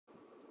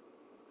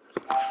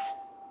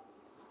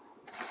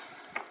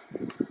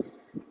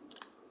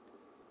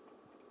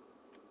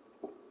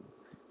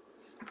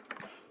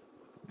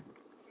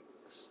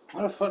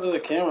How the fuck does the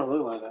camera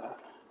look like that?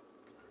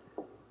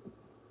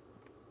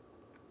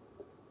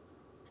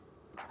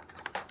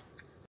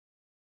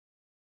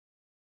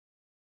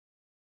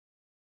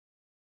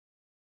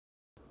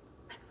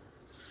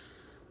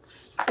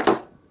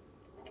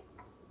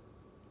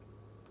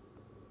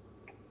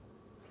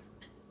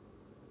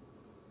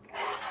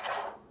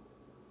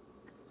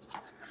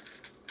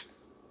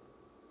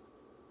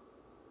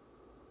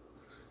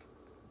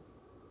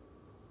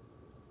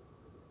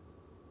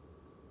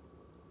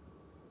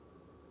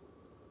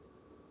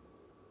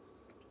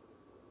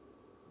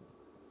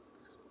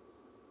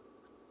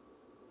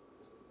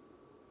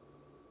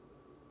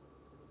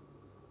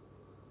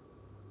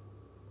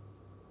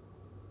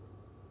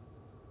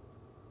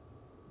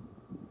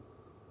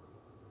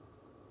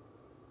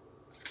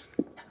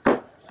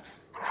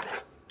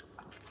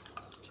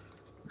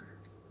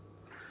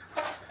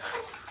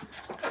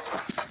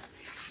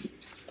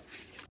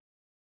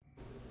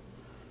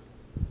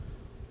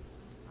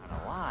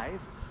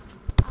 Alive?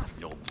 I've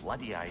no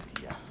bloody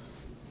idea.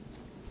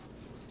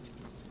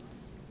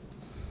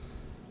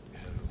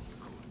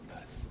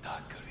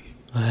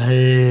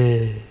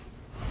 Hey.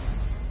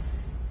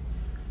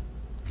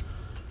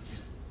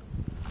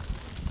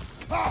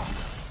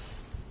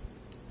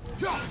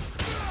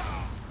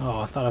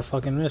 Oh, I thought I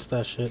fucking missed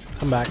that shit.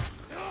 Come back.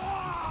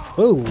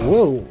 Whoa,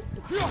 whoa.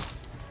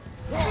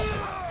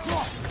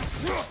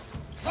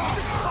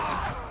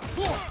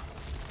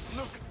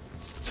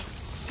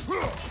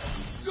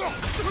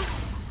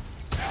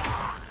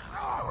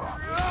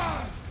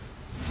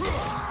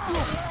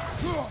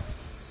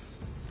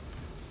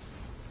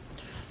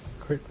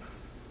 Crit.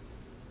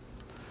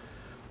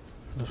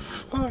 The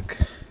fuck?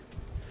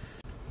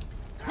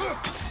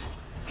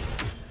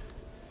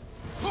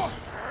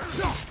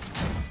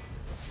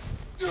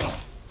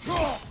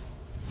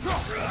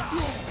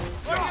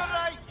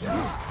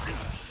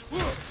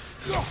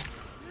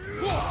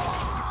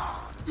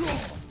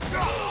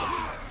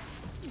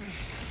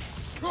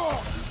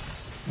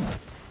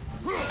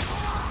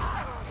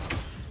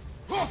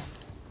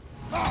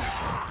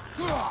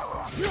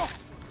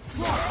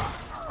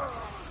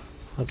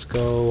 Let's go.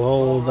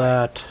 Hold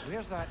that.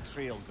 Where's that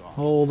trail gone?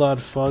 Hold that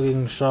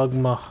fucking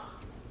shugma.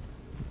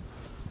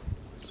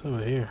 It's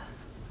over here.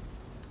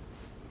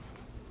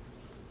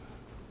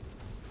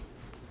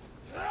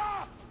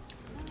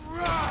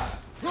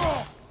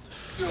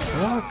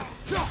 Fuck.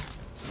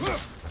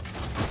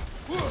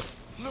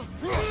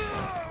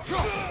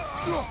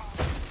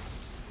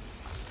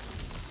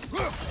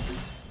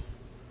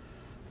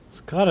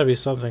 There's gotta be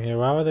something here.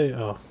 Why were they?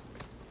 Oh.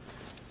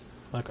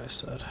 Like I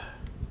said.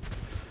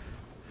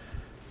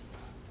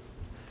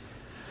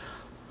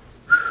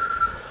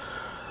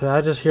 I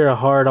just hear a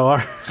hard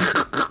R.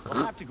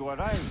 We'll have to go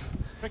around.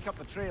 Pick up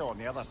the trail on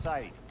the other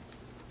side.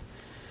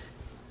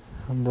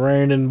 I'm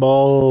raining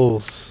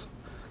balls.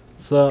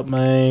 What's up,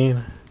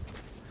 man?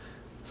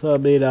 What's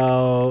up,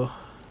 B-Dog?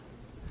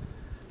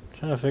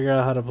 Trying to figure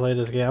out how to play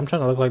this game. I'm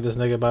trying to look like this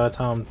nigga by the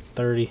time I'm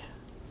 30.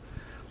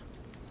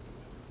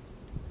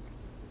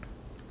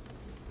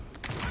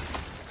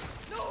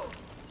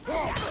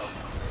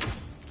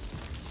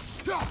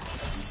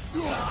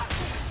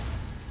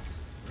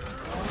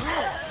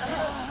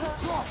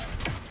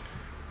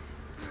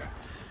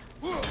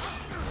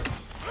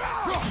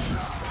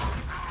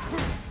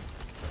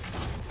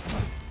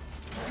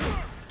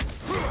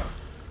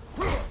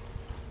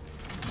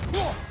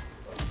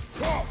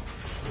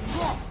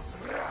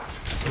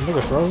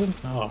 Look at frozen?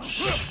 Oh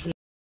shit.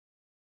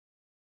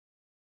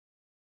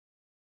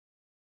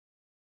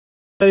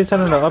 He's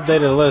sending an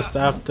updated list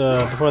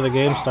before the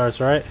game starts,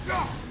 right?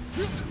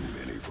 Too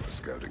many for a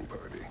scouting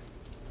party.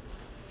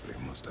 They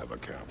must have a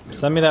camp.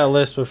 Send me that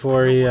list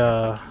before he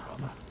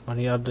when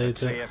he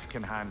updates it. Atreus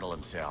can handle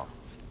himself.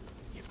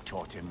 You've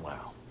taught him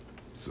well.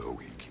 So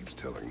he keeps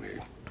telling me.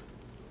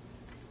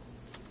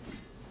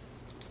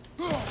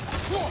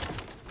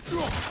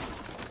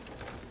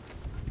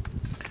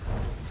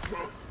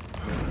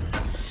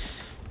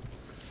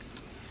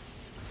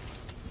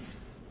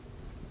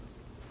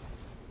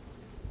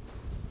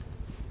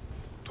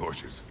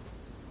 Torches.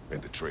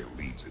 And the trail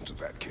leads into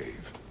that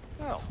cave.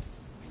 Well,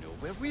 we know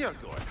where we are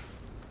going.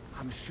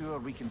 I'm sure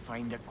we can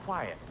find a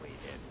quiet way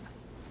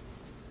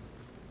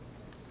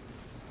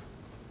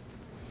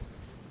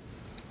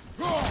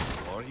in.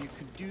 Or you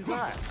could do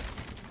that.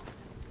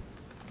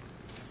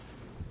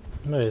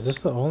 Wait, is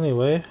this the only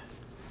way?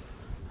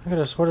 I could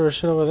have sworn there was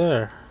shit over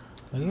there.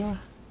 Is there?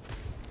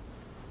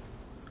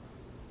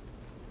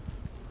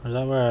 Or is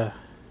that where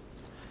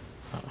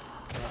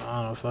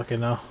I don't fucking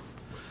know.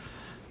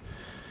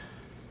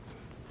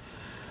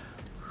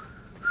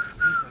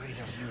 These the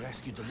raiders you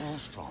rescued the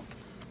moles from.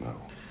 No.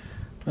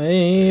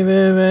 Baby,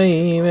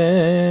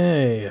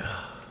 baby.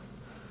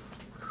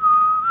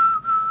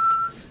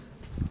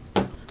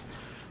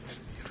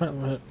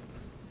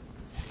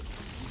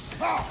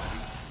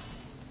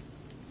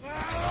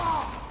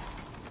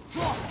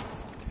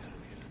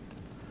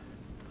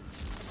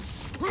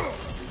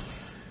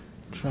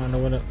 Trying to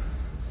win it.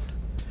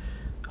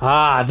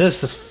 Ah,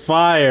 this is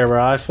fire,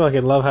 bro. I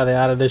fucking love how they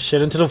added this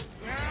shit into the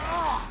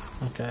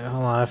Okay,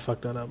 hold on, I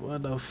fucked that up.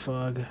 What the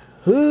fuck?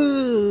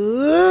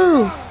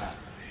 Ooh!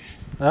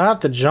 I have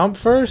to jump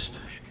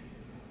first?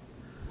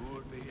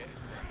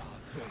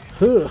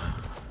 Ooh.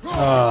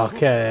 Oh,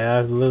 okay,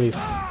 I've literally...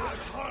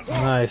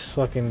 Nice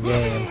fucking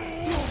game.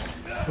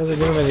 What was it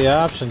giving me the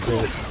option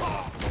to?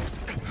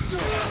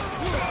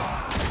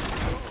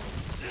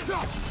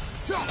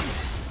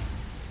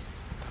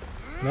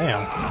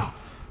 Damn.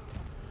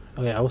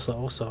 Oh yeah,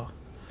 also.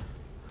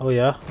 Oh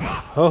yeah.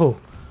 Oh.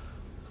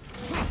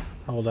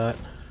 Hold that.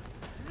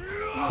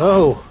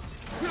 Oh.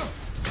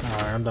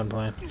 Alright, I'm done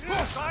playing.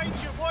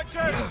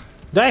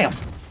 Damn!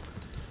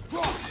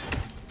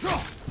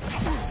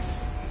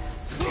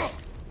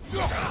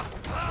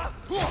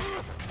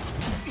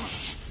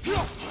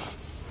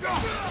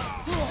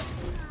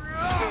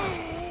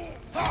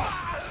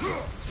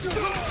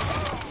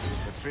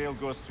 The trail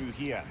goes through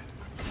here.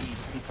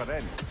 Leads deeper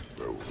in.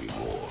 There will be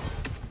more.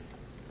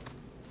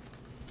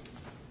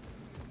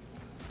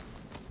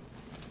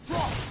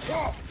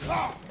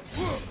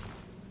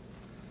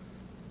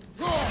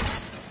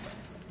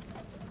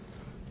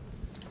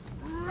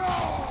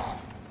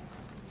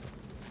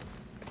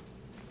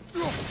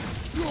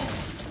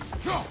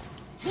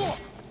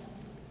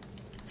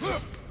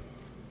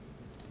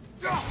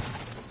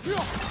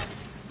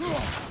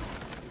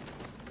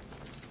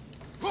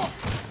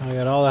 I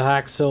got all the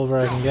hack silver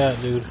I can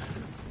get, dude.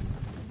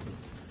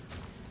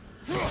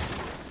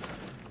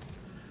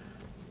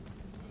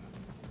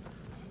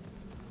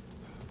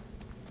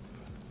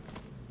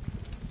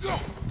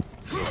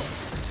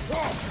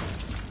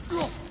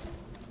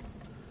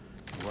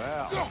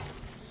 Well,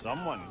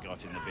 someone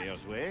got in the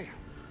bear's way.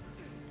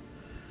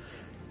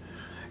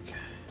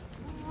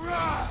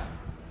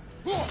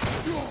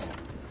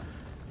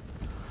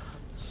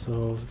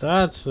 So if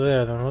that's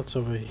there, then what's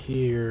over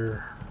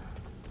here?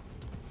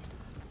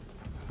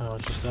 Oh,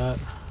 just that?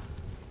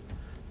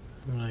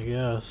 I mean, I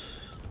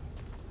guess.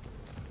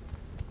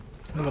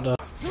 But,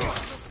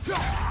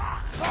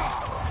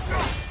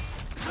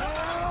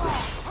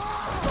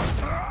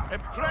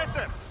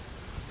 Impressive!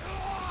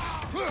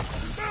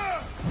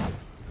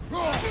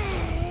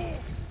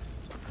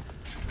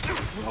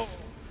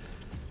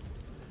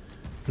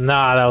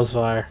 nah, that was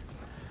fire.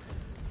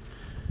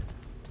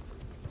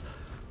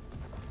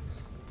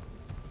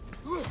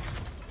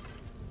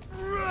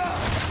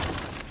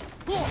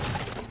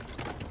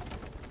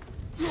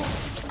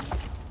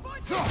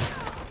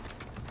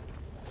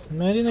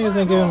 Man, you niggas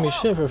ain't giving me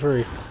shit for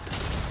free.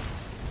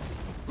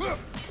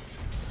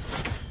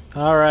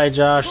 Alright,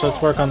 Josh,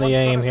 let's work on the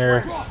aim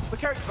here.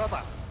 Look out,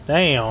 brother!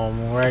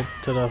 Damn, right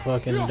to the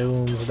fucking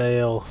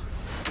Doomsdale.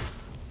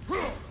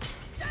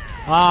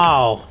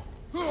 Ow!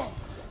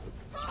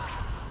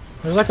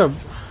 There's like a...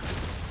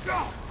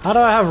 How do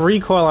I have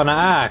recoil on an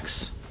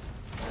axe?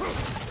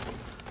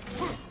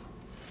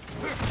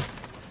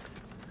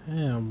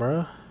 Damn,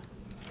 bro.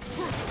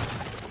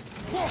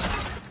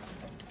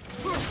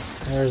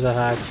 There's a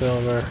hack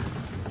silver.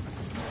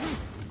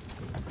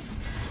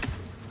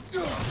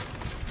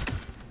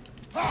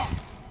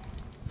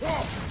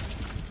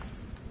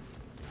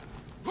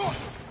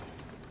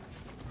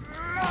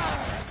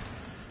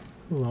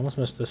 Ooh, I almost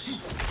missed this.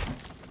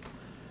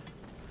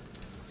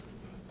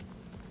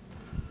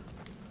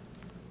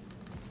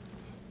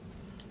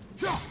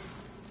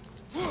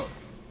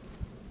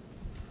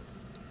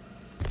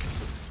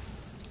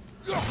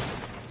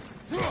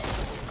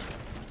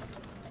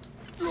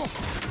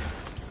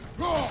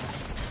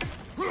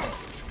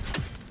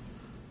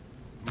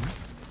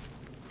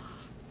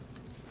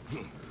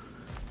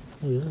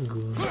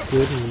 Ooh,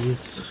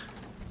 goodies.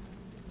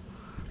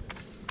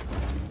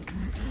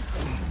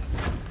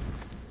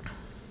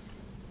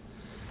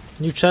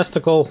 New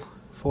chesticle,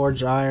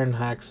 forge iron,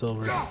 hack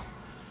silver.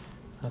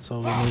 That's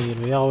all we need.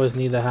 We always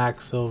need the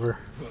hack silver.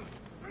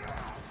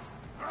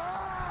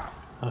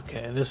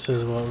 Okay, this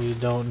is what we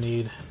don't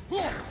need.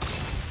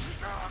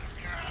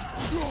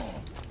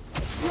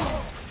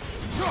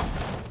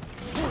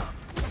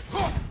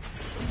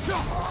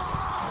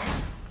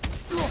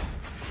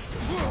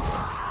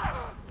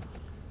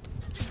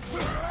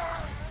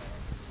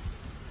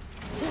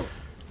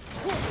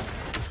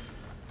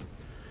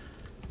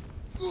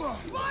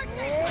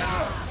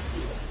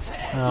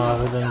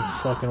 Oh, it didn't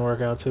fucking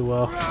work out too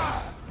well.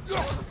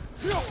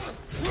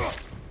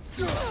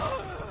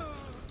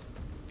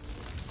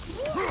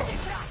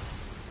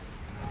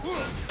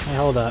 Hey,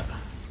 hold that.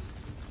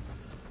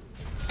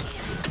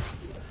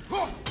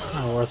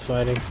 Not worth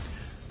fighting.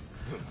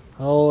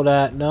 Hold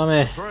that,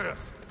 dummy.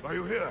 Atreus, are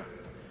you here?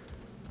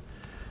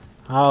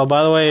 Oh,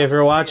 by the way, if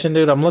you're watching,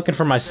 dude, I'm looking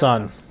for my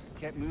son.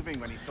 Kept moving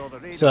when he saw the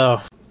raiders.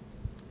 So,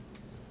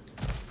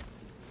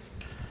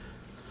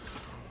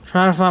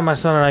 trying to find my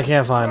son and I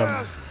can't find him.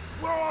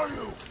 Where are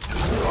you?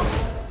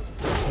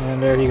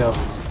 And there you go.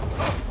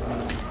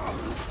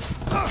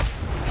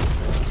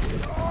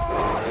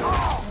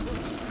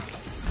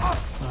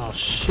 Oh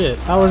shit,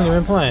 I wasn't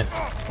even playing.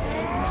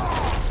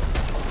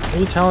 Are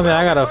you telling me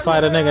I gotta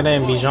fight a nigga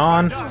named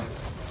Bijan?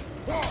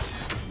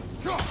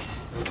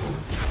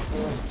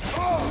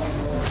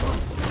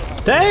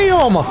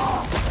 Damn!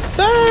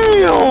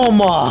 Damn!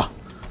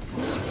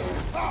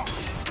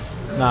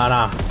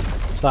 Nah.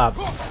 Stop.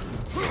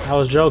 I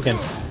was joking.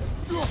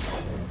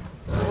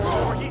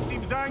 Oh, he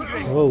seems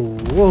angry.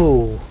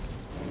 Whoa.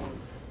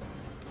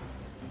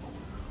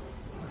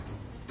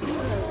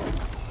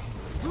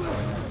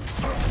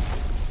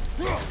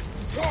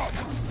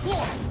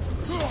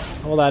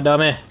 Hold that,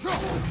 dummy.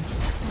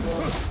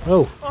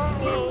 Oh.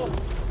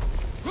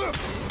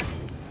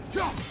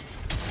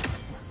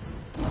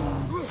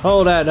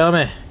 Hold that,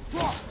 dummy.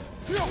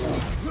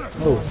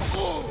 Oh.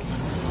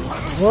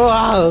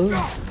 Whoa.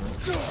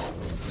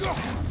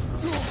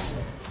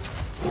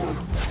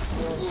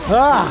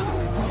 Ah!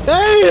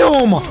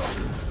 Damn!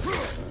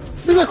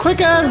 He's a quick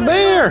ass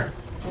bear!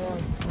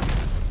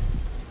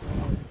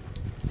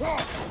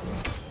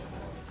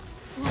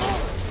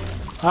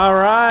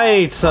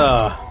 Alright!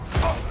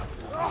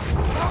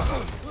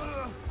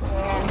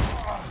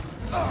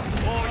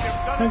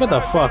 Get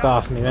the fuck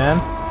off me, man.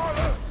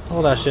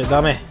 Hold that shit,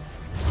 dummy.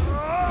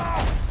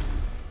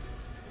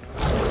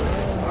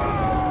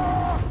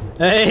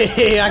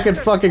 Hey, I could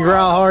fucking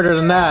growl harder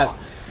than that.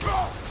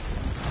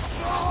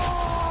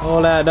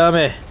 Hold that,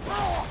 dummy.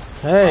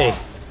 Hey.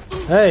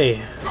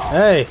 Hey.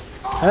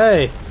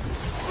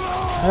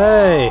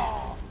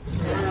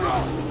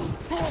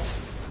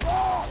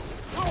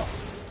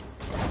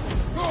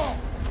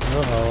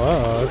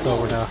 Uh-oh, it's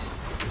over now.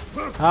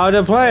 How'd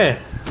it play?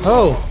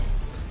 Oh.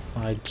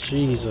 My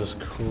Jesus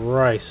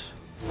Christ.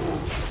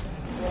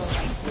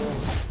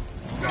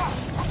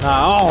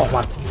 Oh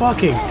my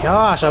fucking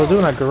gosh, I was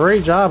doing a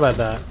great job at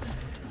that.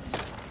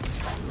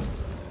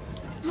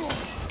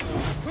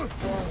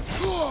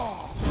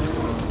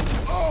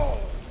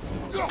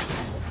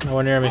 No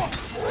one near me.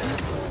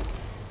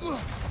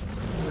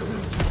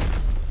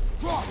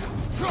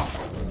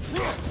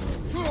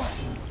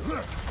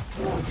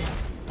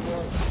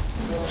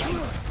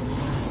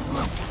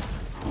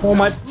 Oh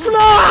my...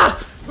 Ah!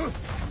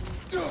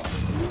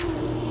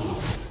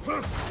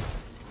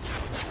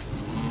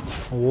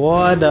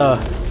 What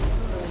the...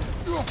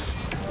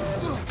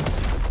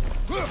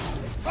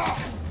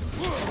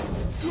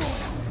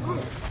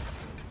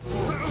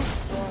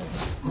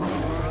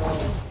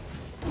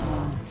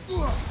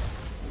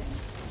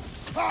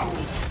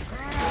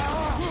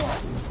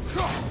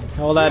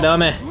 Hold that,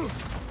 dummy.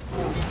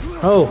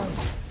 Oh.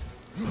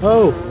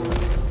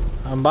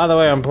 By the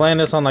way, I'm playing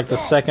this on like the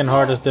second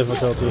hardest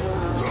difficulty.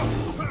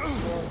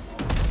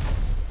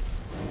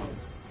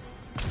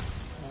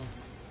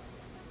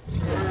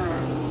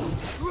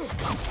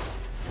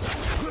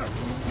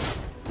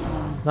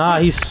 Nah,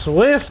 he's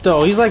swift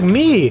though. He's like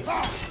me.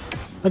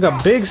 Like a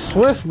big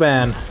swift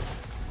man.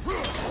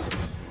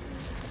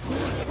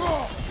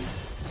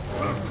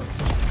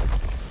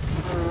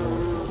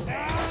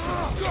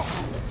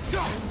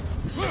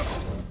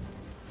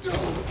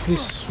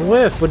 He's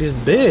swift, but he's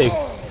big.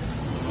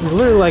 He's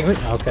literally like me.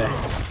 Okay.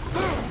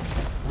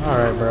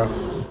 Alright, bro.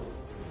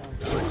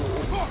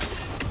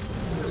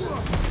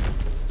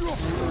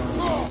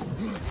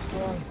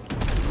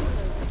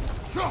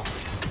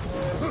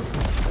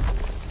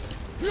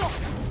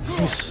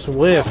 He's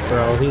swift,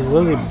 bro. He's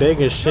literally big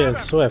as shit and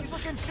swift.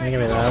 Give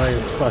me that, you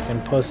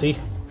fucking pussy.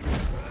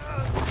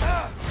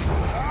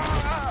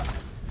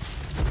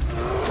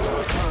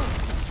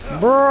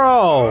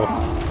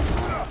 Bro!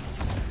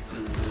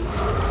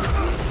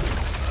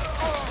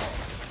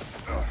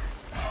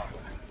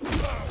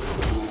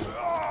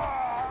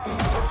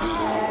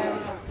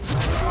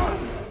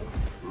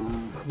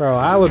 Bro,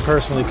 I would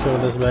personally kill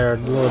this bear a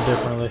little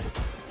differently.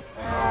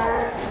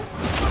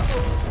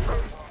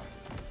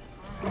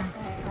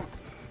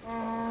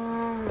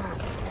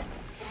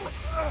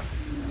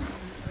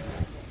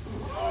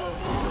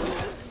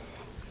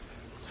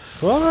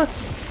 What?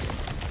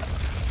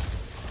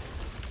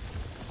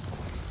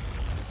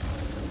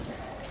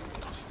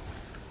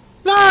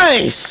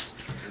 Nice!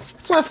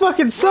 It's my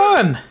fucking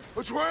son!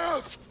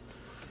 Atreus!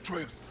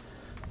 Atreus!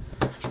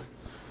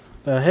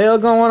 The hell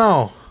going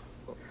on?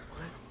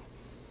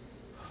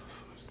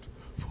 First,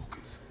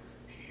 focus.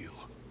 Heal.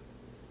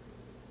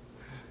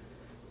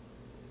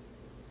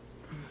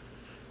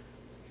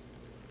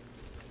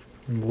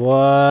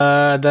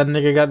 What? That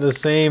nigga got the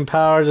same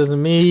powers as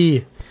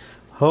me.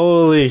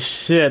 Holy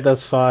shit,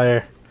 that's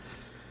fire.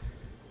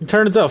 You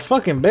turned into a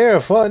fucking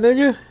bear, fuck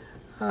nigga.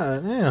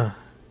 God damn.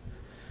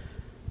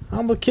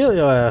 I'm gonna kill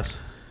your ass.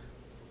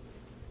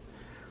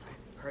 I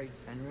prayed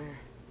Fenrir.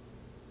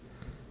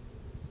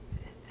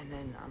 And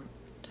then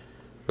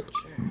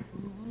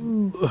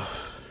sure.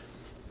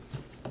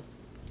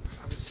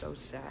 I was so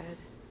sad.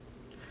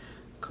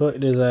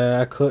 Cooked his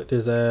ass, I cooked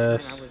his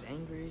ass. And I was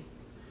angry.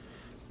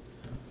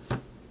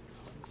 And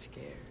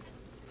scared.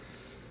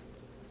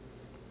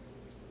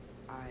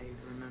 I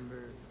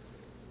remember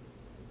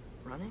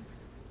running.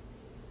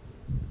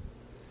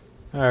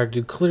 Alright,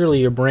 dude, clearly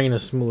your brain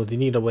is smooth. You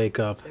need to wake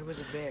up. There was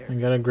a bear. You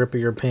got a grip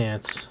of your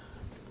pants.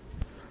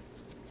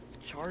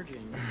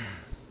 Charging.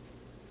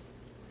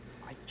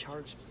 I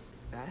charged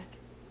back.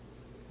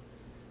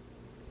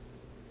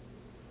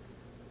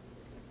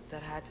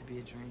 That had to be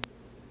a dream.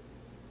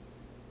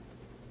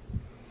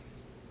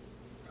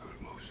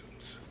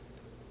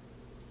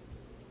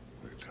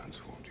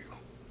 transformed you.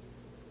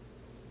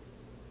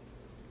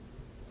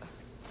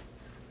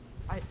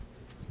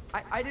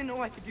 I didn't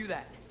know I could do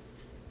that.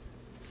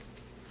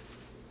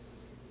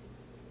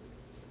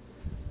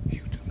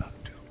 You did not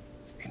do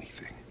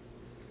anything.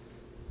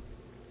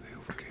 They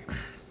overcame you.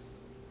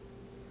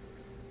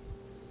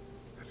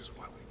 That is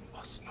why we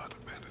must not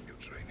abandon your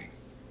training.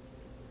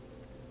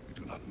 We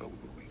do not know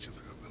the reach of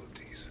your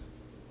abilities.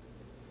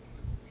 They will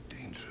be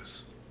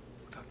dangerous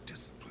without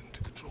discipline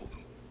to control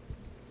them.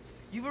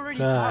 You've already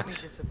taught me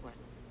Facts. discipline.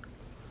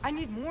 I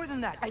need more than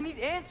that. I need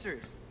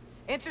answers.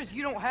 Answers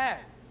you don't have.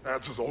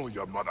 Answers only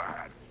your mother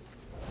had.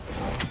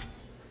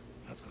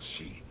 That's what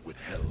she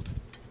withheld.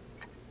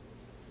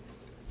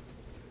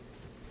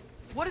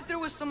 What if there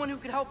was someone who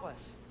could help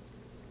us?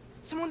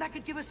 Someone that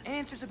could give us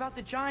answers about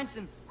the giants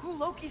and who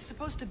Loki's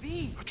supposed to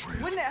be.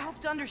 Atreus. Wouldn't it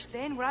help to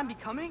understand what I'm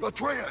becoming?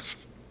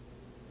 Atreus!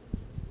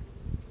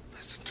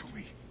 Listen to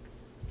me.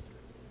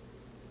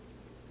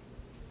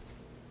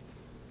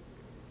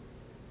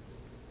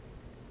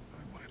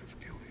 I might have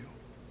killed you.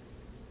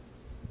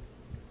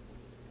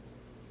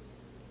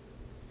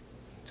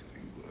 Until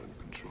you learn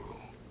control,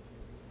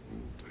 you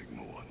will take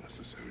no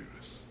unnecessary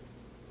risks.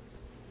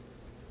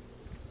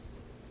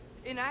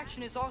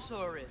 Inaction is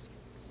also a risk.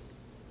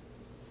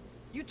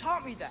 You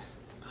taught me that.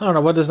 I don't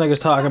know what this nigga's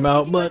talking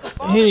about, but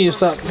he needs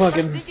to stop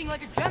fucking. Thinking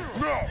like a general.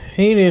 No!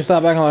 He needs to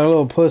stop acting like a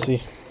little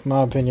pussy, in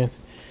my opinion.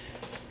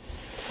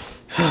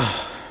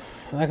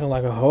 Acting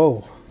like a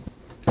hoe.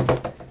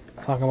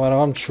 Talking about, oh,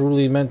 I'm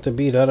truly meant to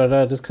be da da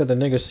da, just because the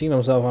nigga seen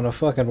himself on a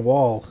fucking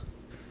wall.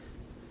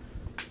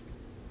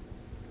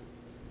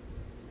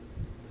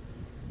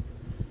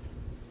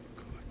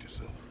 Collect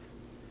yourself.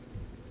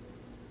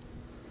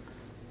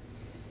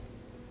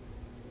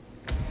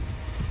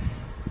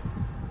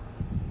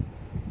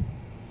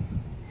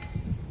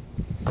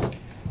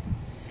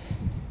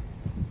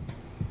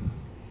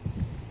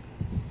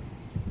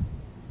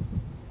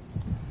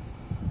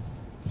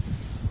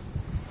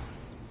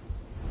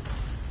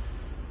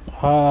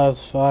 Ah,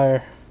 it's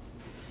fire.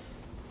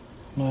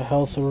 My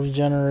health will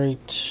regenerate.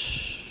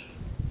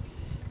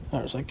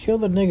 Alright, so I killed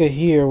the nigga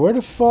here. Where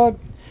the fuck?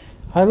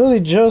 I literally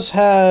just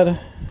had...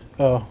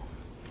 Oh.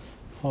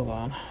 Hold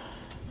on.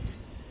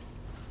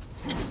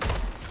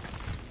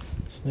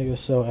 This nigga's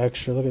so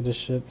extra. Look at this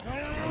shit.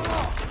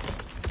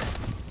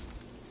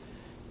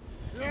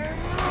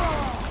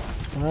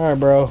 Alright,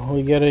 bro.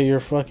 We get it.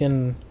 You're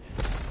fucking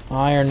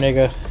iron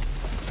nigga.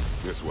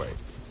 This way.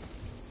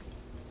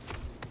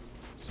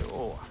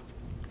 So,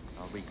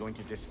 are we going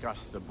to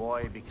discuss the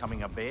boy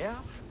becoming a bear?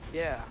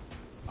 Yeah.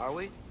 Are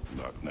we?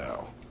 Not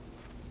now.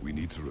 We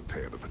need to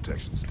repair the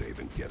protection stave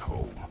and get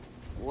home.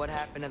 What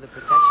happened to the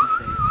protection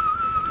stave?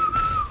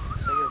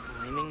 So you're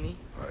blaming me?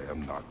 I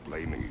am not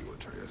blaming you,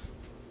 Atreus.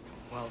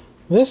 Well,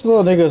 This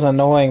little nigga's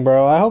annoying,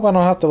 bro. I hope I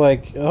don't have to,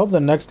 like... I hope the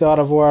next God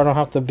of War I don't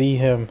have to be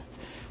him.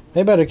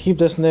 They better keep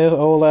this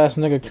old ass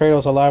nigga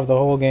Kratos alive the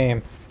whole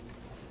game.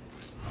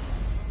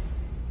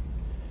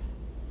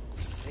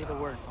 say the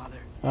word, Father.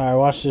 Alright,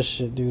 watch this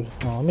shit, dude.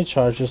 Oh, let me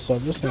charge this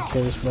up just in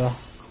case, bro.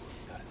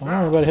 Alright,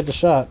 everybody hit the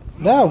shot.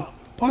 That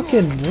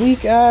fucking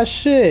weak ass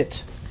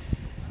shit.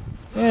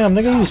 Damn,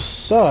 nigga, you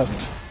suck.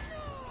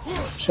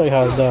 Show you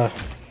how it's done.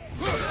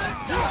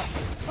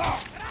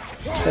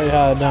 Show you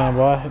how it's done,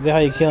 boy. This how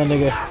you kill a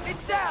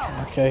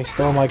nigga. Okay,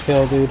 stole my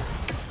kill, dude.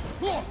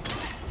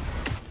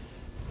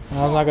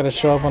 I'm not gonna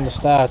show up on the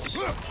stats.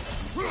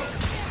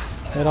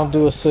 They don't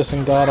do assists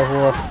in God of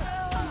War.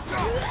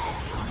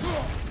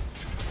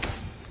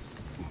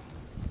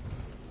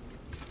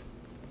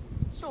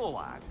 So,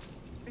 lad,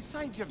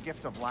 besides your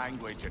gift of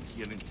language and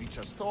hearing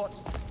creatures'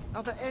 thoughts,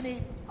 are there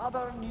any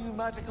other new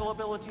magical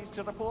abilities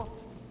to report?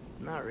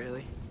 Not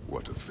really.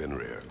 What of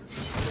Fenrir?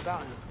 What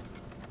about him?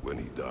 When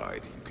he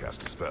died, you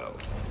cast a spell.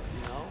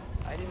 No,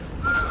 I didn't.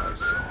 I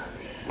saw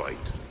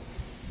light.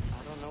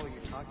 I don't know what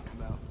you're talking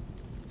about.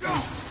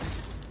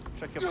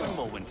 Trick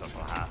of Winter,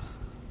 perhaps.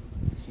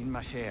 Seen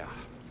my share.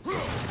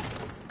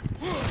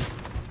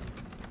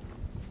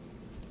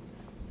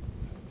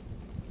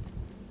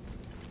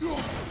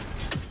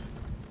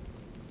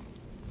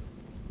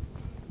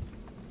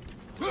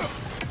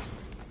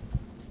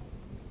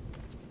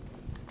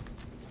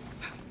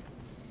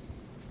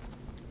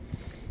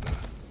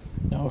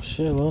 Oh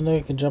shit, little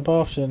nigga can jump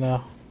off shit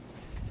now.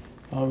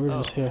 Oh, we're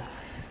just here.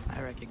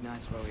 I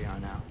recognize where we are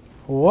now.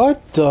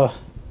 What the?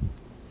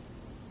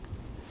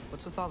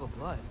 What's with all the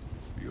blood?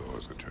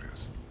 Yours,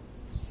 Atreus.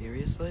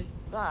 Seriously?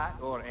 That,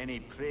 or any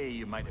prey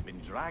you might have been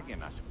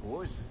dragging, I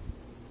suppose.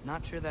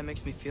 Not sure that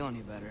makes me feel any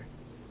better.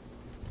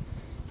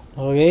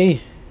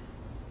 Okay.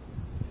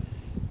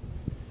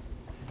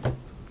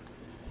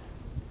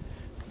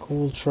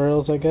 Cool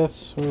trails, I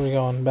guess. Where are we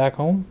going? Back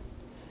home?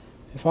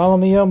 Hey, follow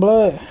me, young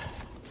blood.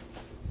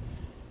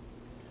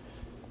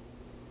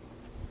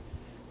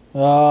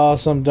 Oh,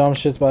 some dumb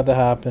shit's about to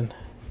happen.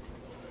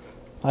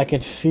 I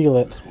can feel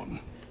it. This one.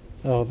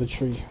 Oh, the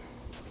tree.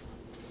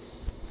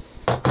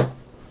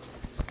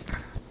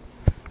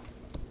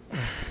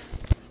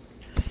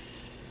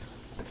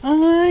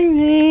 I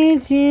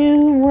need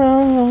you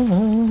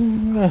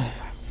wrong.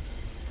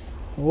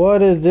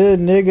 What is this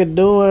nigga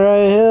doing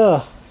right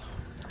here?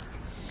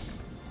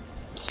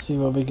 Let's see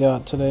what we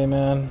got today,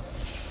 man.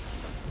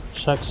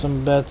 Check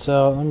some bets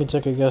out. Let me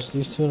take a guess.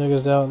 These two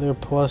niggas out there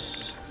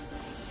plus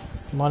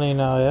money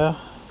now, yeah?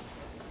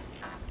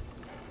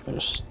 They're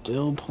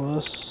still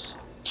plus.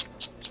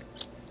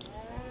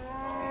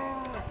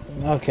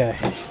 Okay.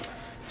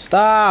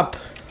 Stop!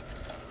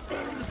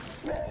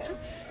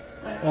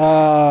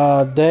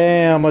 Ah,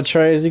 damn,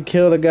 Atreus, you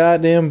killed a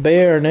goddamn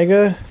bear,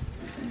 nigga.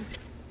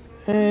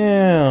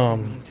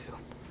 Damn.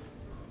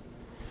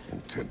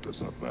 Intent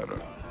does not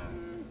matter.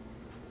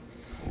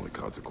 Only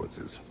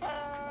consequences.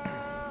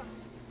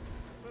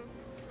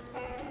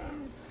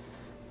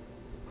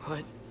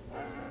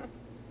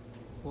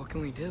 What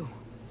can we do?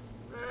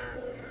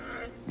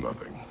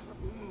 Nothing.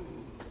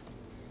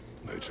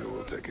 Nature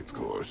will take its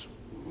course.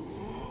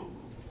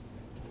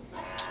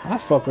 I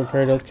fuck with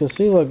Kratos because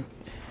he look.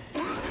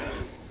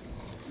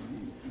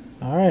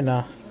 Alright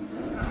now.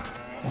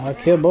 I'll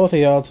kill both of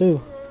y'all too.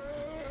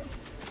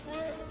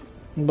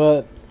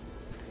 But.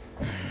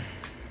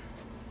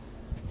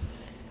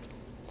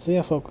 See,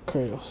 I fuck with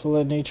Kratos. So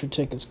let nature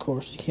take its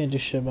course. You can't do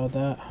shit about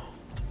that.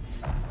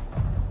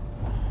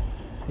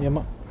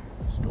 Yeah,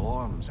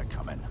 Storms are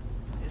coming.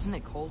 Isn't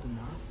it cold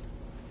enough?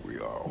 We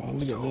are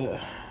almost look at home.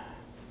 that.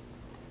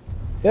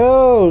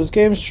 Yo, this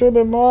game's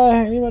tripping, boy.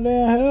 I need my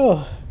damn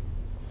hell.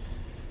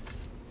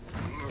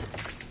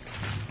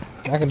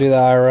 I can do the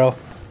IRL.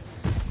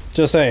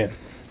 Just saying.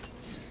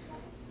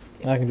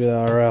 I can do the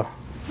IRL.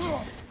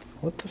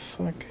 What the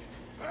fuck?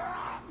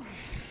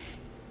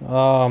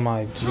 Oh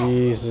my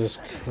Jesus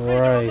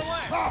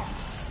Christ.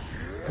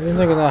 You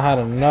think I had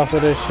enough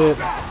of this shit?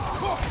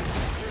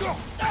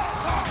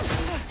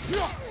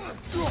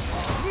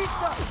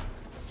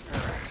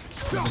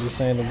 He's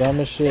saying the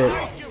dumbest shit.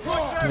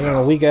 You're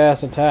doing weak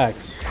ass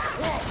attacks.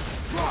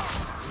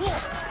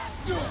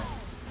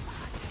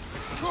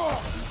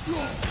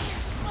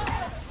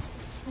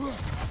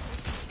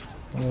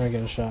 I'm gonna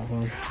get a shot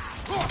from him.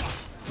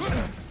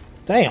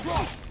 Damn!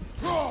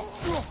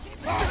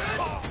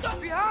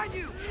 Behind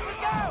you!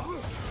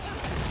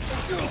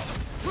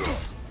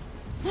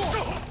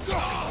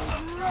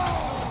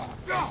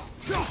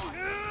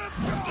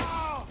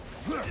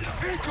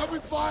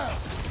 Incoming fire!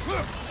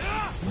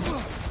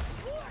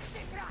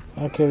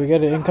 Okay, we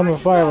got an incoming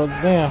fire,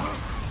 but damn.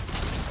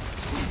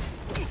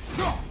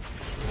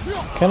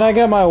 Can I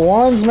get my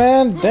ones,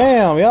 man?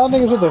 Damn, y'all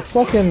niggas with the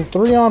fucking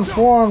 3-on-4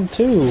 on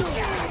 2.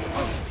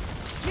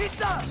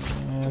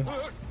 Man.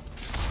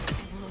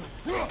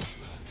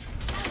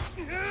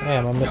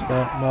 Damn, I missed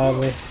that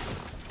badly.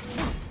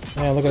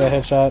 Man, look at that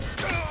headshot.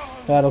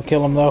 That'll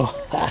kill him though.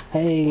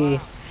 Hey. A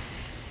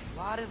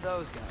lot of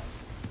those guys.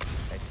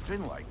 It's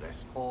been like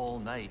this all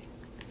night.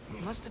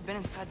 It must have been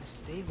inside the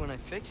stave when I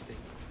fixed it.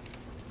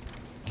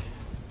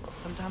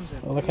 Sometimes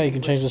I like how you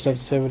can change the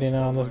sensitivity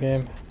now in this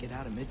game. Get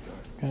out of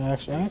Midgard.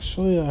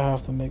 Actually, I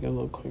have to make it a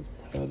little quicker.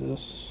 That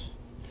is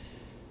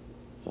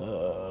a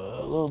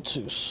little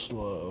too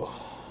slow.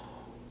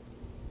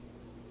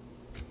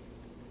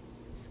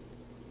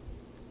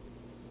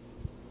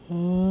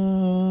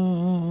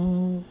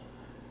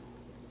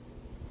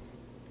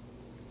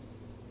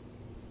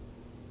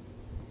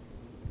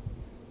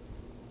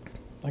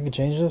 I can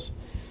change this.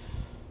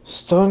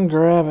 Stun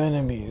grab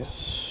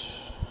enemies.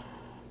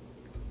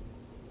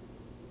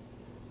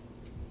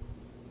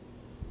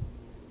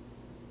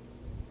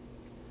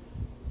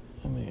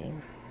 I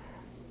mean,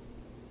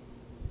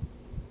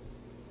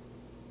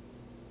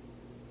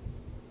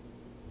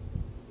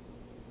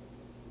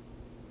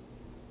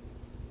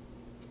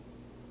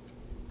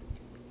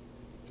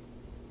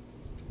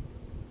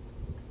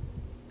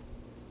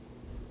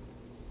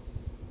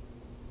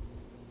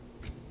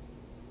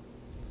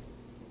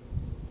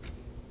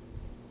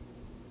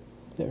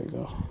 there we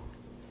go.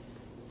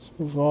 Let's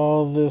move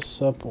all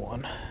this up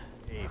one.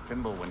 A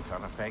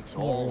Fimbulwinter affects There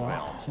we all go.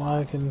 realms. Now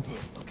I can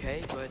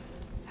Okay, but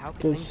how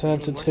can good things be any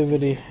worse than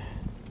sensitivity. here?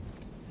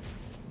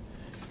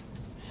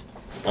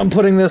 I'm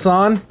putting this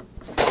on.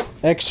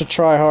 Extra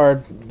try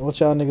hard. What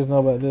y'all niggas know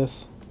about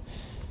this?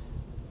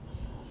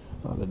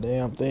 Not a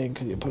damn thing,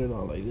 cause you put it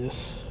on like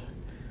this.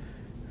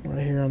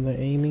 Right here on the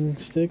aiming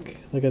stick.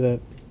 Look at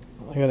that.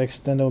 I got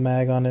extendo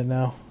mag on it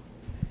now.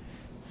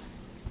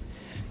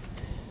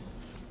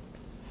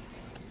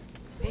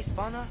 Hey,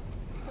 Svanna,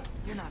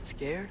 you're not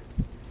scared.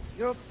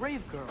 You're a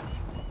brave girl.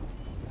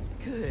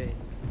 Good.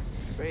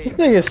 Brave. This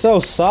nigga's so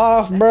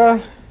soft,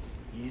 bruh.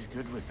 He's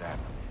good with that.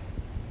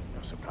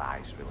 No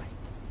surprise, really.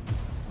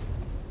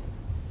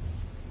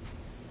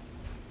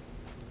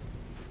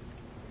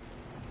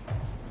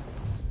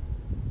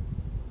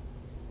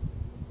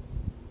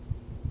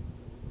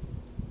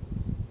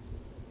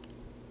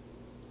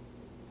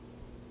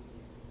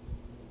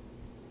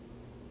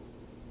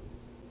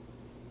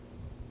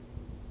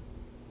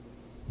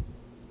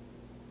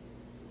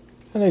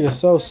 That nigga's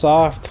so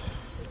soft.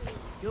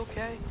 You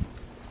okay?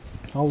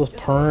 All this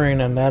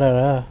purring and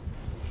da.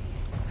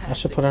 I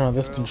should put it on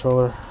this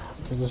controller.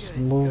 Because this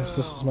moves,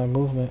 this is my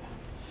movement.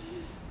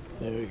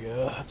 There we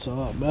go, that's a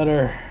lot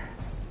better.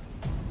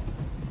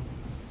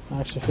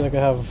 actually feel like I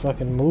have a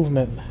fucking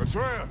movement.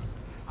 Atreus,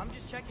 I'm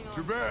just checking on...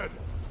 to bed.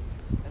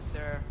 Yes,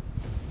 sir.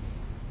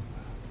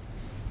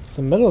 It's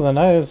the middle of the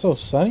night, it's so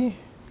sunny.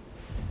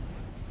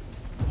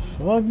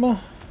 Fuck, man.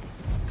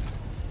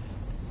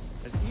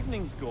 As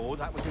evenings go,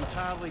 that was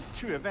entirely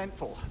too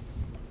eventful.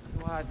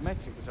 Though I admit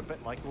it was a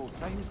bit like old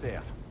times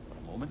there, for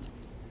a moment.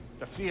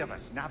 The three of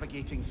us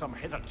navigating some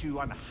hitherto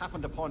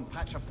unhappened upon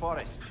patch of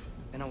forest.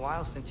 Been a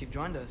while since you've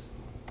joined us.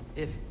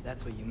 If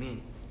that's what you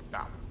mean.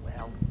 Ah,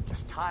 well,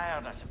 just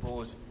tired, I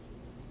suppose.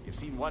 You've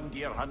seen one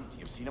deer hunt,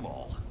 you've seen them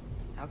all.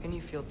 How can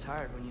you feel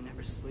tired when you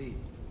never sleep?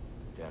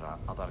 There are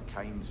other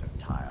kinds of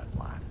tired,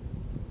 lad.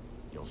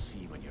 You'll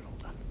see when you're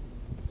older.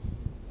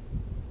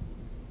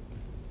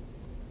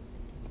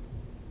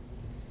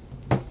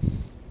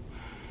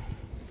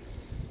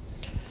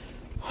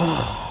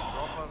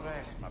 Proper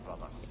rest, my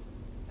brothers.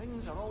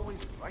 Things are always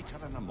brighter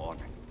in the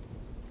morning.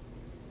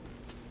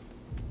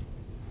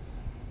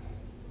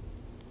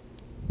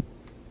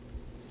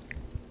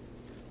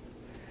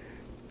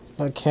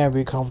 That can't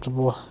be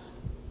comfortable.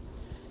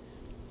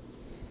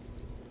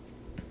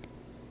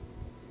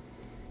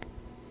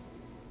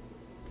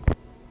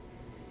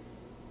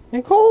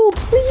 Nicole,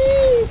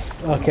 please!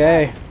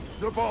 Okay.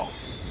 The ball.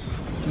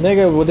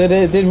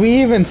 Nigga, did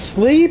we even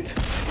sleep?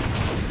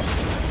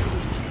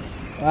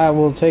 I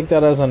will take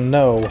that as a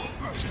no.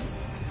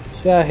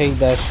 See, I hate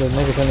that shit.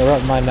 Niggas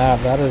interrupt my nap.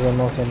 That is the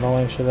most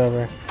annoying shit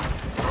ever.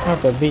 I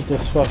have to beat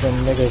this fucking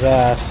nigga's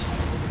ass.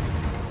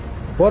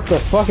 What the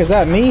fuck? Is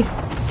that me?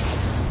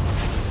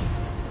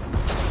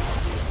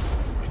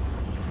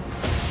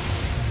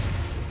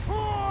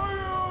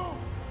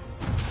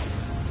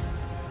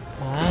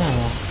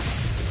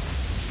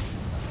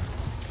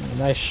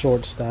 Nice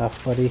short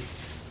staff, buddy.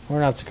 We're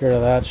not scared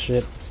of that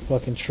shit.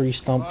 Fucking tree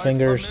stump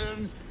fingers.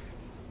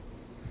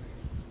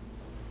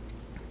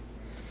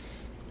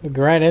 A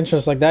grand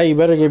entrance like that, you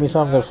better give me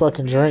something to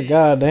fucking drink.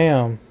 God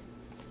damn.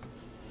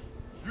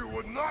 You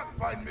would not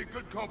find me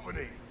good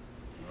company.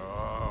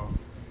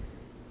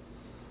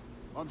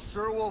 I'm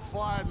sure we'll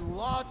find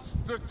lots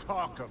to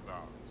talk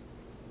about.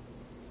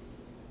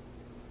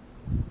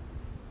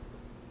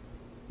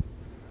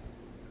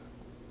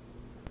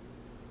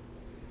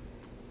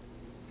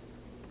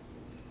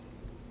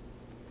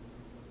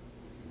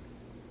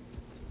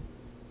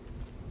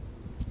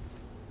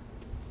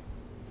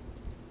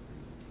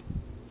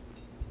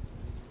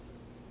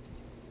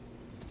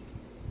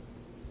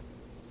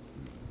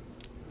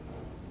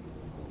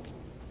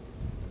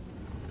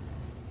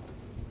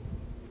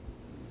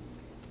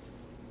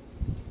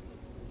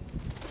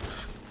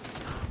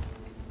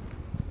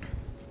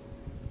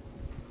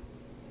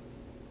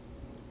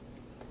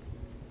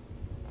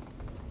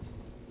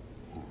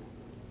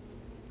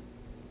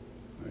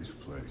 Nice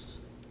place.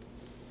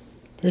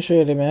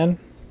 Appreciate it, man.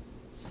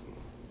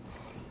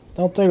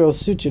 Don't think it'll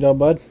suit you though,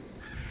 bud.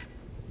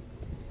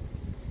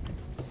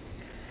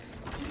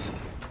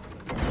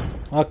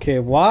 Okay,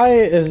 why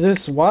is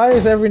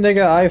every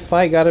nigga I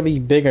fight gotta be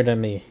bigger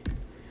than me?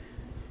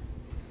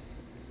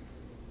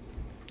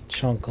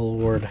 Chunk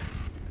lord.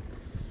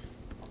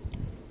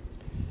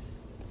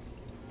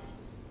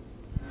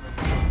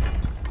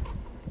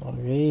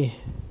 Okay.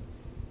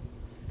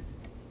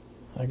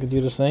 I could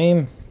do the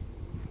same.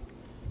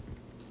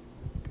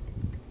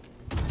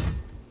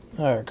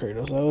 Alright,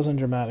 Kratos, that wasn't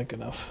dramatic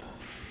enough.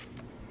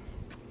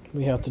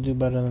 We have to do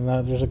better than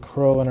that. There's a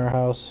crow in our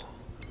house.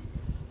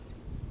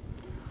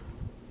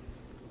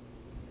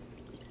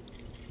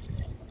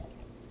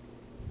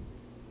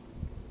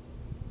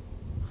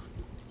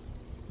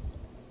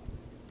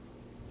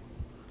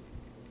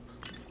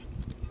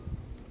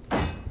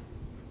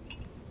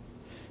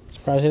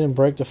 Surprised he didn't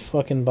break the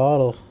fucking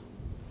bottle.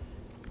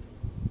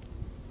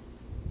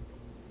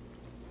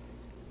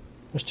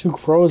 There's 2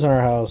 crows in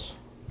our house.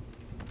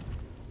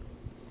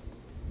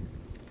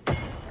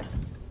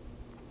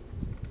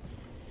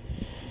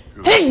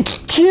 Hey!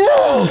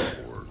 Yeah!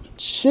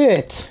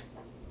 Shit!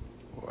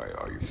 Why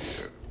are you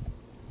here?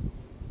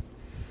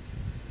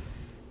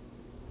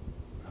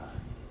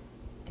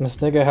 This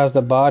nigga has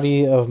the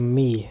body of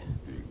me.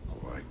 Be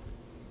polite.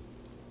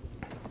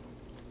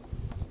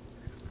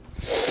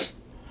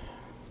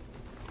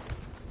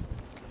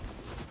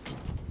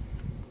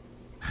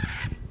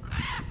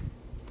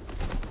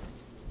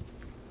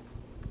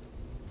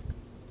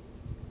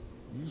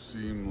 You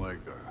seem like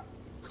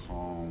a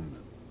calm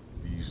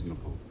and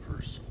reasonable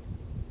person.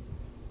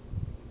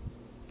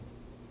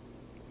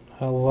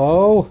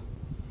 Hello?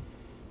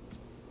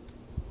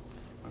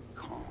 A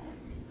calm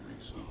and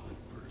reasonable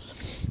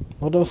person.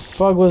 What the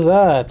fuck was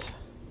that?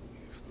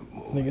 If the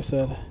Nigga moment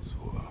said. calls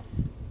for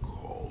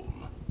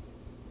calm,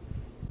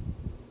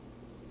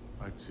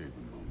 I'd say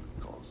the moment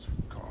calls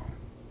for calm.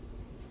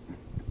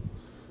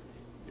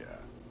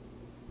 Yeah.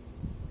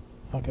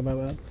 Okay, my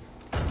bad.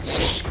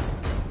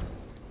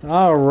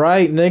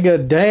 Alright,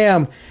 nigga,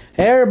 damn.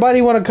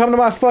 Everybody wanna come to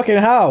my fucking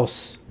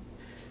house.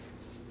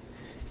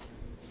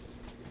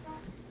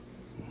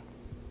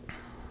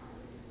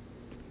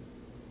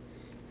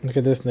 Look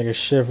at this nigga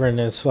shivering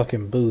in his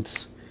fucking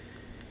boots.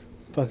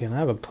 Fucking, I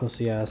have a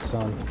pussy ass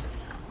son.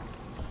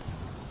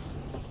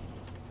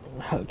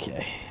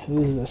 Okay,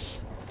 who's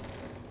this?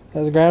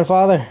 That's his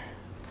grandfather?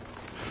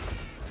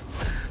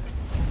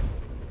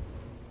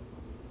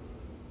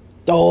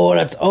 Oh,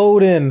 that's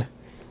Odin!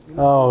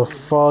 Oh,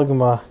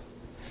 Fogma.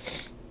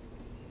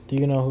 Do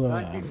you know who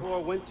I Right am?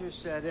 before winter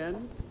set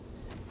in,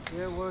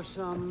 there were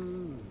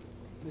some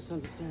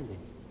misunderstandings.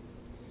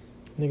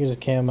 Nigga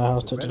just came in my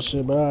house touching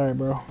shit, but alright,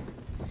 bro.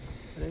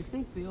 But I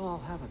think we all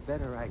have a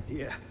better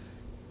idea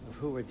of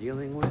who we're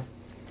dealing with.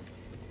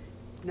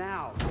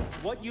 Now,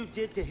 what you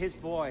did to his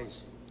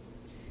boys.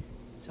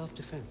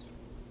 Self-defense.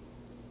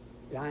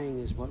 Dying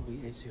is what we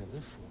Aesir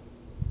live for.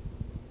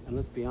 And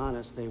let's be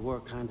honest, they were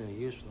kinda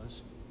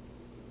useless.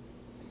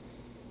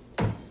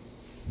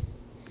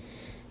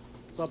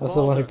 But That's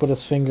the one he put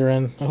his finger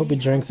in. I hope he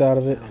drinks out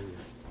of it.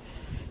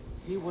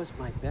 He was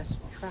my best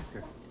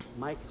tracker,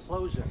 my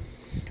closer.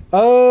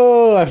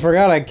 Oh, I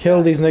forgot I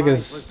killed these Mike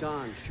niggas. was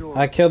gone, sure.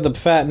 I killed the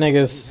fat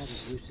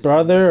nigga's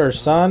brother or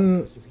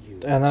son,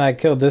 and then I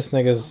killed this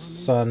nigga's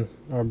son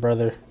or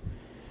brother.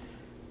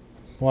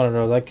 One of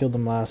those. I killed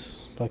them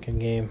last fucking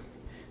game.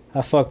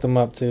 I fucked him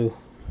up too.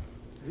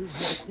 You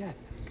had death.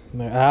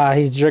 Ah,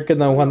 he's drinking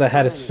the one that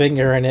had his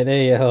finger in it.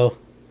 Hey, yo.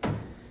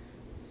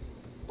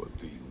 What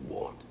do you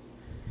want?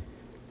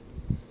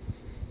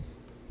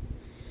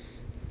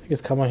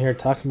 Niggas come on here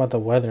talking about the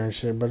weather and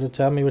shit, brother.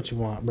 Tell me what you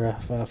want, bruh.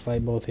 If I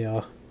fight both of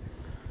y'all.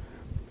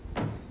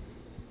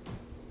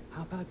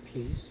 How about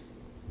peace?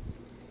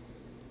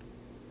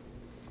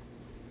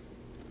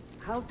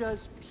 How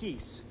does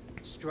peace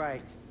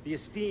strike the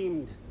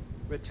esteemed,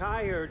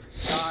 retired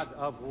god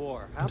of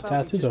war? How These about we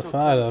tattoos just are don't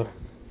fire, kill each though. other?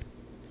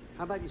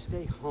 How about you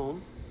stay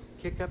home,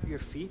 kick up your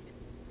feet,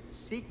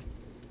 seek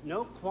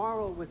no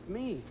quarrel with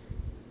me,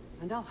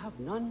 and I'll have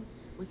none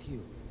with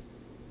you.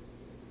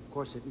 Of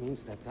course, it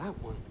means that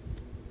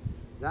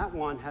that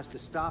one has to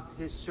stop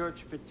his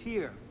search for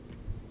Tyr.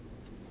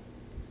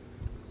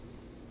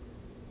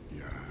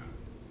 Yeah.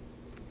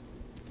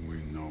 We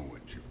know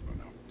what you've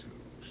been up to.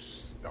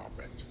 Stop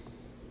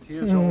it.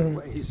 Tyr's old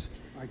ways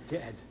are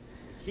dead.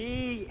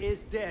 He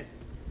is dead.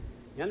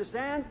 You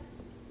understand?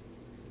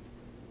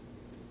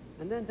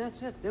 And then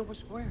that's it. Then we're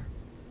square.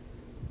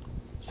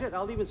 Shit,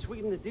 I'll even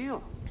sweeten the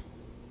deal.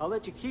 I'll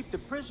let you keep the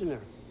prisoner.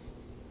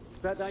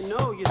 But I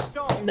know you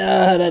stole.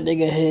 Nah, that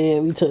nigga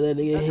head. We took that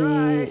nigga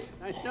That's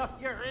head. right. I know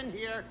you're in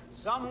here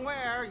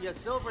somewhere, you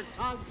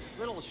silver-tongued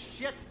little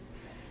shit.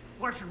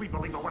 Why should we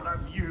believe a word out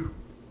of you?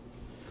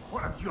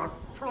 What have your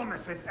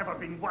promises ever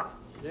been worth?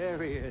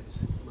 There he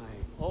is, my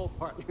old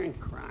partner in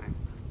crime.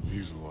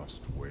 He's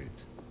lost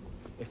weight.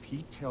 If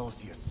he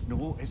tells you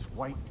snow is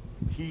white,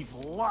 he's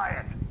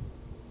lying.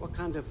 What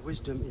kind of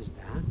wisdom is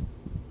that?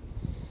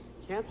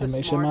 Can't the And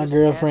make sure my smartest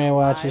girlfriend man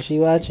watching. alive She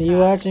watching. see You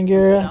past watching,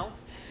 girl? himself?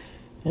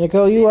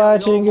 Nicole, See you how we all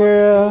watching, want the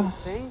girl?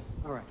 same thing?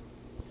 All right.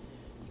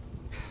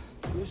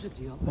 Here's the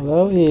deal. I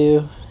love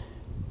you.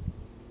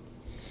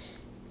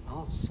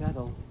 I'll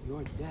settle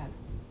your debt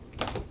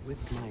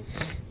with my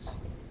ex.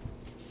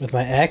 With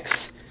my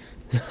ex?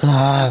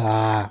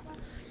 Ah.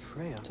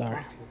 Freya, Sorry.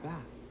 off your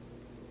back.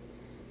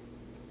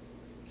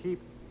 Keep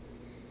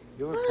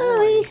your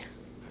Hi. boy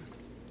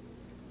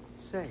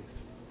safe.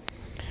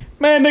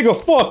 Man, nigga,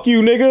 fuck you,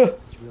 nigga.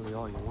 It's really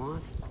all you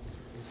want,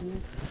 isn't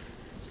it?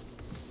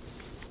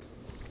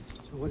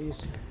 So what do you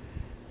say?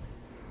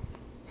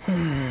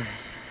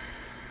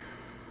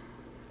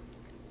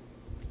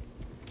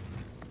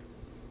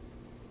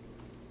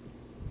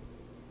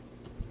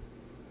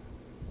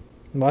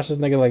 Watch this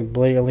nigga like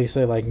blatantly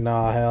say like,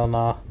 nah, hell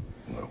nah.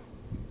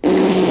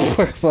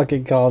 No.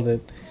 Fucking called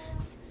it.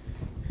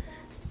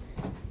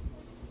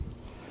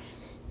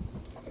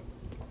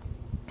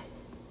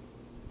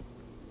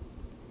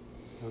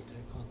 Don't take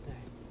all day.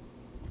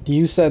 Do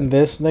you send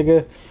this,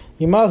 nigga?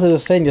 You might as well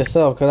just send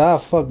yourself, cause I'll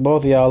fuck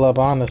both of y'all up,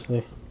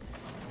 honestly.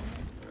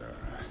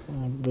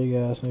 Big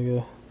ass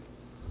nigga.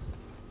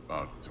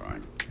 About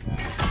time.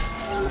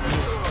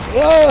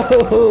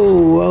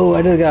 Whoa! Whoa,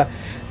 I just got...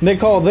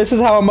 Nicole, this is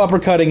how I'm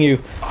uppercutting you.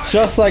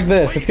 Just like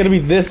this. It's gonna be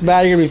this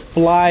bad, you're gonna be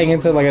flying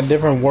into like a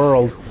different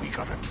world. We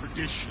got a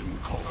tradition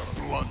called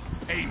blood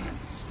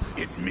payments.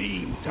 It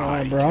means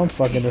Alright, bro, I'm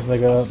fucking this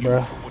nigga up,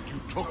 bro. for what you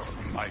took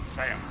from my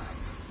family.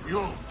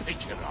 You'll pick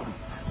it up.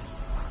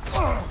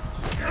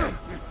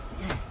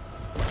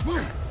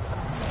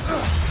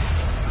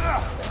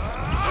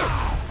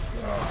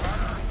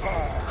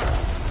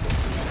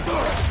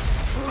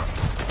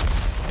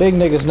 Big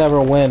niggas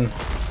never win.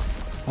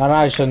 And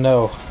I should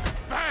know.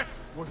 That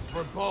was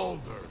for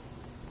Baldur.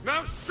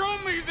 Now show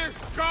me this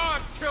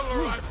god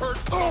killer I've heard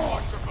so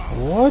much about.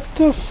 What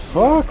the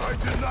fuck? I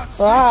did not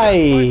see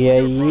Ay,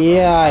 ay,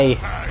 ay.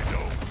 I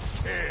don't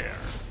care.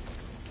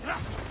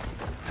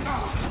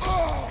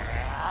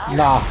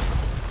 Nah.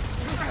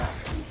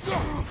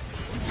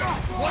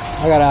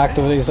 I gotta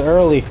activate this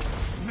early.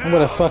 I'm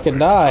gonna fucking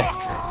die.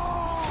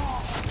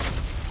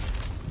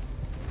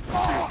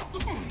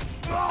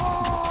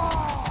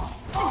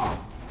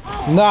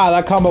 Nah,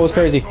 that combo was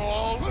crazy.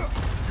 All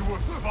you were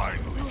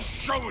finally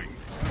showing.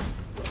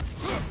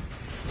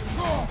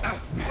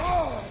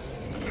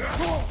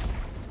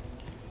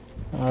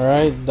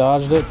 Alright,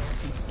 dodged it.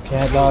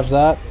 Can't dodge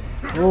that.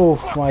 Oh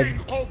my.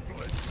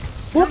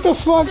 Hopeless. What the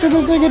fuck did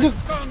this nigga My do?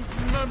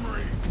 son's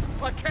memories.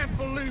 I can't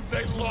believe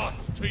they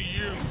lost to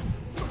you.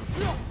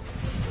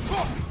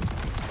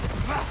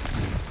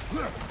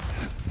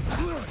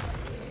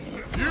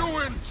 You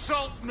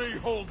insult me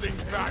holding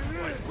back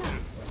like this.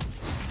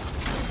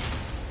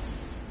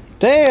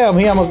 Damn,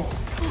 he almost.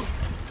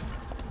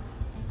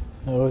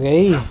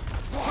 Okay.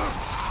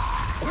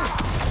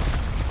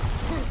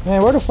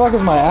 Man, where the fuck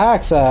is my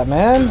axe at,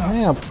 man?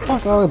 Damn,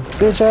 fuck all the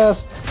bitch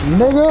ass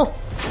nigga.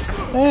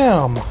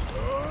 Damn.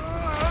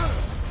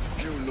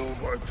 You know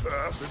my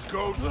past. The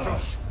ghost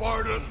of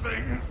Sparta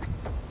thing?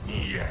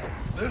 Yeah.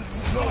 Then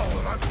you know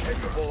what I'm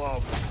capable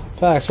of.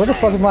 Facts, where the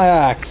fuck is my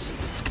axe?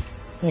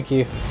 Thank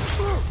you.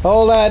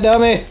 Hold that,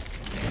 dummy.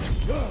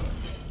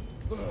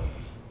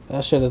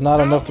 That shit is not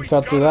enough to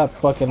cut through that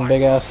fucking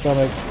big ass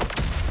stomach.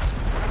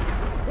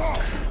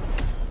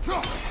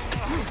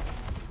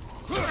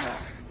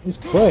 He's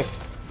quick.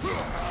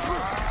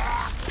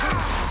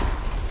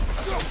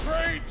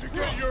 Afraid to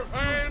get your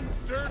hands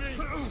dirty?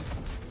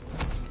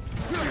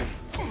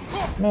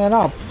 Man,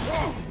 I'll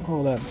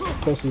hold that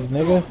pussy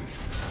nigga.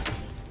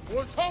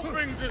 Was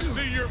hoping to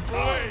see your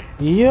blade.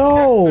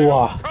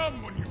 Yo!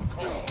 Come when you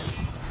call.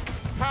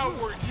 How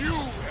were you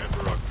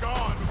ever a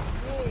god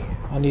of war?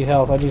 I need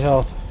health, I need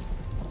health.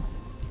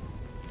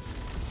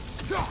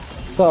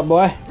 What's up,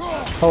 boy?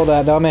 Hold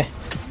that, dummy.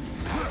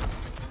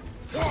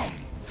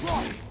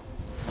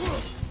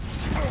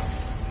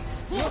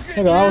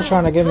 Nigga, I was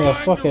trying to give me a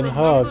fucking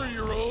hug.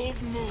 Your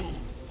old move.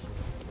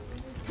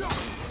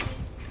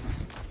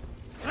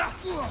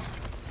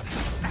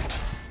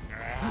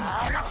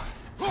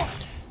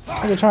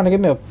 Nigga trying to give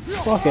me a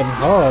fucking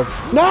hug.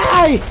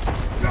 Nah!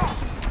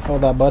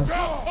 Hold that, bud.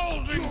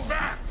 Holding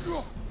back.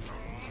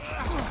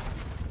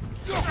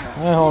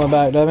 I ain't holding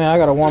back, dummy. I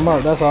gotta warm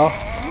up, that's all.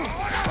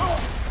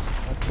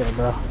 Okay,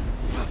 bro.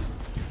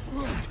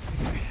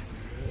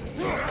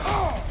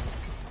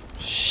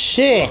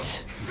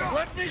 Shit!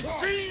 Let me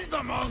see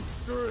the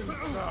monster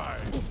inside.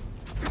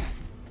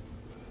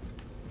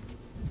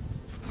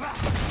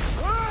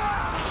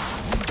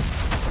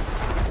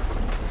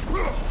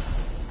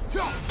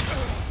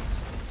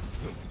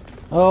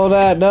 Oh,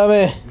 that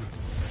dummy.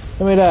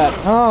 Give me that.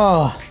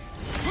 Oh.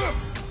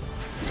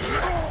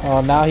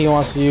 Oh, now he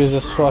wants to use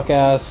this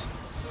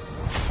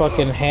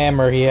fucking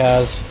hammer he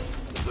has.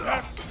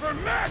 That's for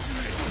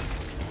madness.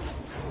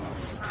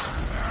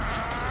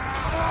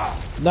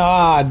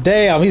 Nah,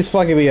 damn, he's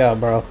fucking me up,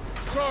 bro.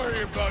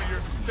 Sorry about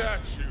your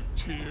statue,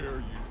 Tyr,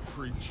 you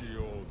preachy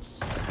old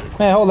stick.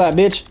 Man, hold that,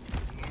 bitch.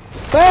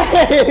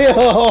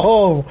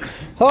 Damn!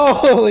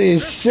 Holy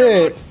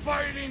shit.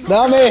 Fighting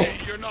Dummy.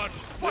 right, you're not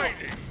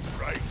fighting,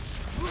 right?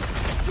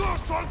 Your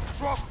son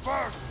struck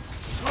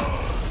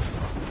first.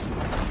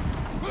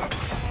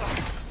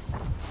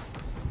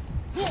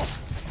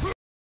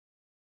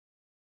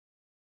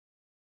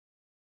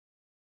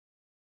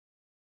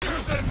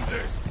 Send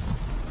this.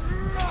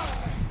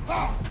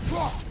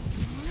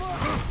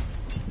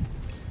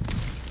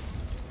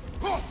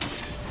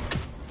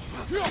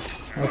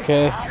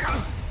 Okay.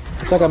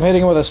 It's like I'm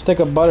hitting him with a stick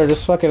of butter.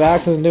 This fucking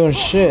axe isn't doing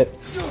shit.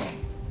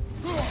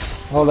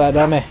 Hold that,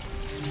 dummy.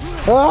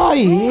 Oh,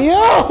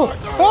 yo!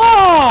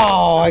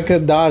 Oh! I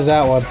could dodge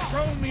that one.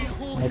 Show me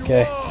who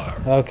Okay.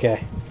 you are.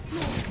 Okay.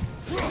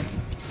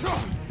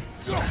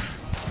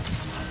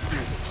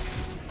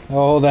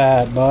 Hold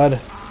that, bud.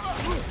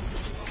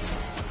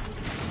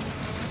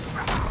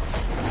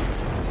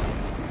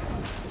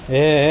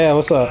 Yeah,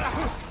 what's up?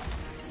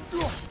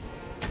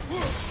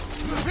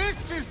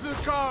 This is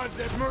the god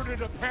that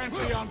murdered a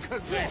pantheon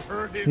because they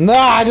heard his Nah,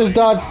 I just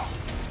dodged.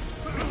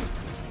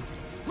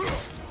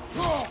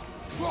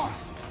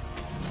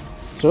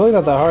 It's really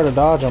not that hard to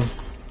dodge him.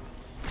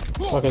 What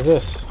the fuck is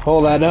this?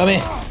 Hold that, dummy.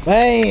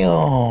 Damn.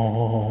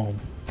 Was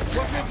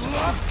it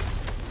luck?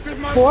 Did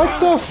my What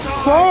the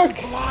son die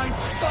fuck? blind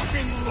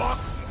fucking luck?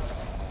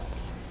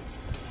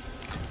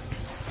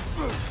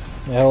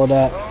 Yeah, hold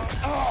that.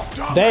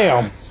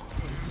 Damn.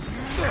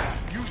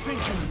 You think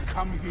you can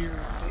come here,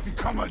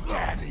 become a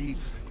daddy,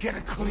 get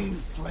a clean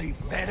slate?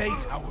 That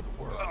ain't how it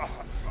works.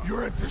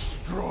 You're a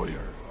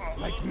destroyer,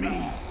 like me.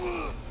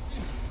 I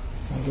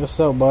guess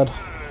so, bud.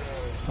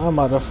 I'm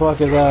about to fuck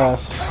his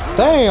ass.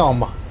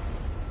 Damn!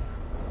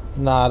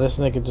 Nah, this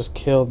nigga just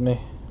killed me.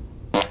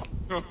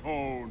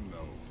 Oh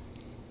no.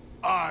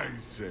 I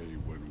say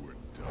when we're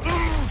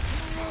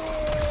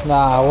done.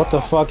 Nah, what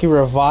the fuck? He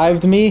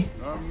revived me?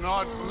 I'm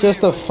not Just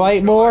to real fight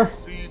until more? I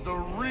see the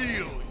real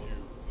you.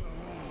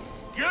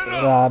 Get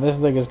up! Nah, this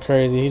nigga's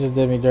crazy. He just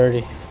did me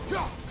dirty.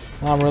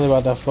 I'm really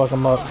about to fuck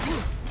him up.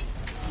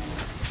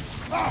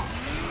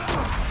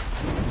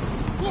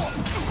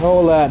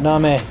 Hold that,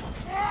 dummy.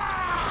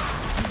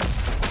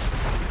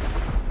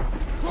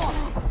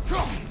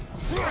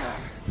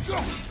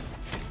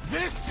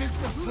 This is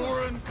the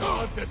foreign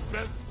god that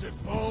bested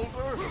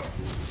Boulder?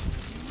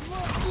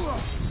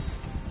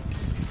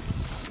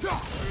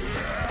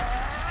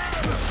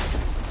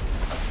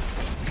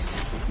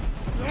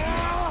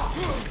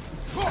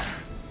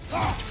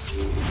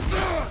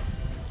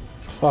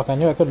 Fuck, I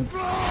knew I couldn't.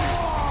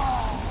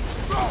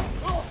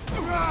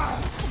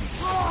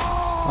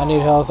 I need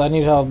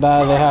health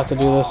bad. They have to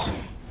do this.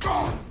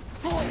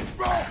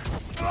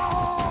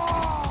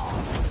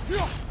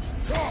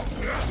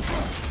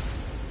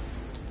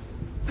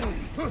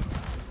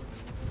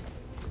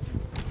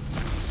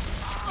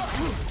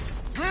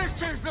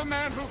 This is the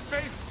man who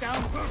faced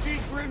down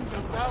Sigrun, the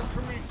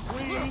Valkyrie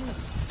Queen.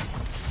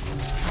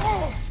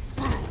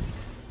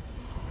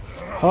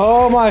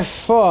 Oh my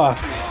fuck.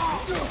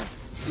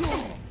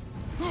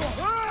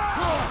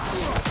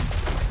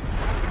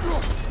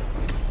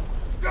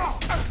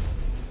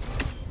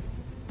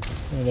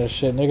 Give me that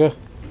shit, nigga.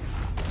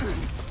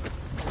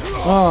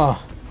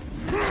 Oh.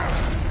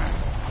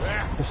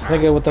 This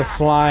nigga with the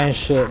flying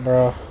shit,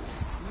 bro.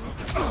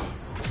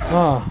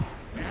 Oh.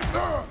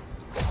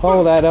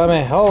 Hold that,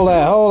 dummy. Hold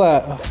that, hold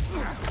that.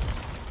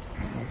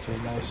 Okay,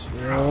 nice.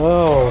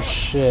 Oh,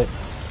 shit.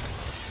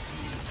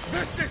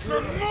 This is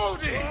for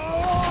Modi!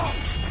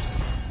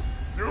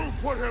 You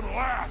put him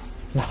last!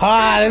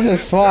 Ah, this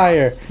is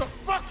fire. The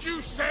fuck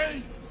you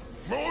say?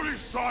 Modi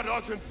sought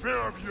us in fear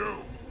of you.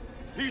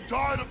 He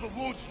died of the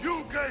wounds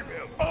you gave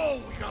him.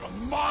 Oh, we got a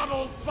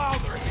model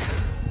father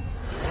here.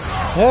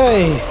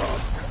 Hey.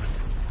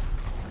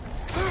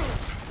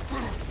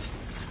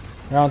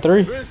 Round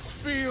 3. This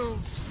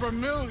feels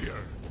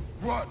familiar.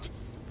 What?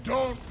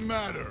 Don't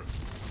matter.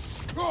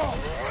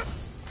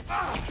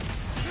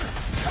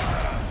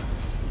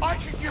 I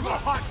can give a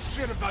hot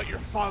shit about your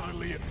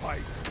fatherly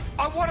advice.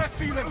 I want to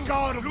see the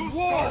god of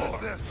war.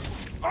 This.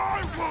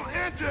 I will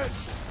end it.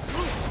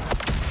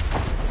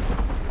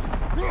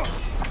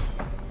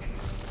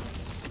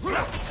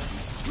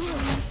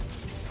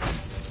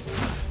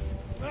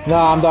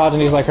 Nah, I'm dodging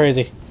these like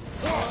crazy.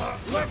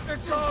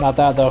 Not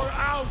that though.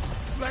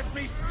 Let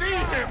me see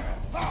him.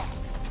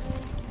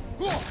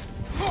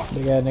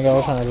 Big ass nigga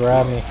was trying to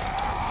grab me.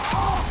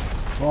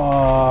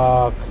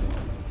 Fuck.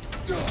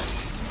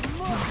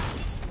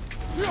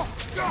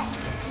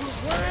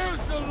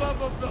 Where's the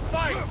love of the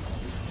fight?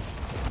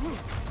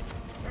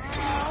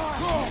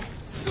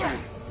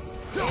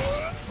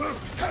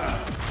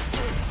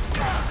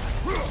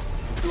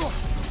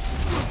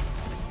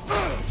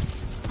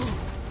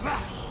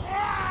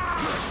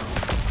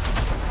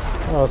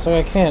 Oh, it's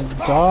like I can't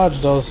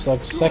dodge those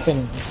like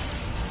second.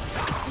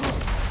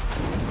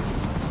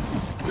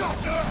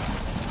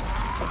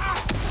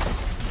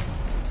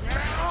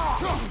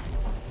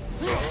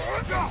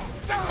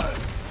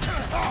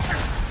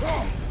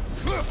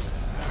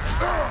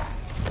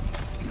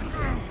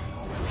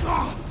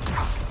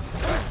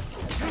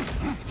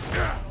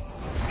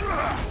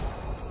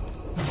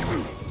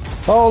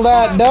 Hold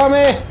that,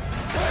 dummy!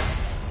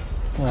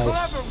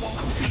 Nice.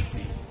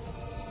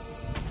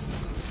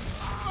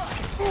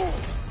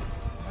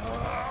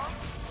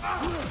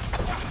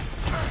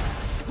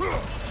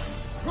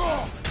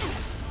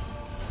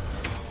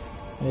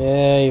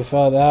 Yeah, you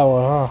felt that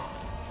one, huh?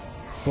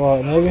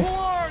 What, nigga? Who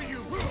are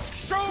you?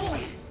 Show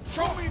me!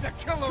 Show me the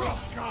killer of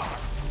God!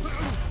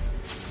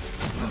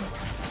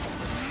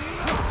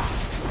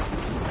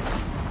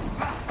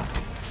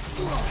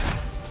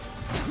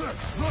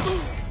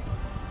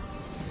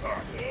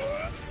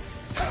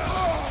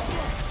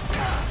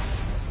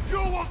 You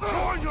will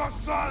join your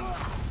son!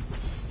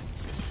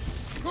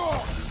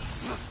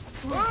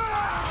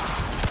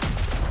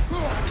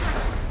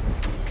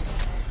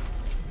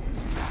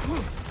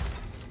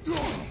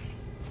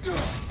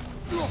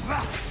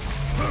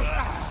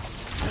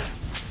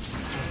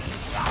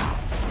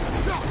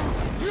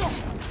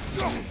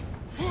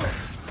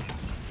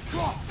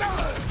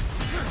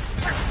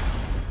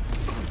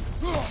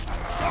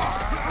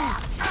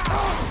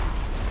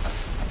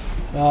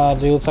 Ah,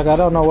 dude, it's like I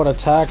don't know what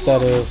attack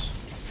that is.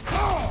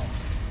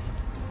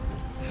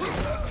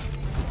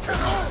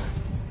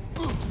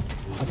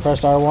 I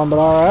pressed R1, but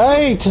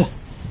alright!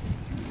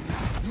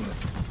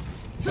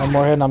 One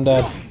more hit and I'm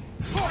dead.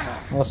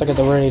 Unless I get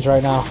the rage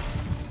right now.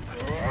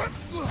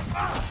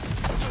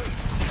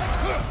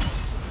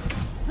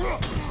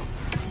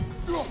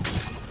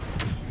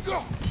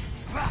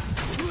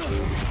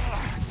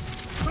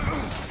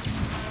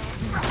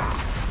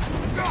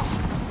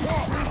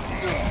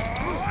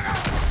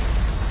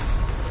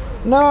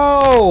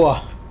 No!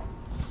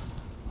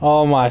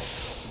 Oh my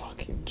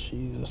fucking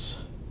Jesus.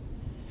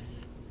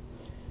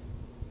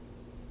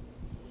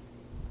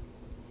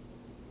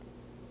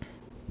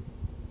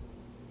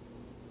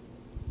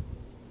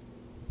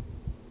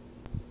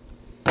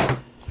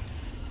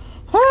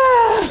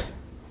 Ah!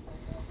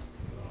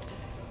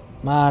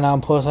 Man,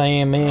 I'm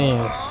pussy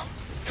minions.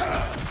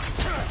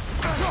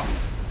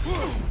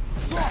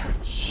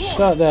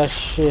 Shut that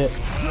shit.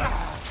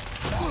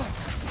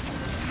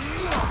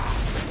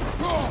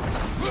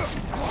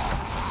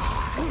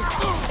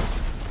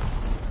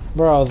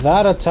 Bro,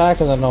 that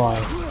attack is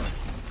annoying.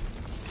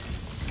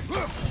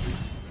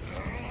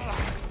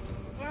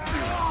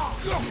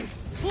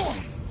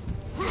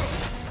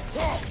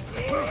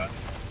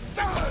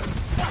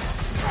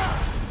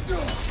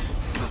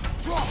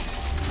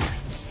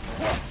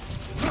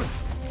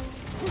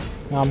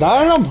 I'm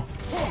dying him.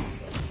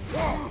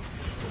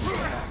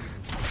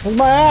 Where's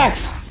my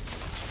axe?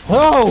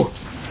 Oh!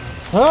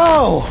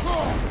 Oh!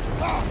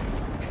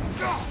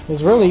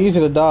 It's really easy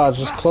to dodge.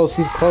 Just close.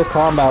 He's a close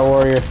combat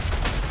warrior.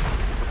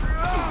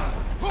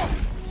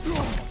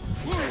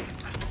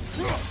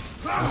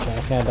 Okay,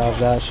 I can't dodge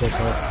that shit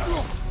though.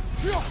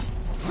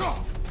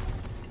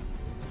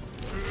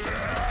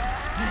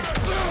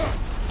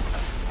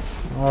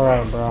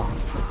 Alright, bro.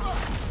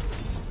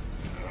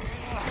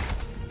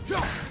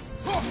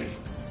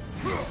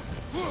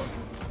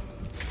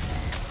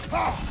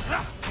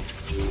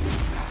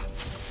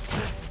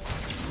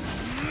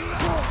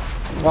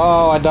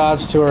 Oh, I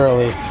dodged too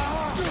early.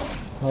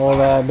 Oh,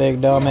 that big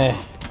dummy.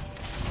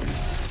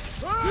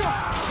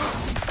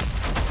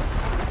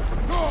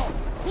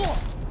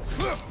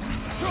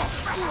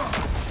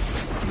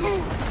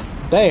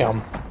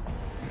 Damn.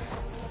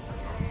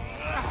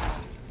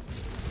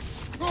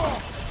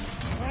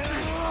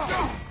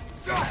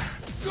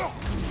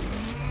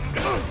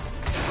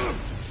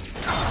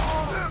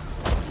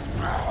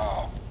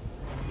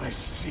 I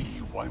see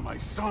why my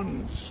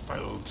sons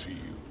fell to you.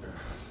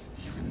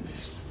 Even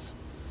this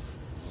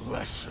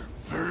lesser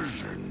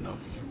version of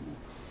you.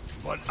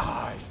 But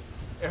I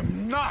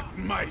am not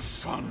my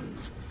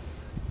sons.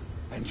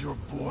 And your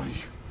boy,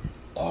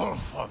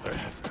 Allfather,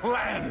 has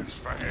plans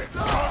for him.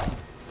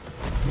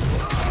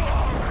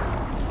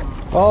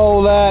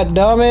 Oh, that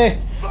dummy.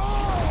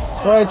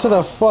 Right to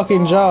the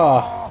fucking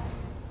jaw.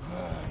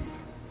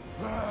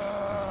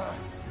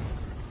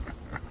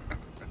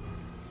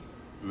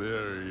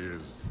 There he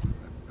is.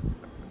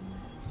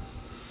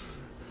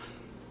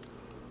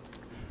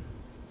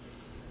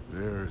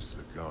 There's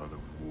the god of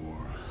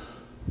war.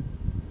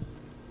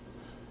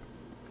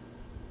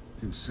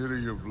 Consider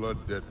your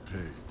blood debt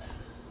paid.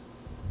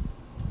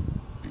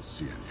 Be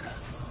seeing ya.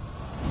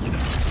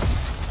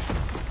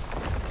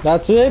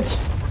 That's it?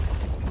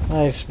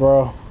 Thanks,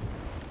 bro.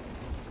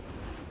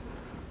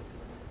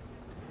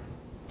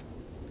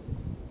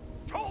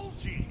 Told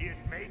you he'd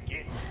make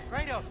it.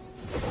 Kratos,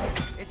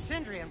 it's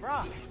Sindri and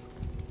Brock.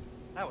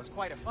 That was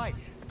quite a fight.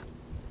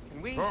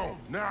 Can we... Oh,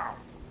 now!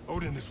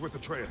 Odin is with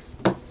Atreus.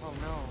 Oh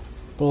no.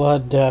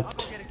 Blood I'll debt.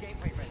 go get a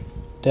gateway ready.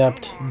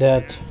 Debt.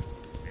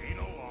 Ain't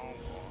a long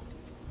walk.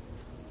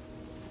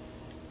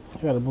 I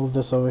gotta move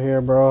this over here,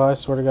 bro. I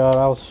swear to God,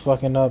 I was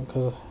fucking up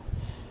because I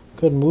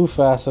couldn't move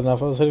fast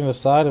enough. I was hitting the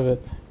side of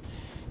it.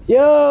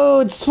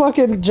 Yo, it's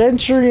fucking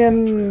Gentry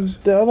and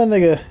the other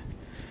nigga.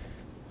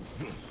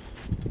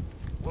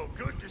 Well,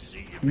 good to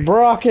see you.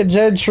 Brock and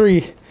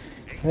Gentry.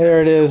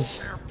 There it is.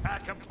 There,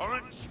 pack a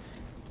punch.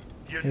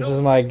 You This know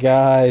is my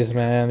guys,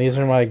 man. These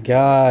are my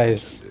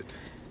guys.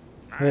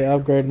 They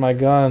upgrade my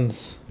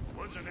guns.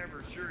 wasn't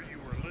ever sure you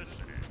were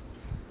listening.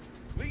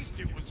 At least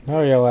it was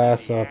Hurry your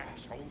ass up.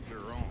 hold their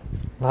own.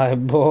 My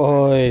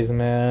boys,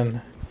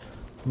 man.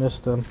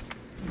 Missed them.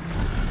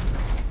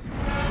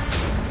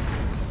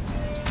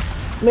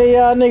 Me,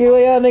 y'all nigga,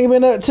 where y'all nigga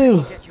been up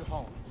to? Get you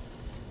home.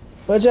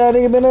 What y'all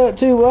nigga been up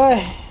to,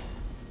 boy?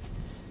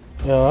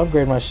 Yo,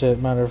 upgrade my shit,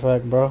 matter of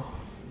fact, bro.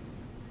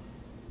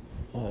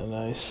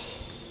 Nice.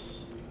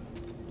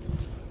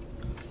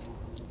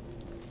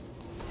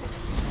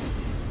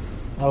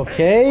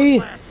 Okay.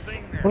 Last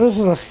thing there. What is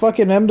this, a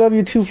fucking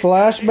MW2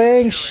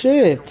 flashbang?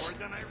 Shit. More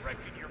than I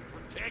reckon your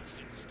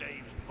protection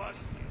staves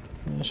busted.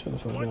 Yeah, shut the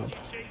fuck Once up. you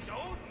chase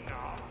Odin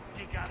off,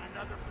 you got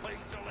another place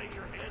to lay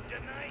your head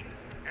tonight.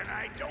 And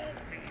I don't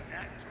mean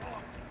that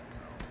talking.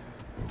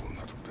 We will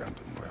not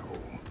abandon my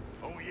home.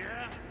 Oh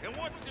yeah? And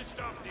what's to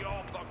stop the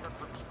Allfucker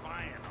from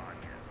spying on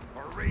you?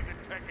 Or Raven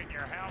pecking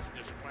your house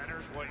to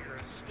splinters while you're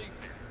asleep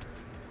there?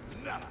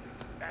 Nothing.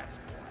 That's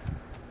why.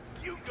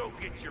 You go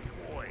get your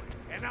boy,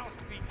 and I'll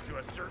speak to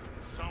a certain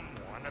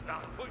someone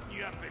about putting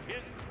you up at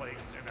his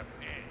place in a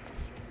pinch.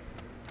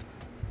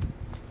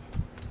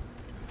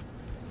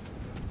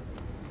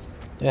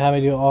 They had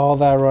me do all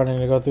that running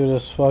to go through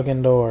this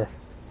fucking door.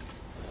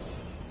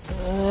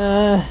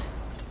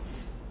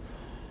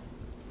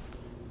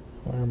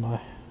 Where am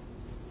I?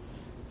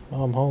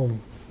 Oh, I'm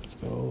home. Let's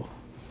go.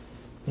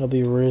 It'll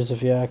be Riz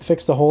if you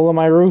fix the hole in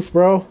my roof,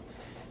 bro.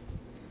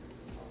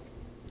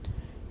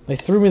 They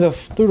threw me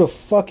through the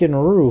fucking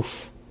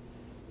roof.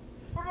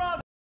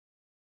 I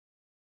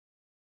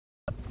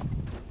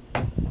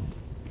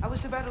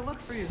was about to look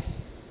for you.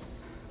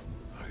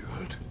 Are you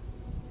hurt?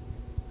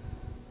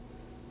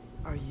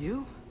 Are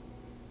you?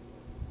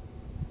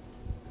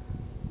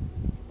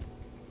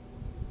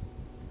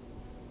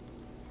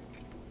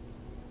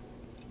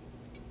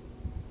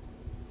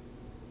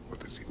 What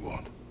does he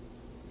want?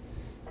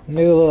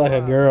 Nigga look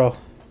like a girl.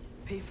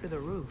 Pay for the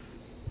roof.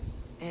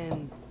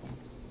 And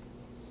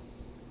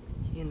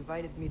he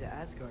invited me to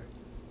Asgard.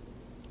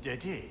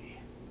 Did he?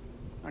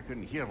 I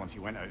couldn't hear once he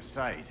went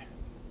outside.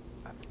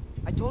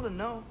 I told him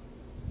no.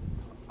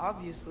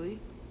 Obviously.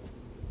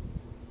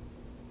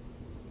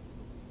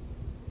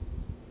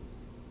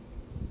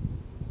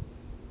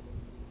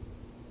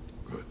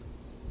 Good.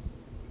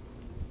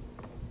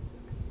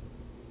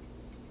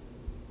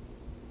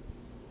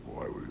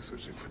 Why were you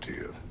searching for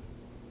Tyr?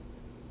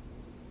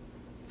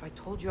 If I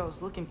told you I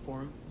was looking for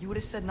him, you would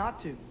have said not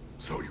to.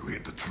 So you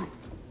hid the truth.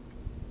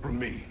 From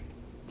me.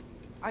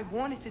 I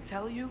wanted to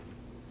tell you.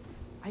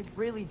 I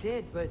really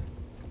did, but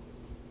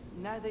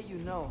now that you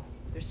know,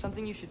 there's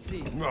something you should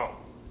see. No.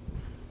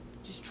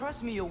 Just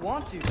trust me, you'll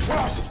want to.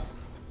 Trust!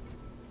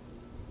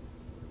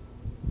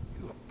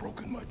 You have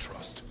broken my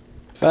trust.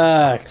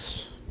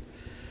 Facts.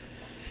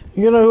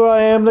 You know who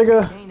I am,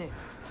 nigga? Ain't it?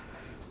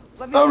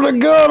 Let me I'm show the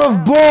you god of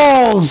around.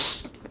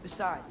 balls!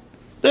 Besides,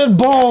 That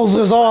balls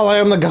is all I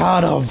am the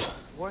god of.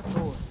 worth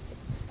more.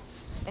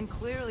 And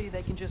clearly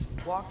they can just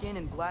walk in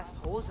and blast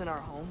holes in our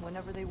home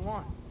whenever they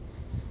want.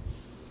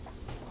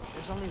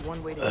 There's only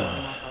one way to get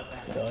them off our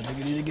back. Y'all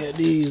nigga need to get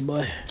these,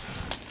 boy.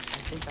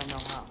 I think I know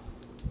how.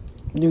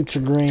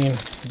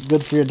 Nutrigreen.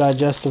 Good for your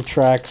digestive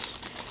tracts.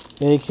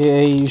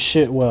 AKA you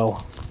shit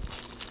well.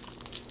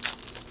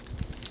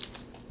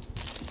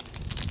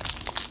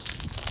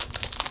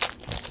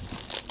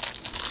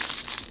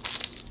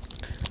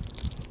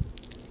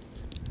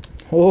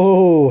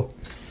 Oh,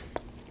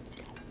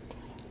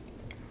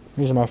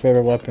 these are my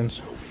favorite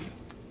weapons.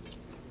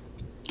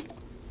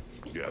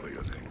 Gather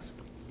your things.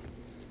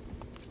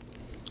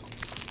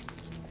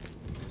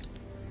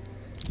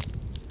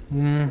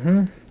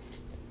 Mm-hmm.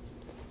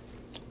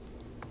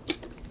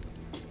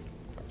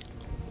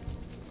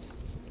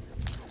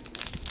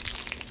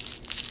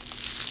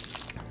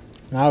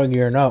 Now we're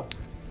gearing up.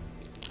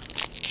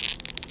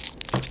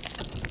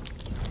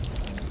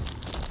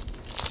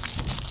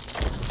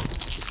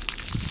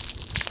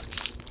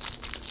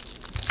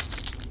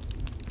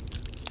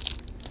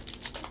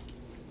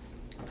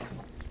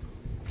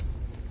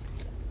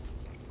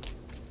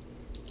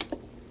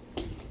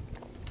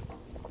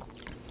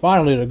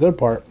 Finally, the good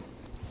part.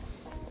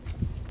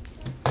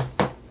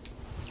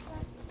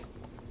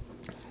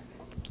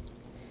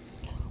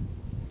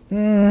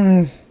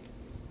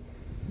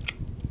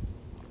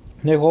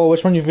 Nicole,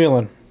 which one you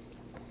feeling?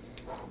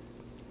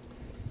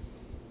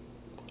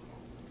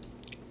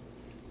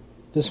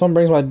 This one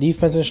brings my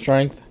defense and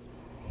strength.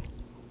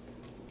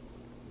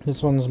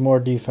 This one's more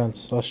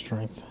defense, less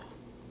strength.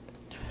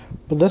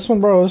 But this one,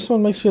 bro, this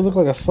one makes you look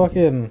like a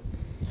fucking...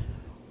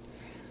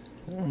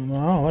 I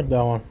don't like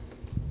that one.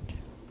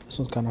 This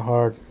one's kind of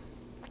hard.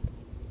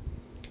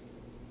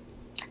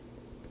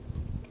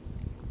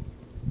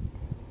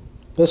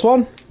 This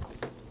one?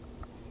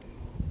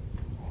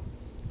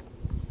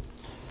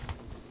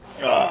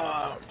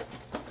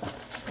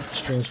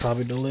 Stream's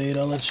probably delayed.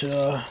 I'll let you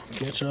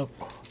catch up.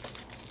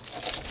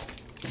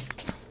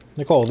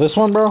 Nicole, this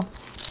one, bro?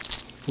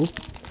 Oop.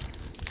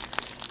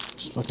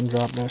 Just fucking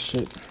drop that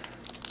shit.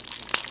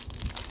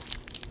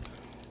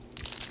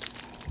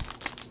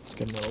 Let's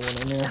get another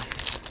one in there.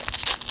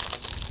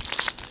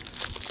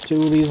 Two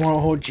of these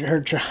won't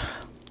hurt you.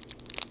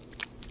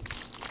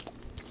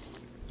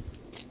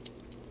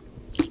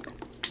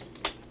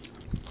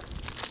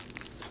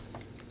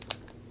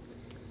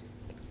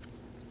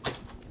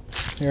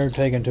 You're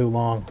taking too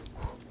long.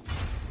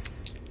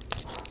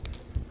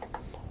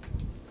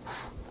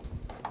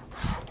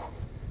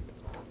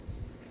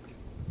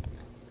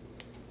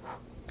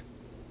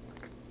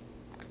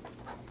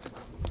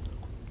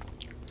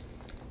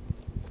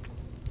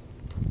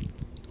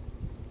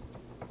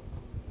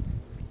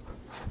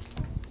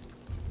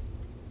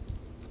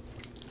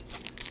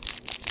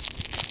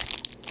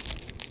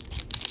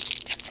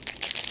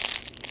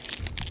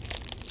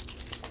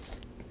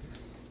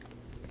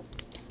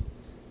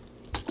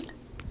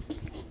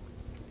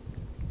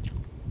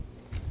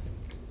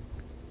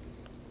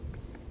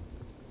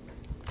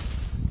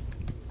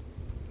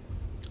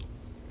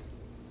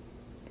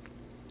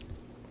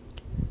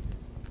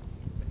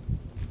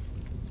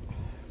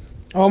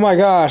 Oh my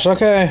gosh,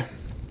 okay.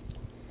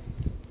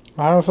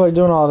 I don't feel like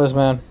doing all this,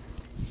 man.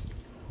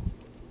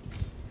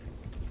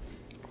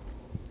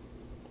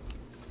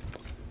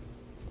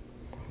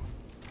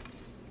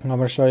 I'm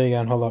gonna show you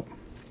again, hold up.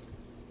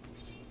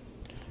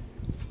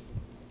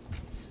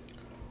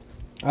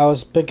 I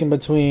was picking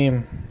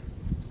between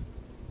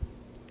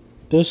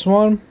this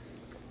one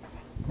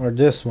or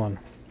this one.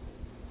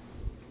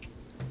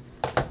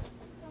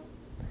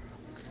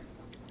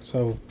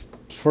 So,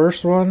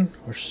 first one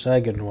or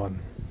second one?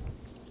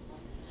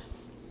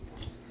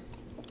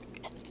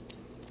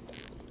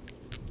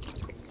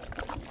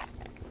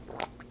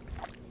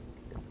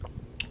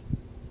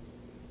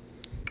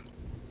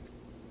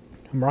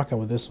 I'm rocking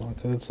with this one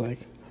because it's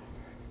like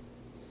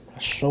a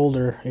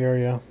shoulder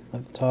area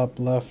at the top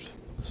left.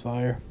 Looks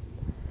fire.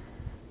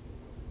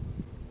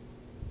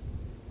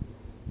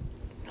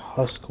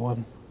 Husk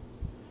one.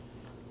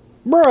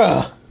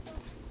 Bruh!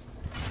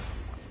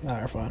 Nah,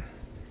 they're fine.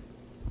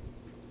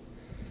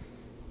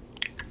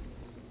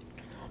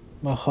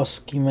 My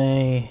husky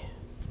may.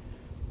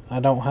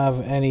 I don't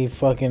have any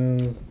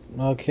fucking.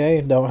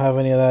 Okay, don't have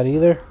any of that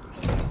either.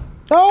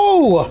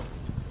 No!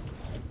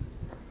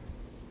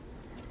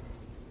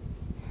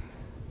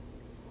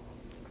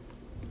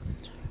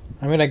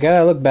 I mean, I get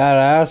I look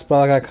badass, but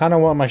like I kind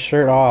of want my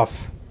shirt off.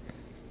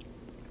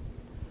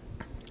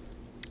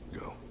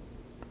 Go.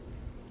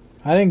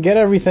 I didn't get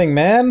everything,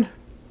 man.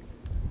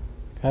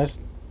 Guys,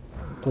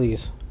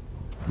 please.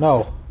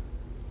 No.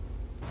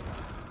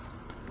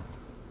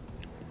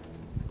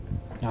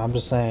 I'm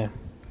just saying.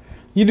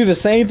 You do the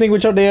same thing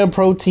with your damn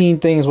protein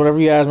things, whatever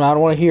you ask me. I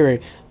don't want to hear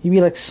it. You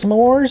be like,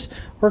 s'mores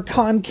or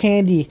cotton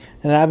candy?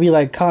 And I'd be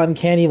like, cotton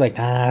candy, like,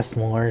 nah,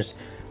 s'mores.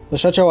 So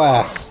shut your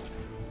ass.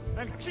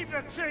 And keep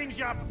the change,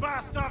 you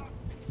bastard!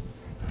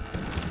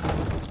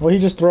 Well, he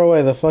just throw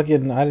away the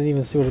fucking... I didn't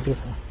even see what it did.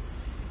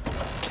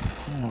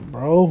 Damn,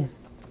 bro.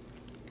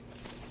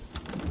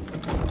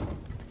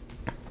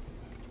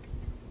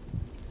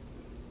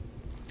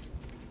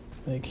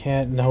 They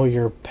can't know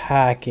you're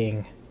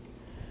packing.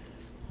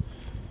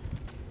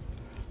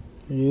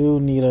 You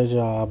need a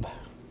job.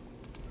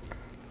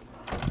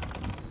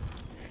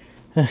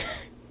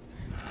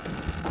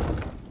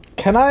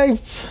 Can I...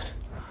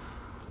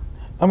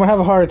 I'm gonna have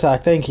a heart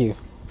attack, thank you.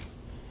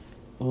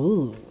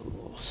 Ooh,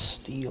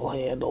 steel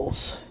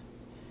handles.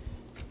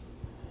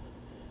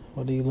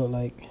 What do you look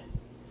like?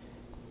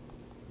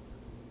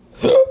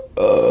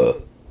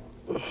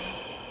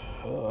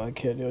 Oh, I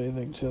can't do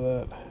anything to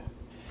that.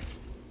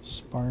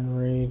 Spartan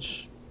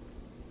Rage.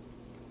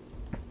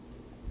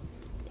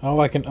 Oh,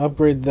 I can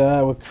upgrade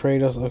that with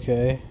Kratos.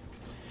 Okay.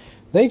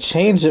 They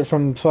changed it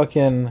from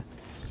fucking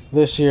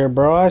this year,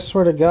 bro. I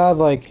swear to God,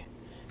 like,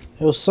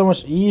 it was so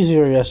much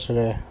easier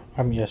yesterday.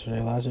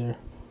 Last year.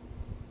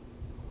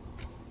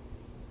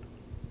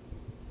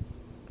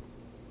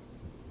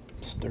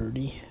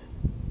 Sturdy.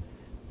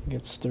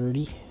 Get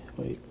sturdy.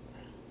 Wait.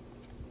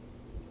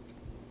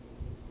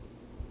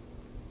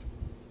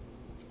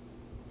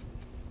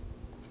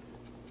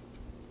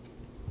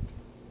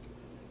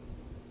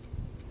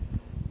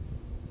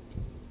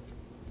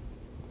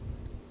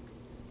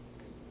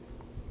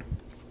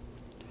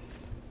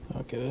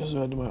 Okay, this is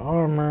how I do my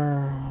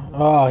armor.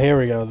 Oh, here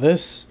we go.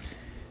 This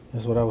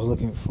is what I was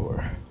looking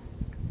for.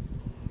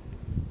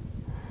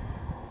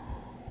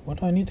 What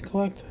do I need to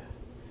collect?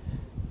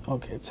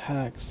 Okay, it's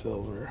hack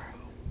silver.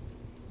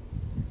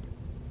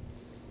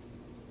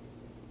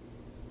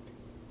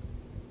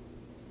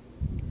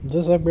 Is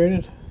this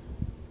upgraded?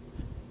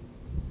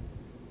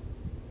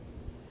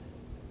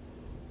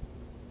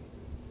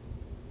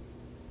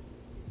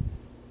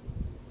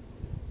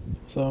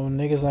 So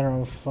niggas that are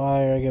on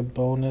fire, I get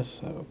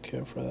bonus. I don't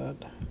care for that.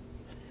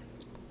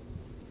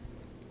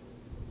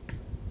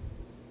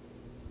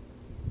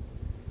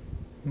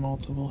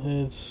 Multiple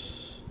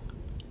hits.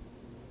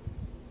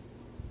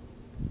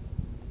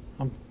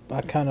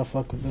 I kind of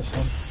fuck with this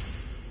one.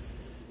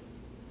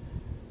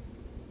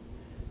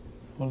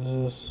 What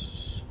is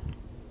this?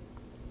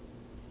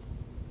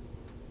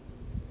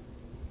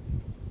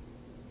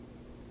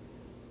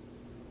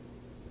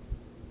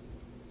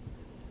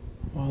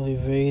 While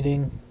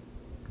evading.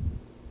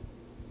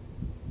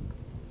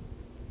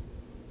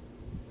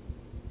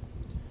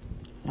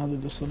 I'll do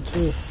this one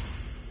too.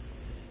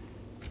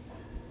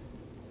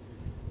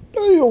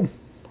 Damn!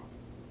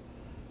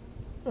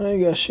 I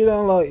ain't got shit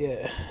on lock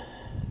yet.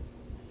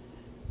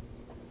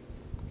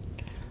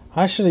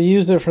 I should have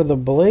used it for the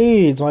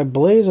blades. My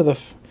blades are the...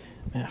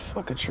 Man,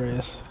 fuck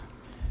Atreus.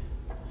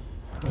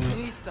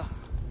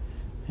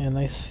 Yeah,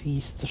 nice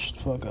feast. Shut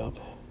the fuck up.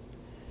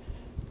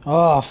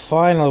 Oh,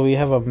 finally we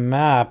have a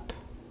map.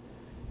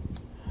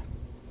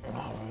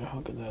 Alright,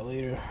 I'll get that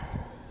later.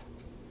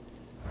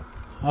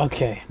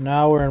 Okay,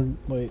 now we're in...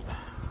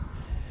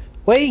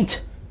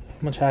 Wait!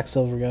 How much hack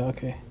silver we got?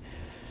 Okay.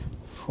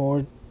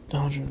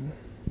 400...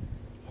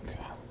 Okay.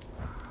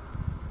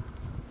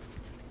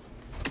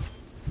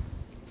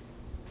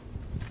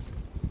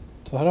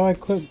 So how do I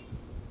quit?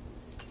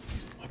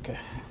 Okay.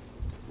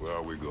 Where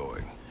are we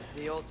going?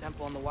 The old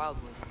temple on the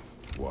Wildwood.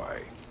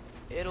 Why?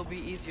 It'll be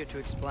easier to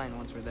explain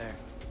once we're there.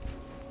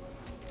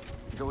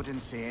 Joe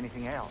didn't say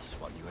anything else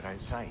while you were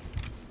outside.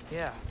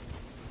 Yeah.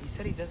 He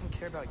said he doesn't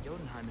care about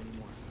Jotunheim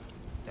anymore.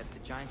 That the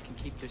giants can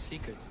keep their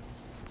secrets.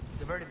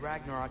 He's averted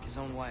Ragnarok his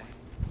own way.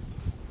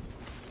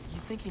 You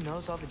think he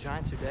knows all the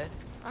giants are dead?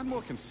 I'm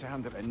more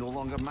concerned that it no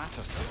longer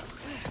matters to him.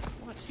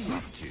 What's he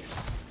up to?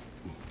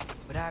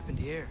 What happened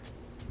here?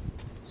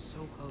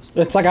 So close.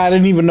 It's like I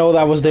didn't even know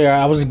that was there.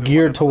 I was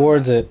geared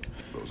towards it.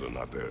 Those are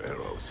not their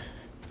arrows.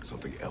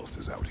 Something else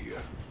is out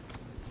here.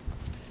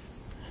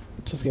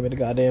 Just give me the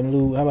goddamn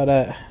loot. How about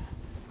that?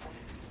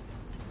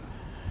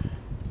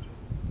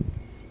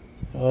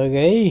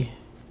 Okay.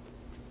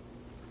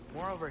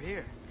 More over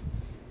here.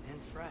 And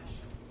fresh.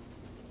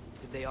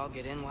 Did they all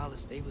get in while the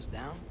stave was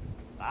down?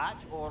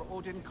 That, or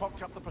Odin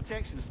cocked up the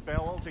protection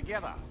spell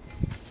altogether.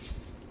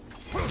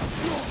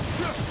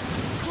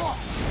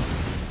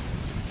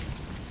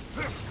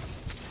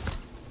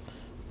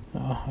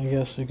 Oh, I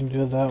guess we can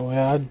do it that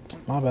way.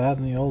 My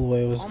bad. The old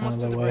way was kind of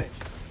that way. Bridge.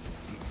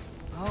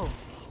 Oh,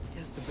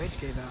 yes, the bridge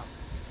gave out.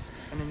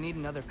 Gonna need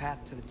another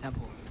path to the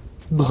temple.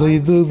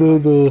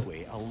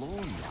 Way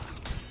alone,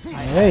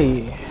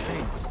 Hey.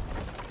 Dreams.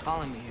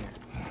 Calling me here.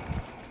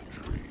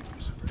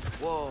 Dreams.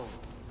 Whoa.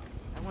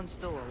 That one's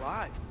still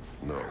alive.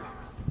 No.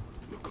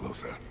 Look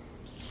closer.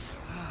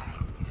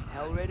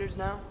 Hell Raiders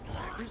now?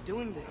 Who's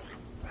doing this?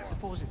 I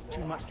suppose it's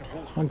too much to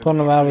hold. I'm pulling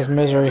him out of his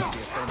misery. You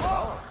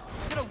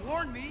could have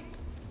warned me.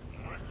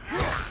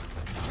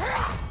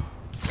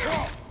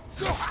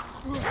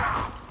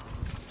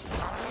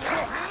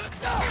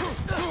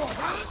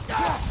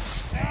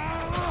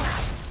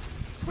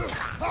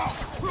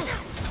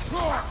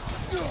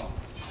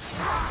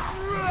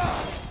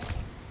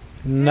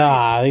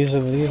 Nah, these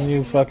are these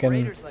new fucking.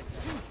 Raiders like that.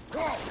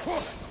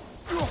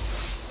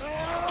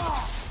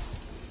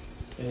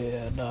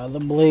 Yeah, nah, the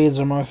blades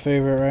are my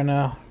favorite right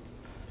now.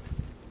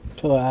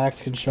 Until the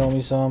axe can show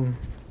me some.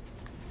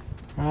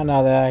 Right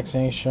now the axe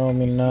ain't showing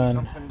me none.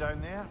 Something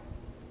down there?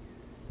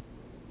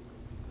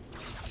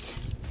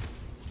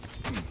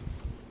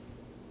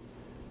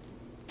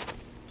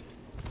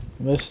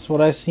 This is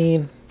what I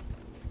seen.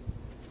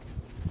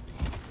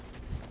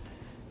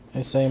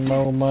 They say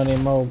more money,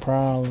 more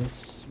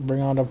problems.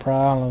 Bring on the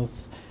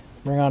problems.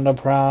 Bring on the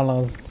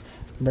problems.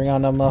 Bring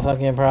on the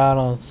motherfucking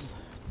problems.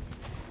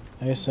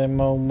 They say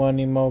more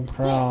money, more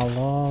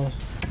problems.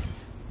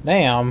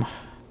 Damn.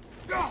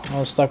 I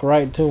was stuck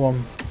right to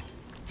him.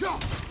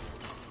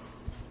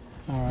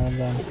 Alright, I'm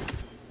done.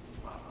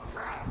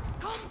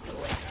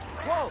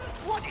 Whoa!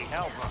 Bloody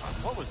hell, brother.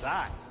 What was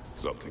that?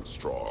 Something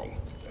strong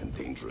and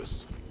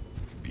dangerous.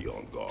 Be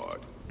on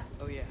guard.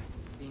 Oh yeah,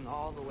 being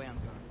all the way on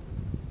guard.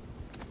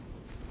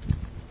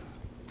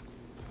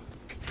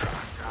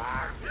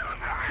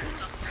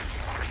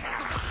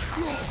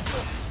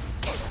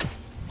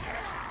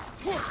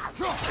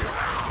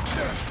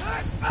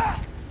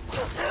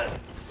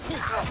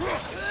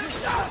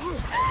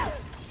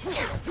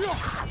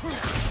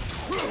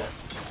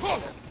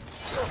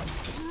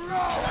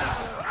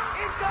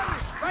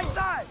 Right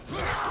side!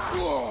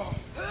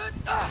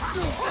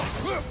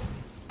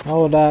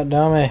 Oh, that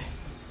dummy.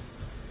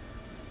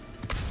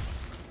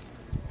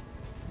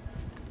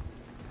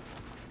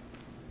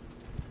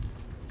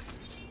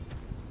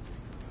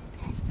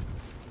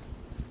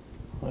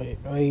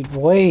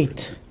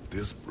 Wait.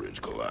 This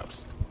bridge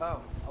collapsed.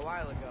 Oh, a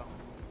while ago.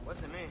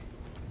 What's it mean?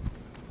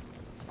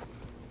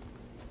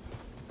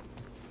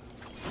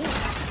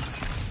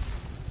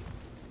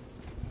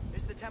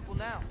 There's the temple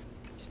now.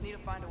 Just need to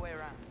find a way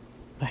around.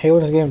 I hate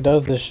when this game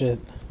does this shit.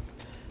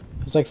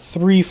 There's like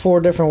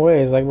 3-4 different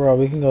ways. Like, bro,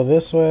 we can go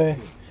this way.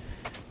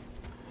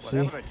 See?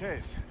 Whatever it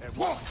is, it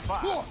walks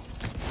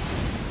fast.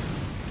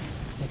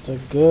 It's a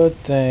good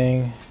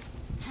thing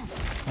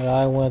that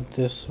I went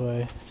this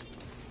way.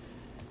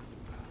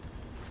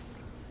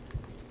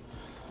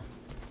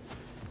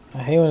 I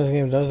hate when this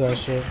game does that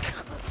shit.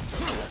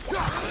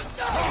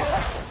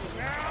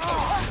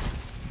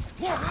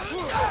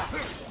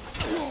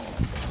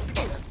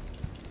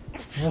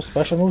 No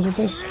special moves with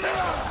this?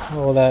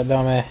 Oh, that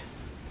dummy.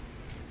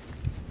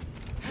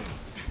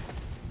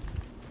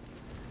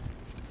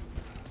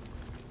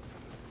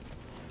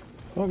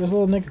 Fuck this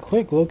little nigga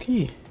quick, low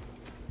key.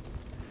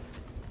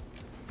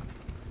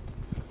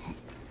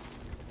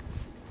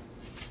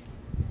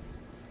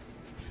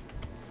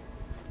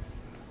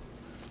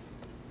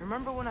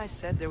 Remember when I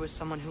said there was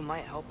someone who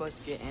might help us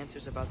get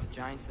answers about the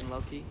giants and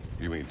Loki?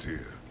 You mean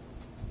Tyr,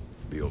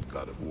 the old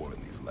god of war in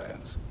these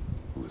lands,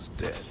 who is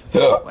dead.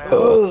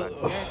 Well, a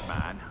dead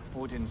man.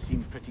 Odin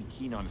seemed pretty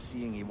keen on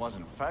seeing he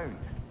wasn't found.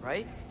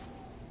 Right?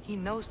 He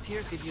knows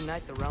Tyr could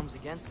unite the realms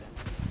against him.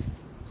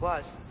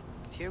 Plus,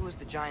 Tyr was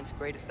the giants'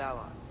 greatest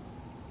ally.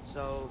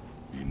 So,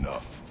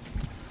 Enough.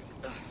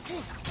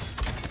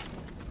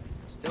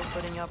 still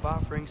putting up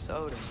offerings to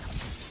Odin.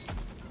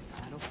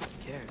 I don't think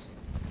he cares.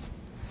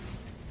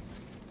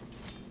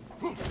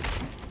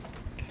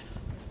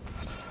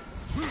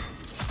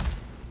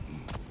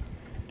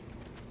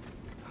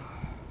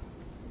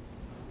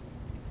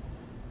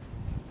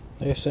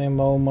 They say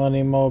more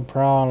money, more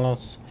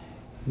problems.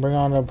 Bring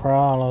on the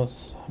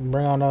problems.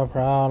 Bring on the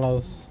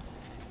problems.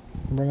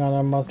 Bring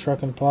on the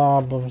motherfucking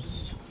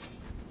problems.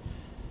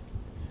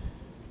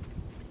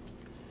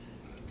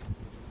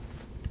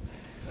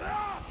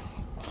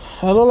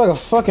 I look like a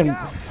fucking...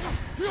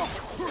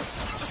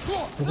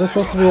 Is this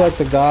supposed to be like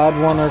the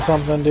god one or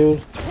something,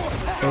 dude?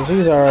 Because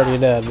he's already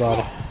dead,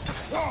 buddy.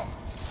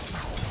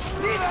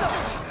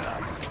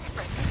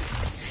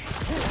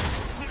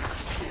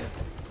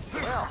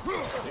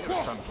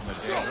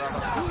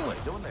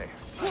 Don't they?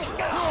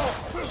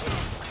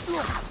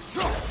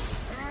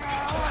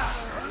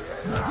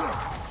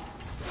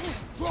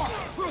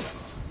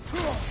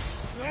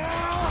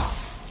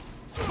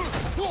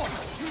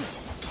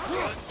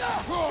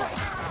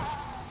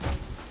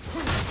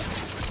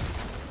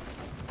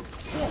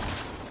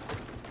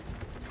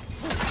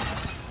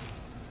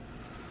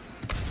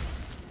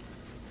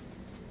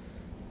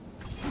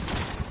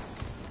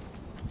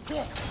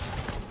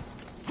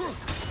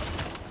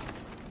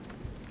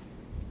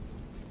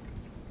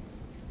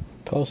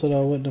 Close it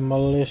up with the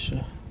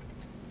militia.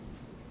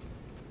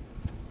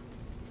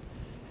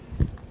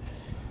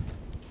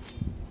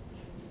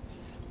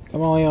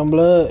 Come on, young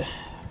blood.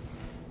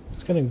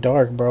 It's getting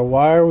dark, bro.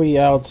 Why are we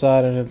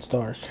outside and it's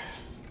dark?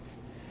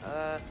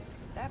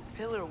 That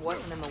pillar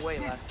wasn't in the way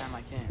last time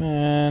I came.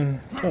 Man,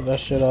 cut that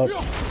shit up.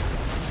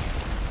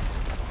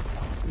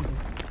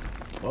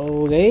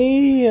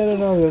 Okay, I don't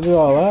know how to do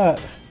all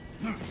that.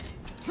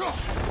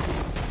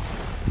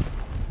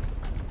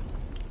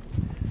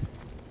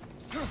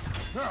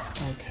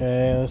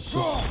 Okay, let's just...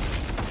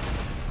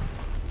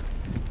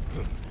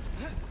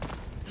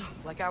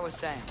 Like I was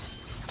saying,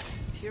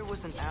 Tyr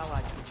was an ally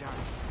to the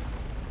giant.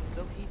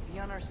 So he'd be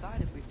on our side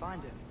if we find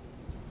him.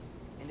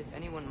 If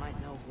anyone might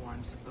know who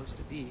I'm supposed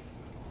to be,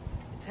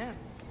 it's him.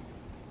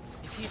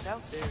 If he's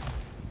out there,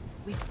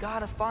 we've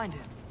gotta find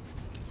him.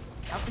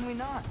 How can we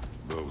not?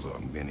 Those are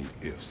many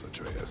ifs,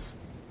 Atreus.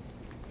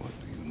 What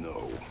do you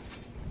know?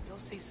 You'll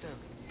see soon.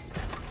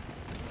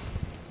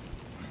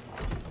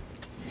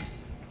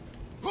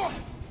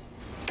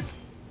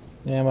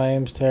 Yeah, my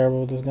aim's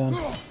terrible with this gun.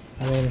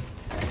 I mean,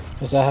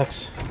 this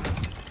axe.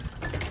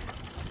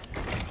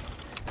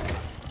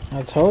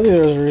 I told you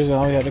there was a reason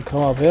why we had to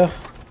come up here.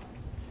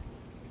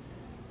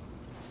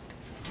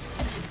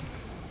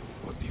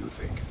 What do you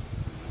think?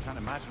 Can't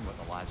imagine what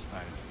the lad's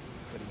found,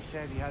 but he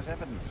says he has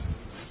evidence.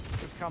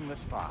 We've come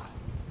this far.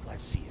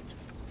 Let's see it.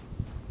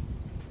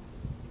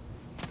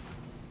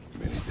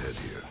 Many dead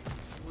here.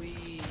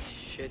 We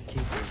should keep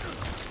moving.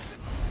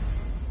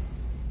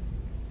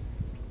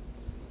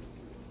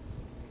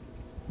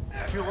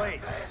 Too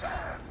late.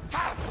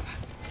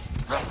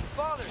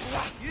 Father,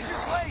 use your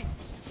blade!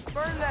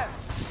 Burn them!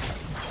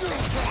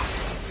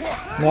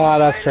 Nah,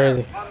 that's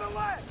crazy. On the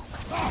left!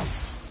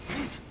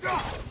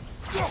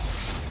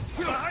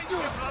 Behind you,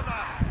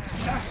 brother!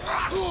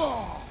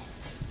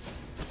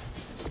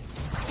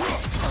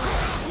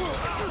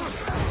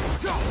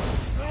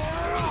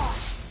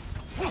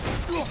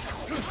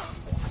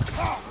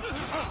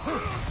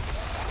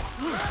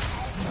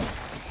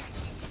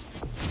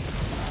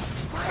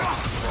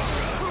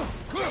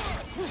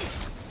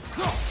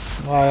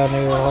 Oh, I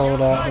need to hold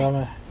that,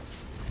 dummy.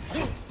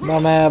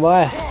 Dummy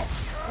boy.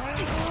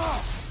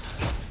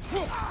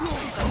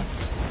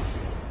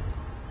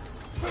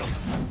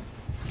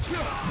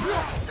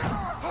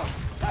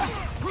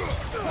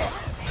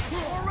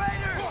 More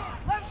raiders!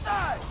 Left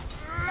side!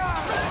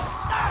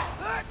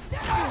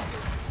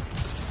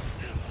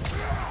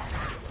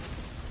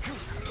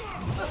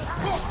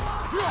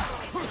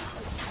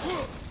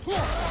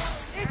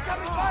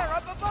 Incoming fire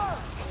up above!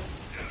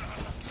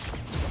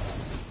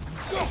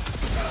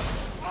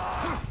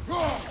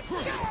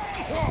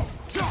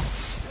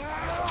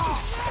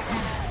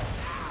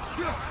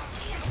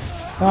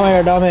 Come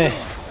here, dummy.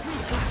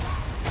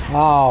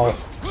 Ow.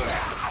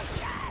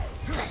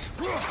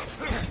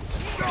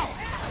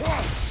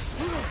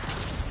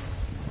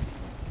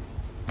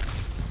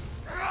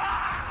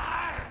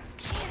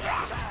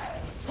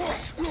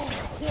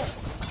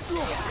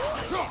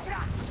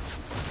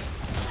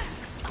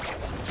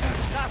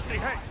 Nasty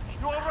hit.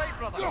 You all right,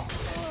 brother?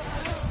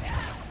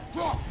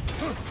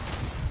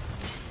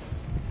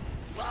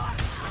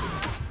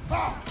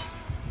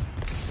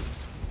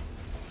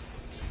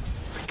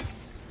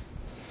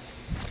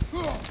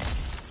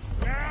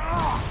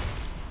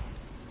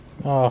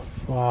 Oh,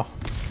 wow.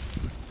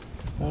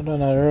 I've done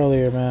that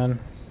earlier, man.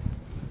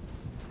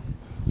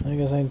 I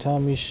guess ain't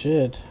telling me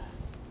shit.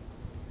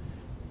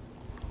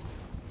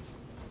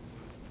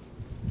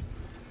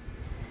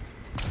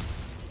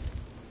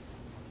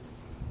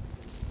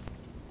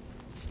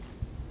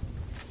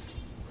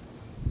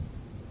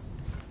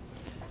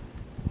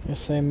 You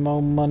say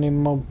more money,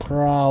 more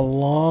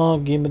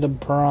problem. Give me the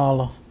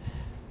problem.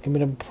 Give me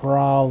the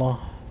problem.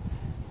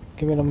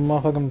 Give me the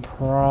motherfucking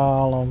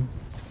problem.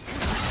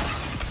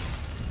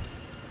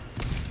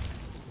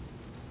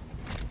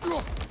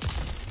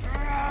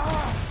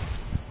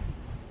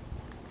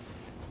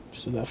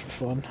 Just do that for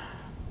fun.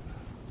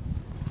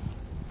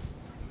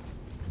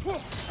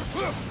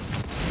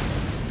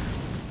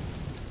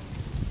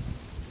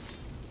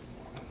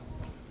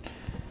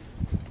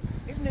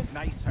 Isn't it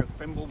nice how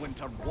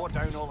Fimbulwinter wore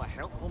down all the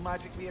helpful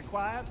magic we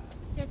acquired?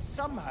 Yet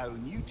somehow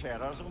new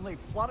terrors only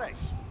flourish.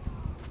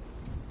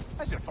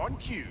 How's your fun,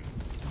 Q?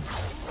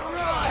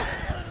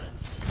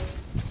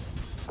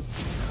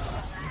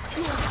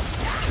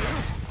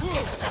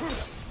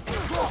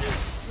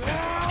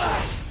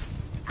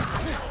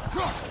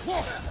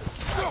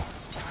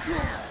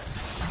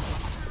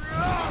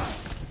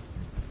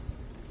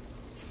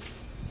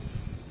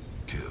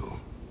 Kill.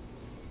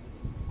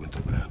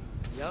 Winterman.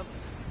 Yup,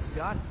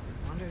 got it.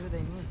 Wonder who they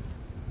mean.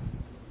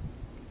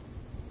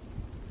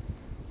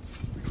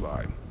 We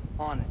climb.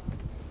 On it.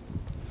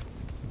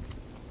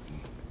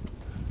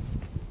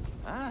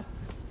 Ah,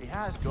 he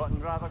has gotten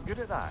rather good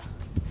at that.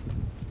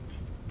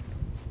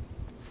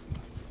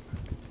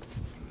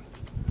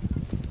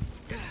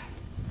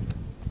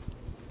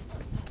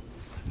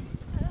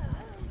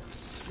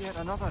 Yet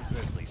another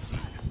grisly scene.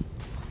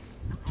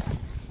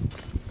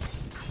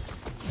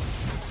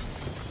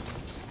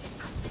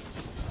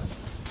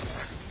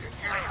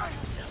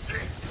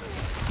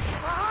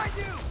 Behind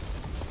you!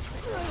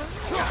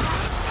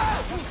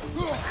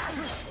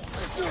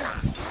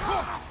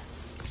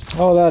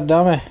 Oh, that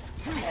dummy. I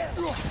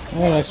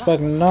didn't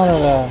expect none of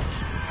that.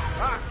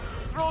 Ah,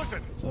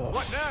 frozen! The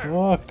What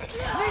now? fuck?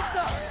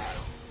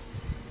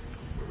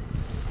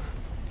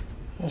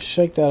 Let's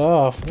shake that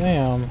off.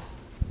 Damn.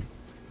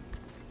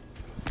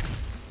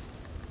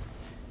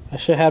 That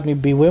shit had me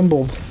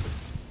bewimbled.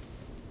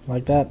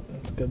 Like that.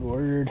 That's a good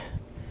word.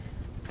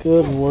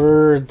 Good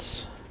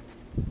words.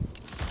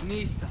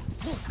 Nista.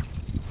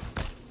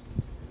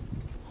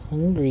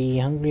 Hungry,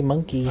 hungry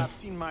monkey. I've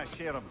seen my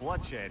share of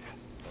bloodshed.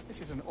 This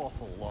is an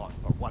awful lot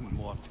for one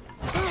more.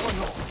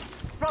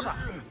 brother.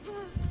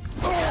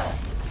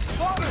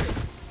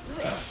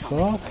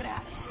 Fuck.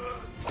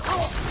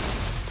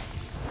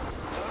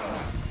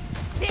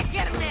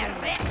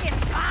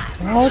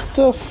 What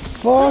the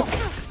fuck?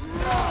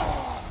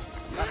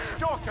 A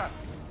stalker.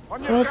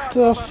 On your What guard,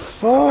 the brother.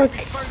 fuck? We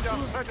found our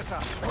predator.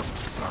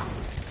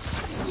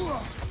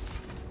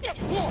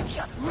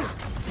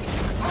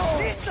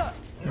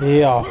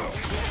 Yeah.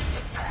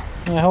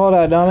 Hey, hold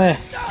that, dummy.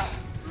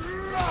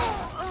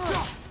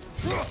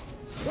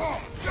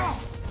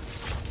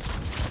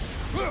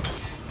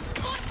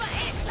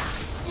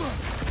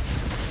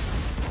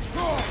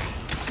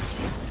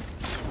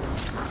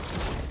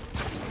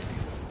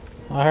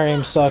 Our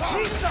aim sucks.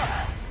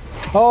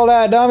 Hold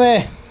that,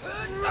 dummy.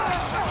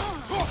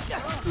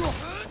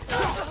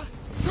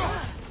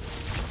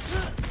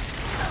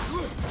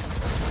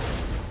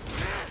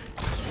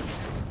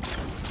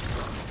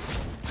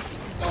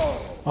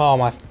 Oh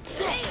my.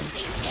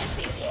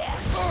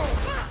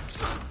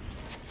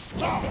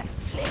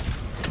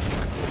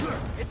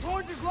 Its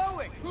horns are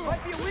glowing.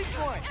 Might be a weak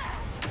point.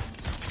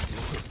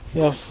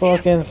 You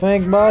fucking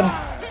think,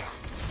 bud?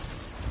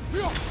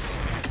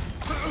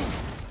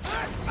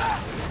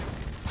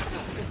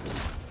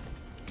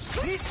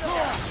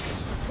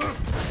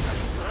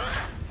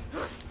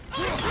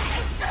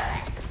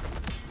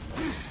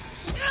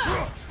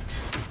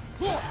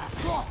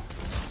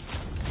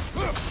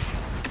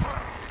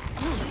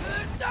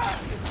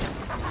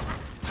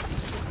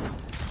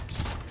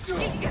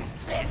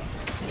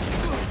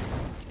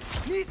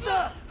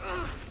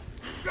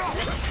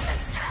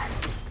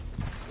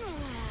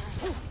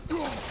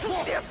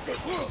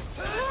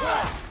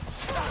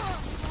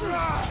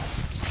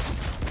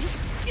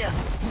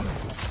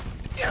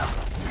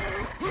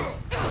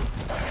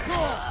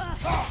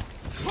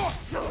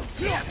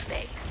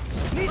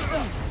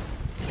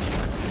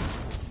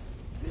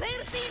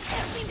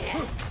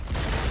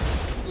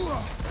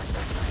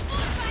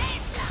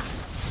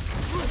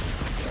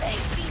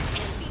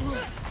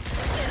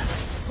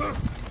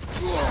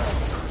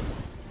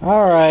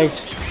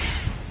 Alright.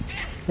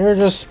 You're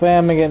just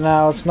spamming it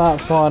now, it's not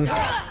fun.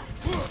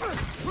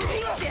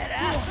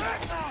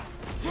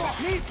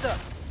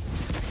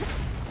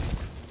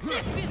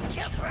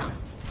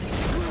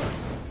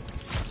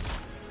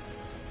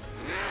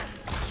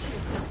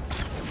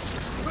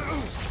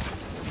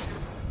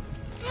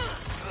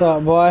 What's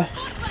up, boy?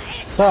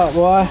 What's up,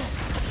 boy?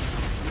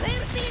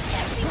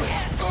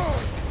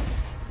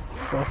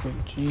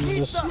 Fucking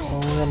Jesus,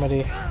 no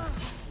remedy.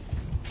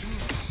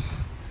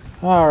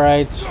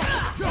 Alright.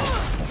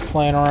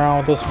 Playing around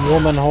with this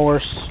woman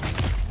horse.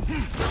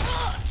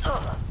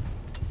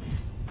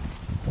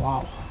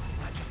 Wow.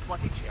 I just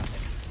bloody cheered it.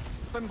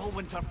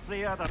 Fimbulwinter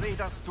Freya, the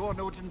raiders,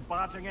 Stornodin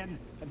barging in,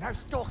 and now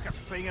stalkers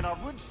playing in our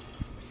woods.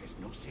 This is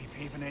no safe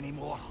haven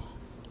anymore.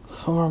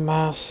 From a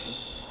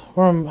mass.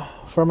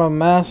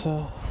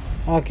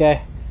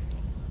 Okay.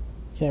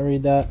 Can't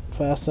read that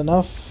fast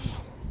enough.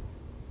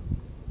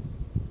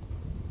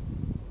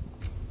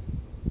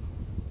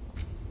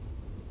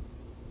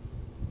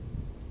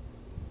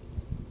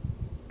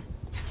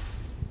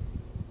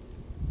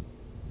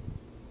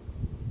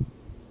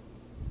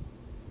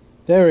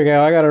 There we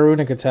go, I got a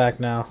runic attack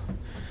now.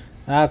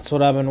 That's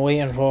what I've been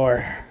waiting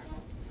for.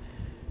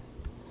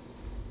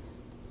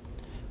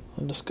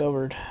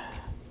 Undiscovered.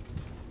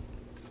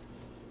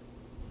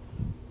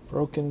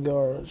 Broken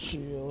guard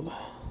shield.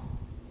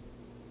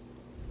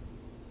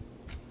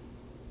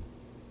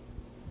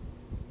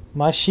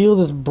 My shield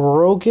is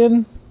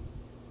broken?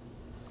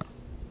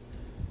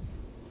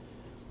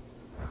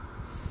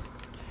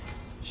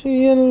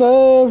 She in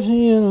love,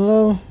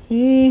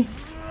 me.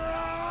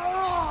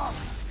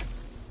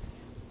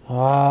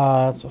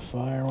 Ah, that's a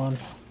fire one.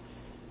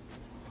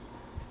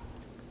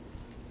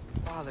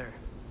 Father,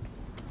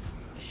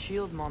 the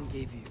shield Mom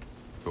gave you.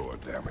 Thor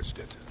damaged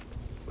it.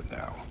 But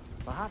now,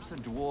 Perhaps the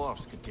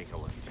dwarves could take a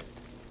look at it.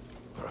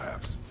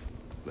 perhaps,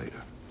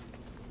 later.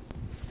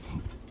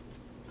 Come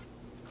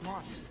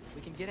on,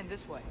 we can get in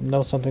this way.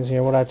 Know something's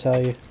here, what'd I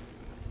tell you?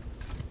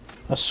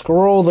 A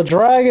scroll, the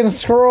dragon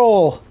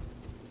scroll!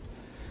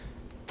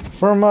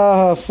 From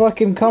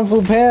fucking Kung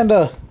Fu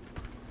Panda.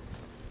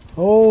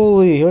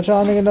 Holy, what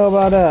y'all niggas know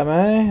about that,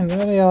 man?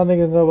 None of y'all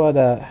niggas know about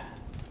that.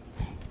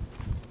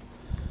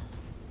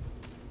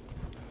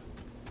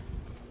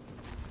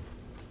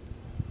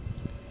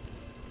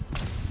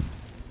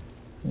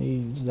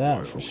 Needs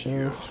that for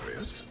sure.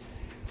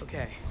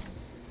 Okay.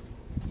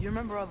 You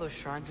remember all those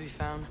shrines we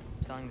found,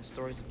 telling the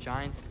stories of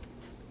giants?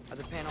 How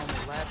the panel on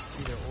the left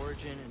would be their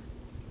origin, and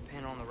the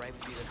panel on the right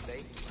would be their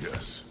fate?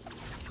 Yes.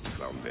 We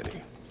found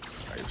many.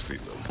 I have seen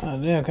them.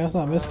 Oh damn, can I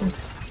stop missing?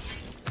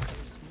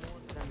 There's more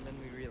to them than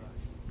we realize.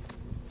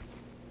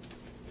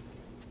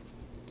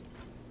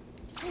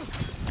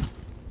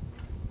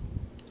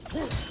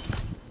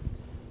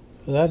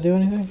 Does that do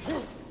anything?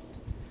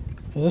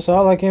 Is this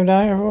all I came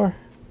down here for?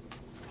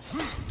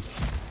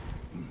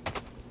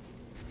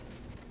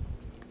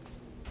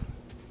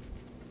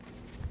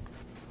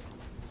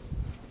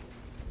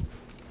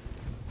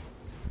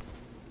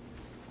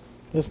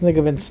 This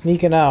nigga been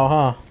sneaking out,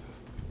 huh?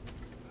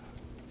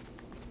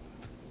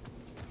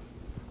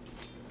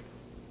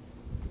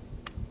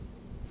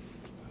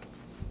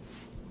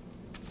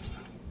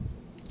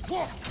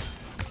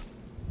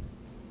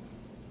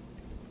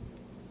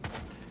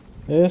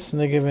 This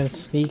nigga been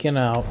sneaking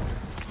out.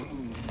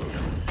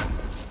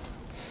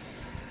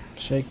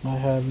 Shake my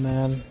head,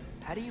 man.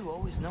 How do you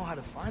always know how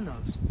to find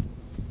those?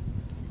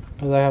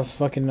 Cause I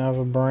have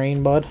a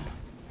brain, bud.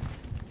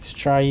 Just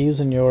try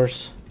using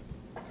yours.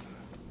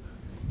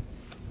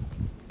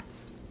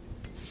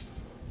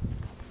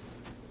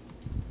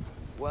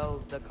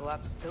 Well, the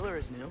collapsed pillar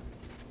is new.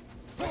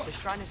 But the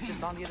shrine is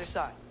just on the other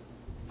side.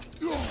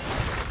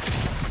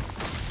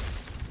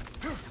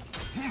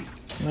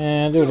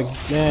 Man, do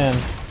it again.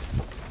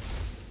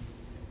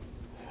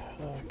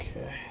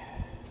 Okay.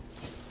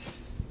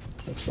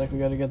 Looks like we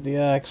gotta get the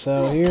axe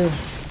out here.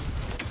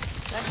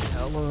 That should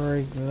help.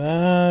 Break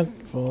that.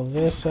 Pull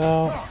this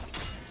out.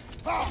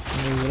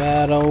 Move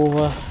that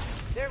over.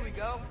 There we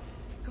go.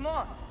 Come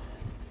on.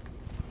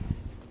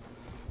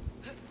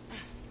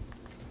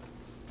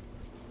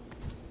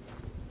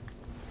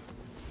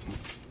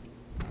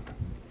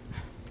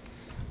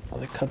 Oh,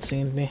 they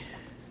cutscened me.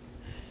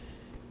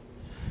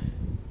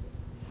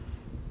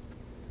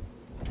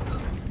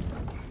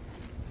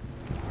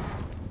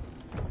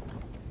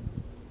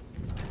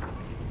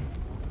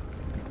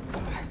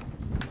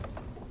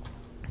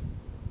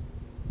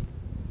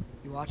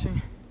 You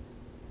watching?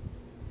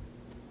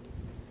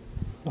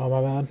 Oh,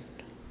 my bad.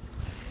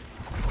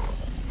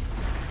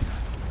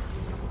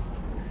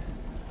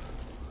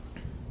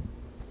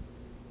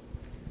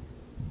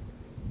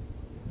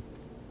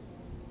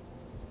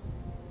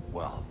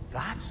 Well,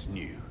 that's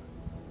new.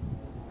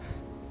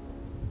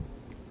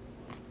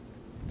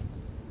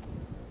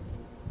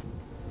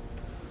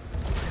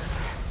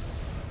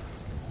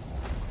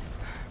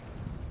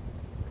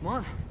 Come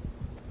on.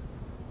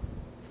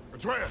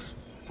 Atreus,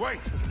 wait!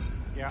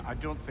 Yeah, I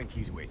don't think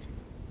he's waiting.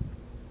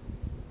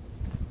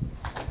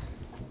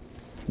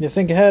 You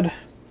think ahead.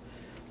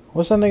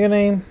 What's that nigga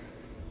name?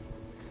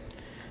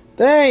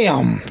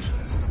 Damn!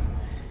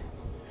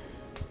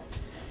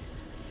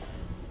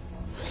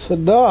 It's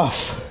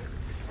enough.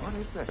 What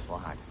is this,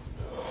 lad?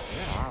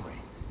 Where are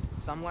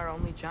we? Somewhere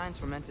only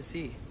giants were meant to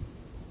see.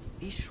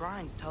 These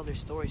shrines tell their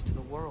stories to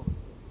the world.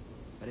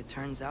 But it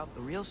turns out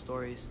the real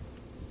stories,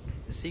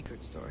 the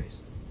secret stories,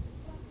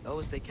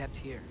 those they kept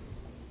here,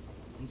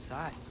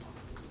 inside.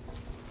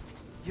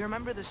 You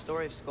remember the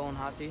story of Skull and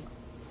Hati,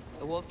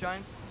 the wolf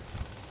giants?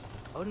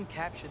 Odin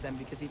captured them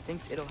because he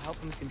thinks it'll help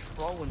him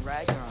control when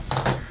Ragnarok.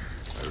 I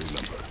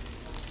remember.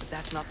 But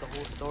that's not the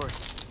whole story.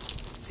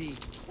 See,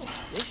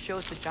 this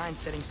shows the giants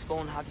setting Skull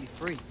and Hati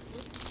free.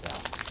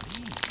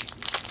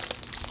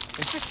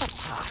 Is this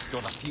a past or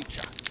a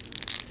future?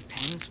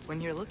 Depends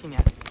when you're looking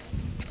at it.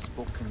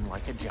 Spoken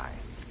like a giant.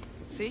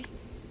 See?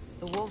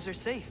 The wolves are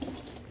safe.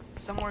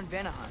 Somewhere in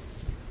Vanaheim.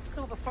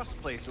 Still the first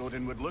place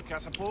Odin would look, I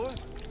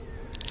suppose.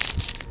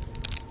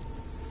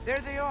 There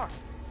they are,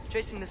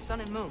 chasing the sun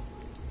and moon.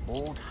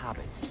 Old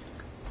habits.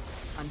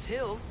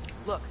 Until,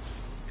 look,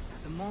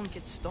 the moon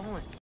gets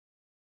stolen.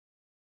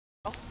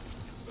 Oh,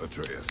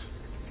 Atreus.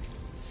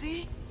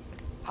 see?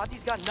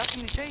 Hati's got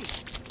nothing to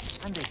chase.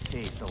 And they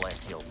say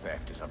celestial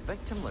theft is a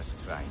victimless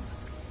crime.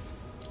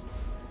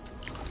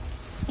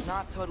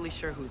 Not totally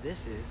sure who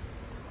this is,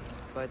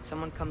 but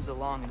someone comes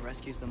along and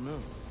rescues the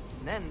moon.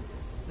 And then,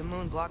 the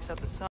moon blocks out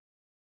the sun.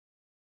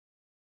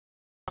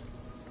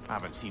 I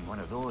haven't seen one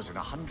of those in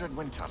 100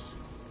 winters.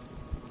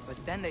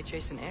 But then they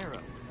chase an arrow,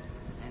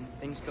 and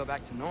things go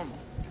back to normal.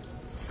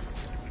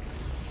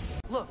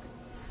 Look,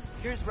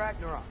 here's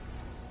Ragnarok.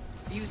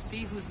 Do you see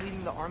who's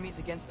leading the armies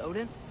against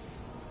Odin?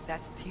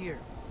 That's Tyr.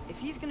 If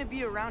he's gonna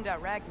be around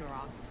at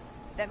Ragnarok,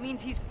 that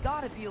means he's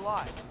gotta be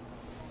alive.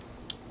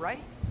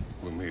 Right?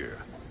 Lemire,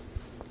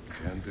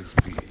 can this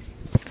be?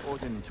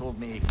 Odin told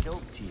me he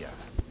killed Tyr,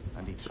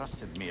 and he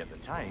trusted me at the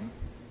time,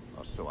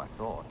 or so I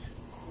thought.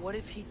 What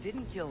if he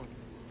didn't kill him?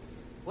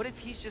 What if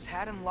he's just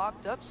had him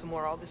locked up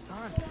somewhere all this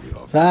time? We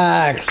are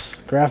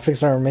Facts.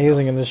 Graphics are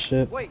amazing in this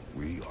shit. Wait,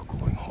 We are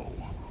going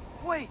home.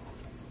 wait!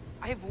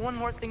 I have one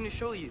more thing to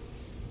show you.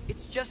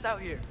 It's just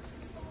out here.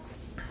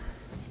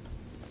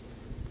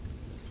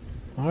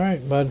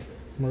 Alright, bud.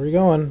 Where are we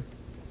going?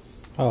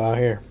 Oh, out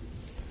here.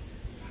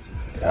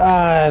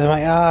 God,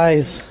 my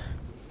eyes.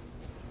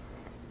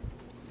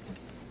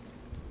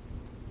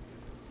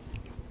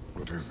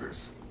 What is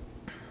this?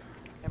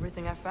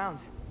 Everything I found.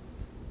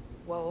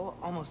 Well,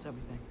 almost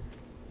everything.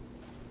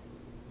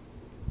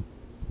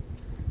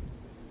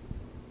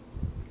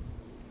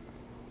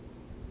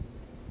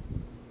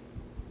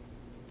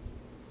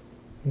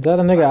 Is that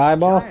a nigga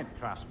eyeball? Giant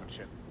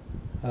craftsmanship.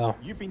 Oh.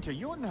 You've been to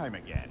Jotunheim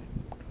again?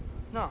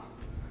 No,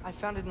 I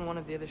found it in one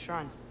of the other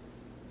shrines.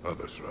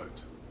 Other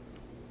shrines.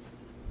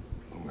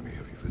 How many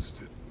have you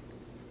visited?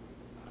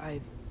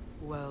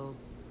 Well,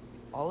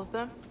 all of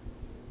them?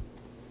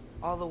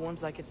 All the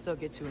ones I could still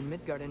get to in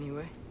Midgard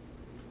anyway.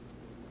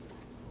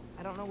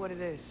 I don't know what it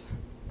is.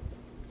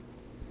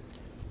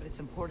 But it's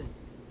important.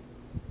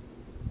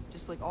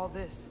 Just like all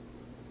this.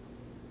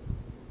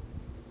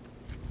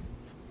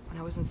 When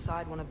I was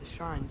inside one of the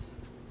shrines,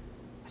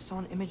 I saw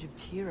an image of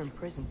Tyr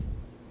imprisoned.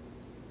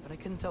 But I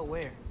couldn't tell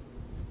where.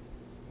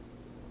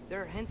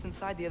 There are hints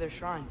inside the other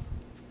shrines.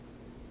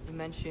 They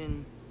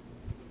mention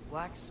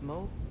black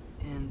smoke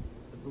and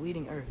the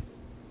bleeding earth.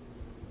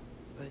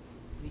 But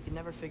we could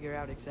never figure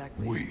out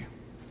exactly. We. Yeah,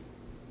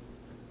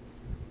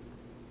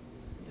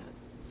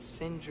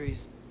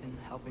 Sindri's been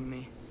helping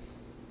me.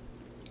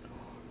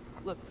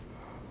 Look,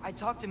 I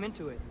talked him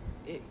into it.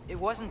 It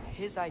wasn't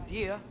his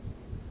idea.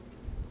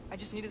 I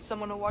just needed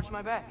someone to watch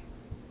my back.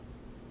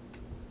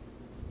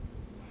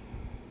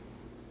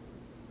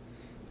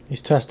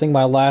 He's testing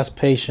my last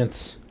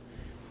patience.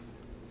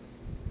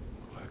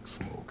 Black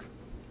smoke.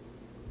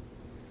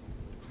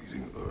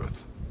 Bleeding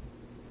earth.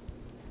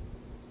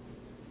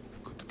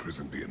 Could the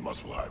prison be in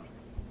Muspelheim?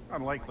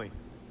 Unlikely.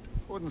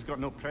 Odin's got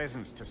no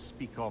presence to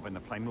speak of in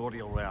the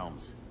primordial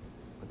realms.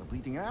 But the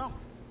bleeding earth?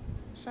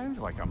 Sounds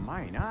like a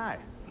mine, aye.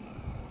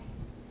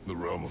 The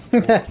realm of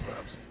the dwarves,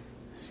 perhaps.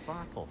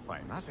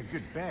 Svartalfheim, that's a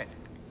good bet.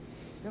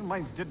 Their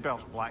mines did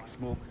belch black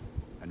smoke,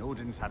 and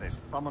Odin's had his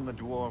thumb on the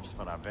dwarves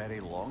for a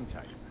very long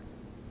time.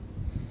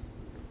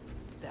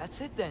 That's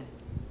it then.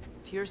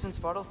 Tears in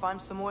Svartalfheim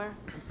somewhere,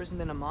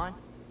 imprisoned in a mine.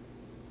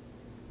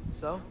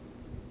 So,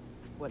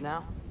 what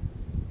now?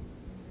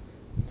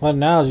 What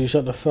now is you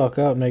shut the fuck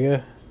up,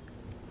 nigga.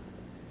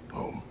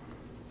 Home.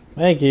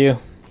 Thank you.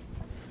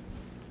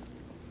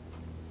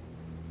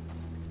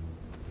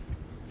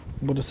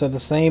 Would have said the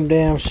same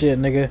damn shit,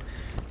 nigga.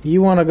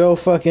 You wanna go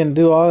fucking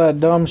do all that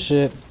dumb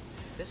shit,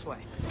 This way.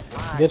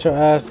 get your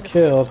ass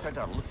killed.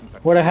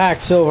 Where the hack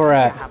silver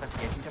at?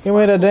 Give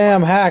me the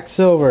damn hack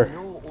silver.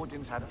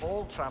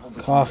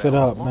 Cough it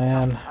up,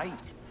 man.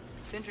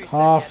 Sindri said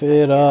Cough he had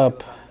it an idea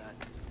up. about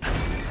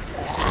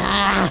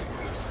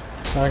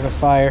that. Like a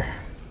fire.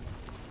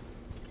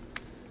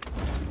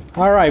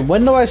 Alright,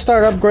 when do I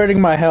start upgrading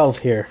my health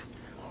here?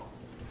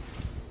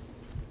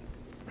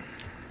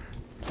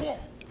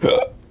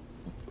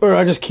 Or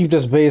I just keep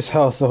this base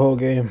health the whole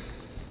game?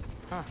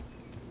 Huh.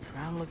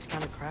 Ground looks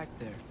kind of cracked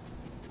there.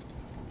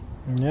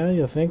 Yeah,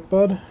 you think,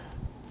 bud?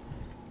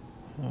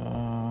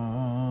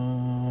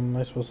 Am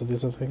I supposed to do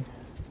something?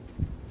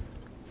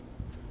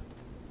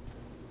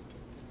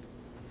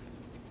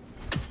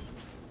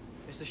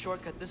 There's a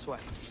shortcut this way.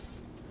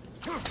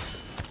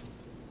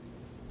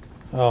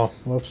 Oh,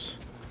 whoops.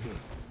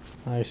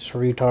 Nice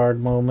retard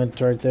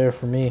moment right there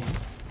for me.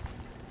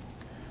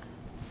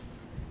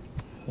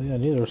 Oh, yeah, I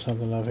knew there was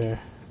something up here.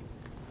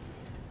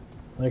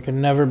 There could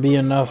never be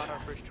enough. Brought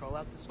our first troll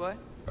out this way?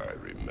 I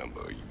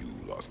remember you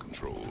lost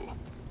control.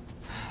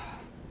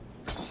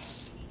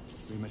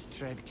 We must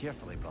tread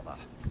carefully, brother.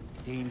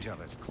 Danger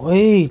is close.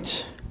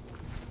 Wait!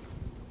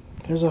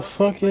 There's a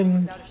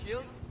fucking... Without a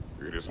shield?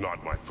 It is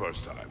not my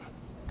first time.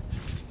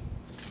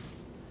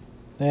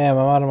 Damn,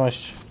 I'm out of my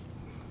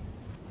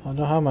I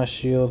don't have my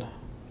shield.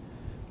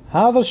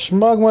 How the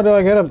schmugma do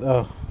I get up?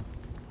 Oh.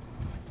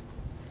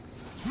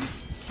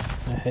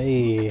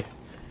 Hey.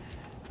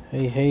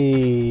 Hey,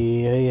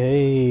 hey. Hey,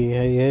 hey.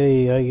 Hey,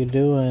 hey. How you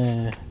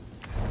doing?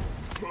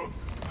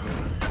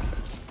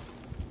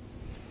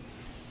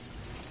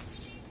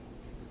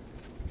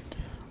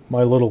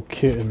 My little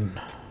kitten.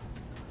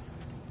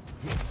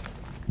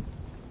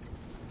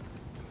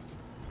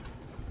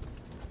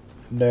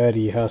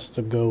 Daddy has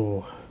to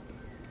go.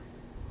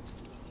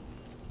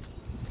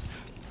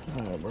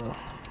 Alright, bro.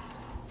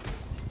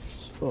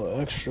 So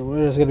extra.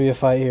 There's gonna be a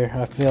fight here.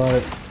 I'm feeling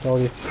it.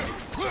 Told you.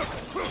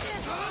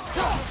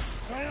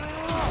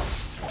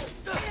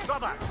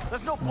 Brother,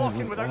 there's no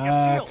blocking without your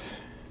shield.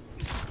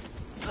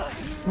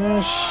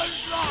 Man,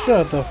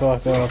 shut the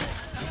fuck up.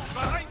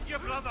 Behind you,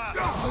 brother.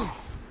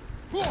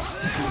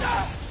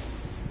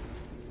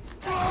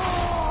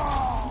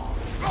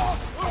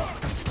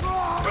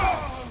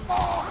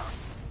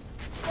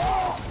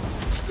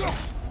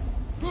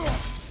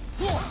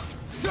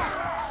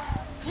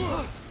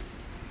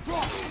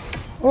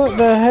 What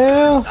the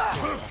hell?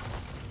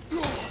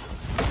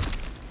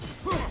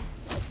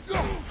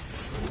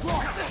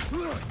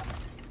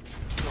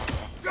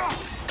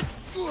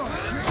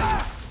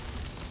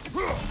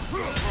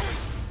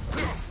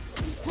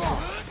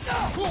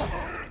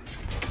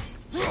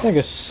 This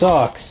nigga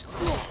sucks.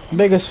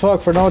 Big as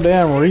fuck for no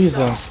damn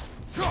reason.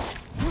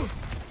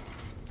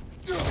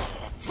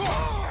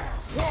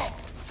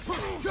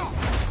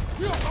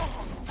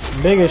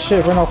 Big as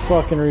shit for no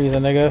fucking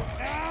reason, nigga.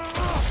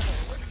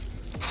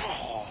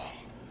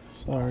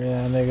 Sorry,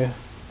 yeah, nigga.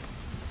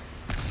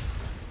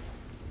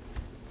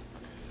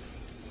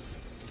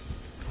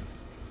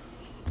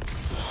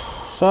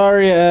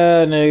 Sorry,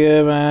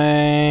 nigga,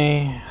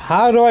 man.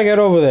 How do I get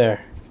over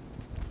there?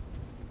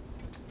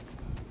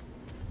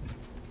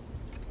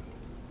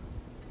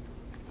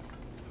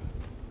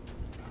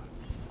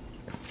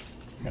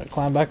 Gotta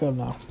climb back up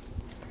now.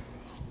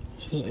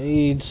 This is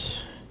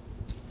AIDS.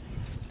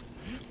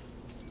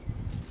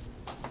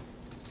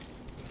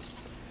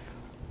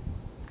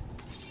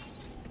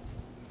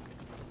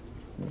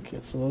 Okay,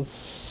 so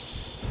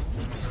let's...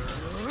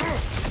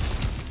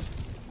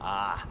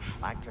 Ah,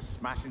 back to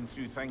smashing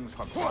through things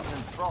for fun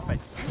and profit.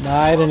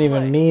 Nah, I didn't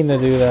even mean to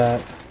do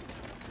that.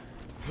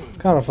 It's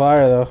kind of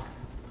fire, though.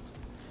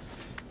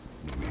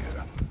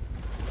 Mimir,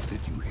 did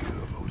you hear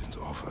of Odin's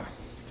offer?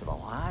 To the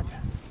lad?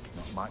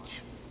 Not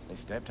much. They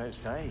stepped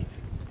outside.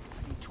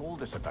 He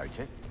told us about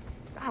it,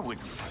 I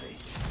wouldn't worry.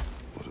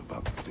 What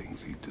about the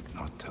things he did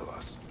not tell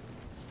us?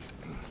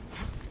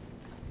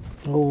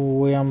 Oh,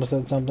 we almost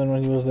said something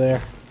when he was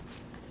there.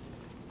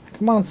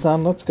 Come on,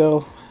 son, let's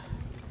go.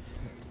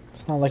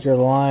 It's not like you're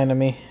lying to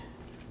me.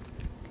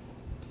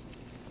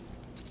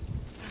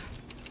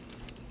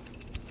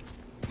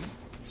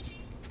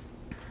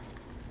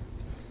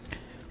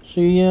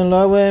 She in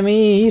love with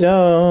me,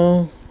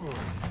 though.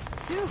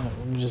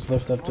 Let me just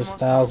lift up this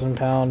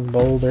 1,000-pound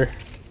boulder.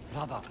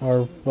 Brother,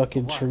 Or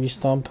fucking tree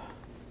stump.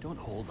 don't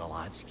hold the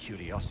lad's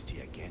curiosity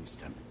against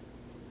him.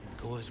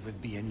 It goes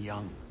with being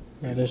young.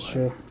 That is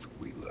true.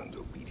 We learned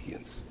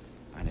obedience.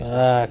 And is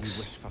that what you Facts.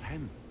 wish for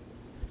him?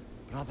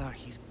 Brother,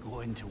 he's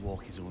going to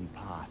walk his own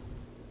path.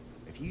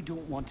 If you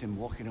don't want him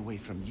walking away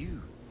from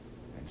you,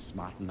 then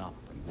smarten up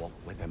and walk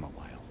with him a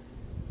while.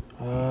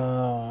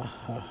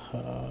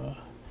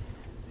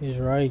 He's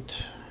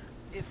right.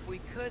 If we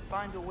could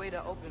find a way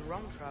to open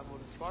rum travel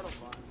to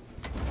Svartalfheim,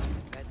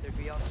 bet there'd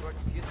be all sorts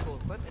of useful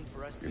equipment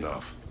for us to...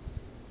 Enough.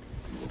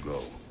 You will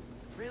go.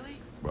 Really?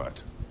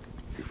 But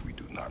if we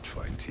do not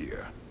find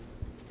Tyr,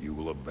 you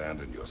will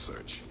abandon your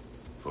search.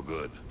 For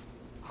good.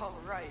 All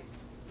right.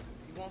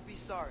 You won't be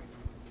sorry.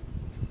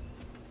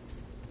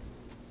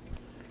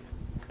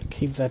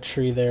 Keep that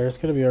tree there. There's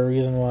gonna be a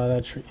reason why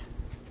that tree...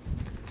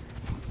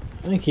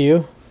 Thank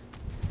you.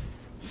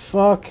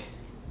 Fuck.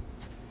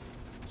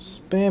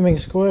 Spamming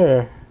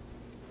square.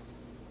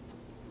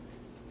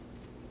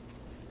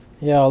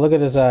 Yo, look at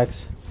this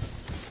axe.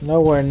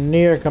 Nowhere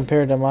near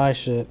compared to my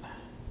shit.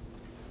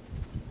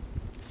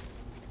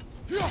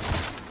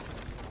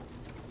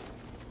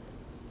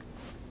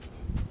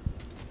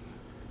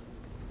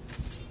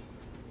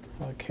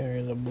 I'll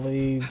carry the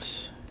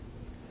blades.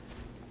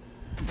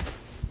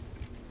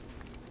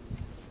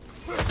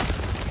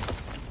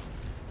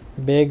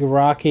 Big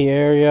rocky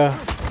area.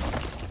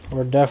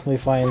 We're definitely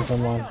fighting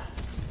someone.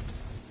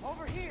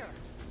 Over here.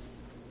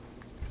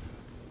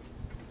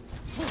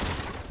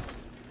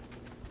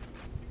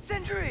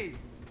 Sentry!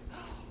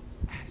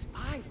 As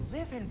I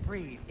live and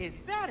breathe, is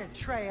that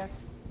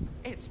Atreus?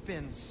 It's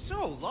been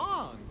so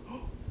long.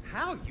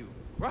 How you've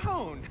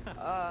grown.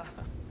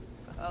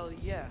 Oh,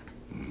 yeah.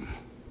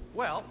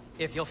 Well,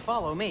 if you'll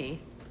follow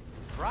me,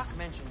 Brock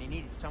mentioned he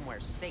needed somewhere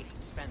safe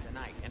to spend the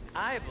night, and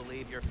I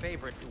believe your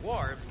favorite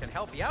dwarves can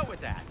help you out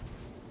with that.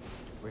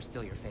 We're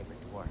still your favorite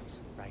dwarves,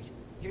 right?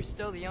 You're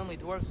still the only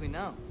dwarves we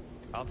know.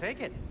 I'll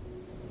take it.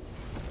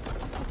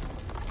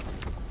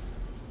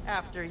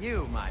 After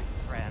you, my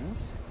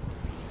friends.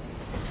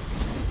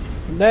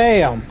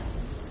 Damn!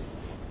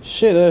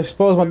 Shit, I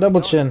exposed my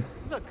double chin.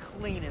 The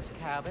cleanest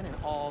cabin in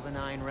all the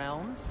 9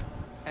 realms,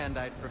 and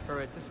I'd prefer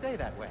it to stay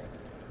that way.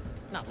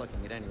 Not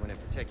looking at anyone in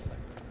particular.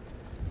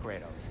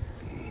 Kratos.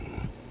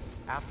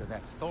 After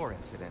that Thor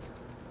incident,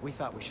 we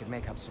thought we should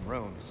make up some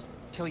rooms,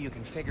 till you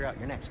can figure out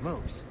your next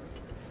moves.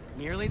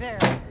 Nearly there.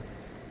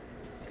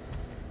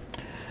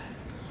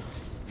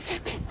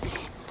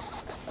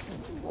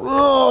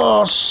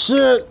 Oh,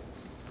 shit!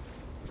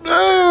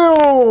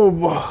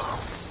 Damn!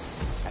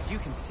 As you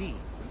can see,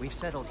 we've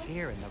settled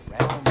here in the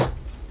realm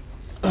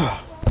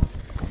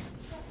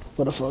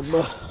What the fuck,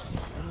 bro?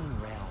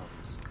 Moon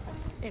realms.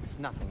 It's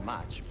nothing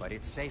much, but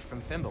it's safe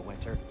from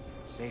Fimbulwinter,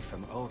 safe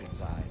from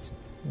Odin's eyes.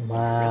 You really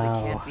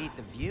Wow. can't beat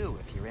the view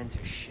if you're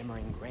into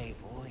shimmering gray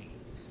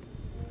voids.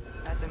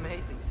 That's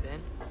amazing, Sin.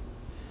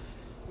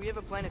 We have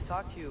a plan to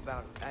talk to you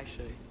about,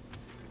 actually.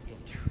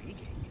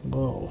 Intriguing.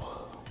 Whoa.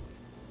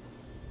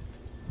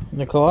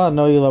 Nicole, I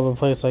know you love a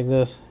place like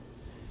this.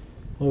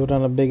 Living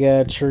on a big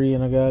ass tree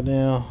in a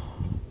goddamn...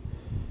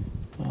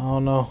 I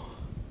don't know.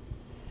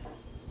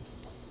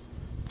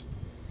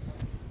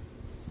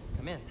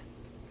 Come in.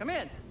 Come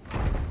in.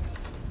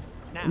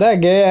 Now, That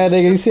gay ass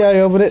nigga, you see how he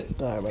opened it?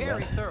 Sorry about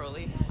very that.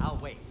 thoroughly, I'll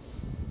wait.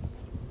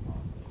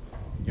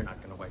 You're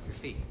not gonna wipe your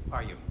feet,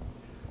 are you?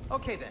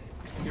 Okay then.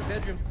 Your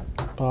bedroom.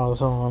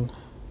 Pause on.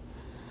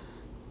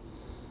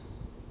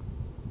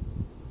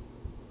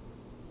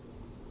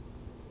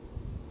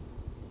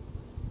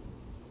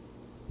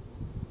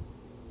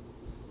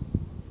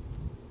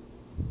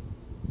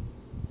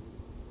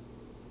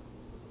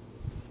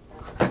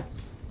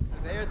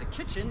 There, the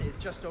kitchen is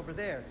just over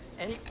there.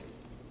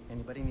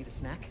 Anybody need a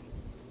snack?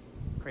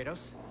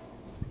 Kratos?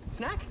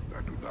 Snack?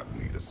 I do not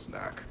need a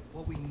snack.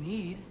 What we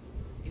need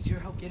is your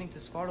help getting to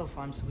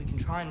Svartalfheim so we can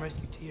try and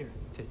rescue Tyr.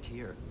 To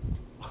Tyr.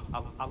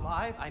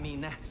 Alive? I mean,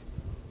 that's...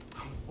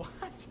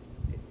 What?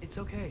 It's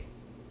okay.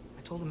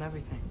 I told him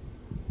everything.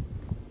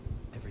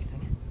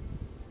 Everything?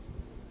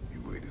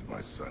 You aided my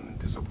son in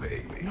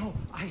disobeying me. No,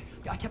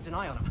 I kept an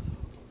eye on him.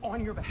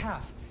 On your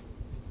behalf.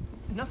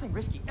 Nothing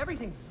risky.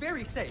 Everything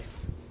very safe.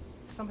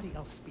 Somebody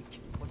else speak.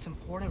 What's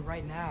important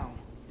right now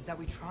is that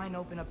we try and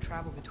open up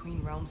travel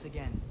between realms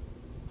again.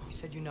 You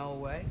said you know a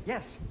way?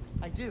 Yes,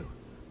 I do.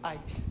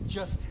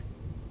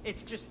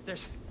 It's just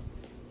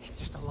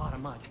a lot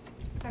of mud.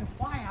 Then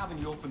why haven't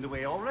you opened the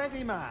way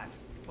already, man?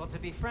 Well, to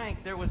be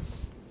frank, there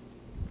was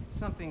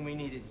something we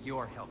needed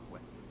your help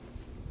with.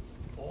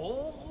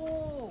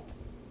 Oh!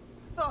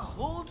 The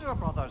Holder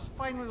brothers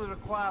finally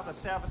require the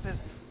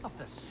services Of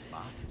the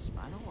smartest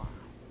man alive.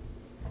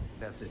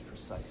 That's it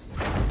precisely.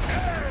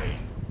 Hey!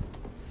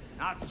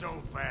 Not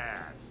so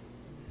fast.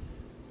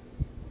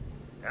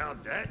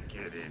 How'd that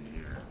get in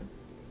here?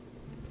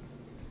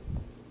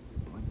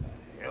 What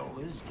the hell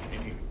is it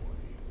anyway?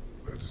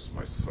 That is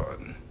my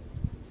son.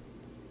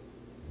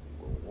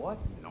 Well, what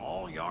in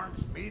all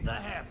yarns me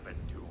that happened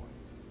to him?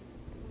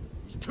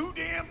 He's too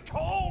damn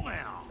tall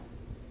now.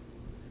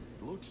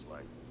 Looks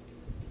like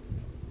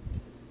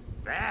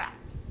that.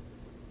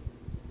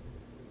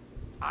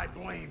 I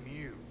blame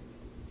you.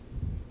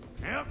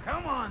 Well,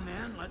 come on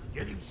then. Let's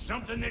get him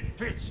something that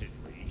fits at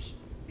least.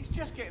 He's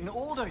just getting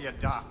older, you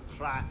daft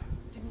prat.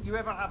 Didn't you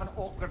ever have an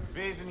awkward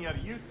phase in your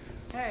youth?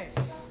 Hey,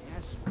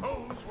 I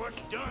suppose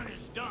what's done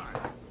is done.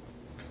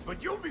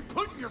 But you'll be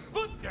putting your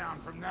foot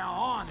down from now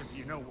on if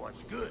you know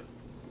what's good.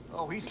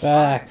 Oh, he's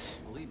Facts.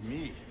 trying. Believe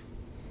me.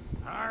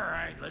 All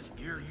right, let's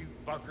gear you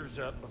fuckers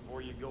up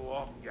before you go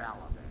off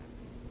gallivanting.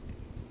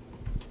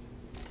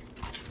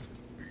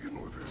 You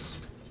know this.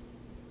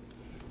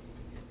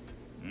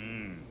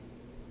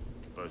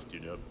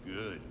 Busted up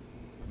good.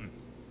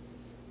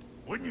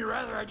 Wouldn't you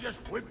rather I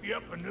just whip you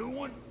up a new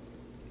one?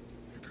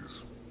 It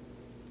is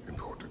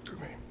important to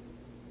me.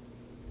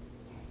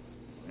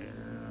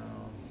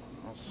 Well,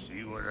 I'll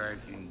see what I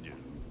can do.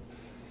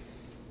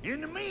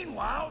 In the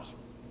meanwhile,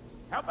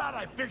 how about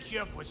I fix you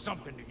up with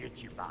something to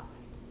get you by?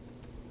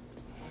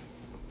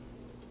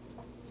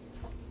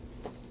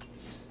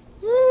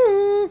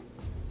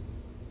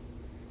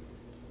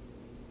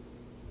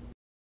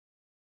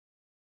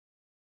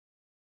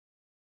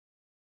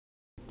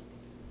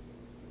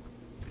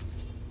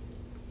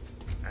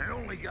 I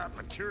only got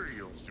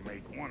materials to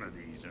make one of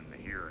these in the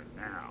here and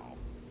now.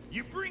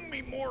 You bring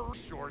me more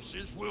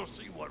resources, we'll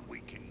see what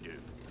we can do.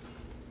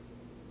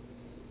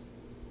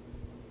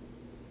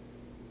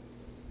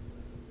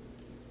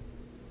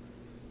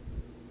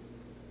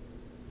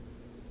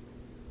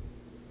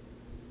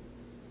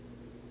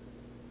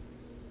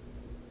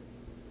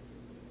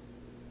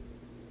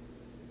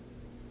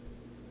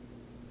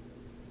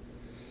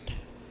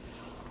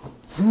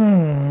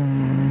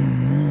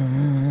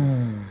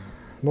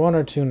 One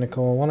or two,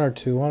 Nicole. One or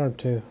two. One or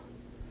two.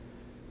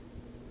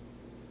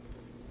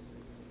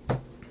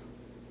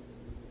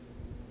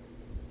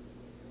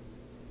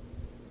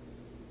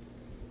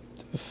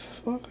 The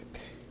fuck?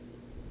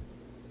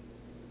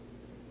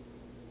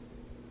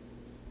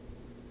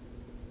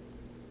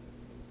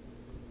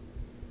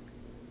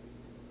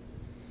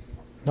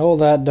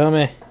 Hold that,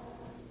 dummy.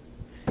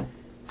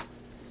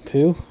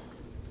 Two?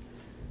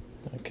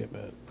 Okay,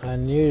 but I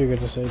knew you were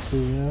gonna say two,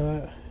 you know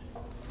that?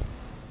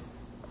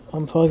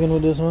 I'm fucking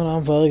with this one,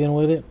 I'm fucking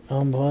with it.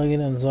 I'm plugging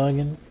and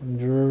zugging.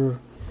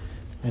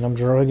 I'm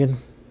drugging.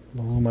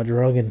 Who am I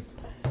drugging?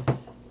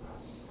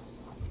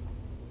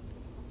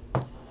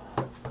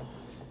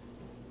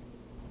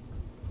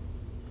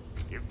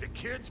 If the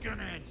kid's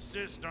gonna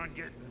insist on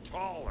getting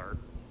taller,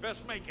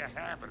 best make a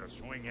habit of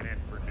swinging in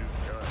for new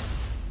guns.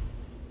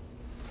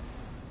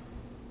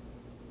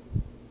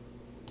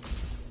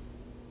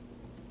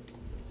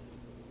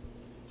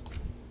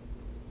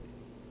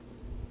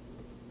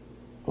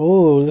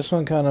 Oh, this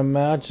one kind of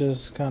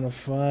matches, kind of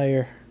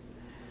fire.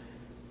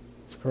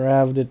 Let's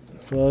grab it,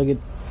 plug it,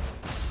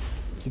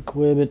 let's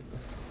equip it.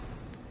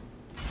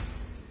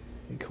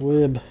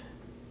 Equip.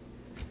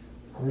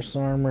 Horse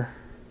armor.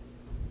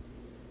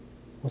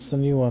 What's the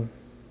new one?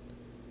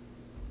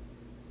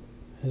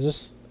 Is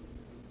this...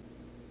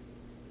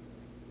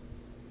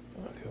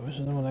 Okay, what's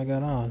the one I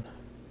got on?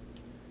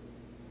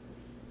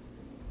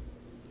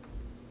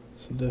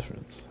 What's the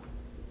difference?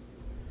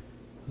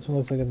 This one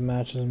looks like it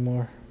matches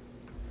more.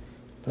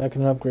 But I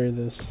can upgrade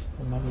this.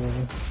 I'm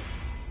upgrading.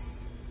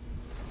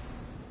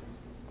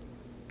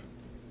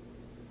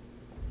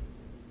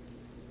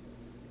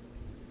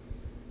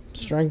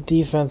 Strength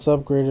defense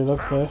upgraded,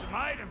 okay. Found some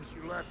items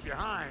you left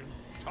behind,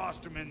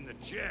 tossed them in the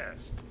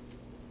chest.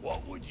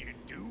 What would you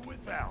do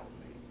without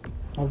me?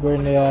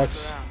 Upgrading the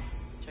axe. Look around.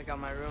 Check out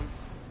my room.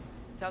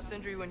 Tell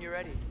Sindri when you're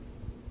ready.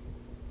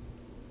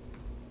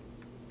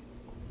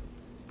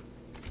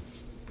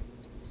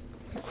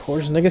 Of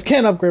course, niggas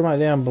can't upgrade my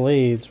damn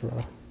blades, bro.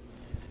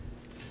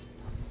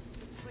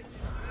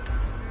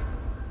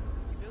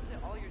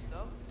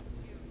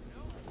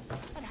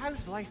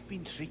 How's life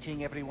been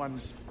treating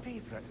everyone's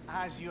favorite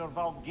Azure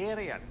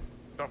Vulgarian?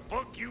 The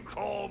fuck you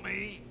call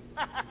me?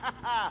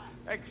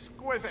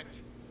 Exquisite.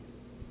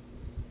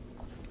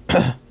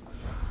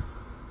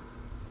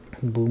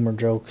 Boomer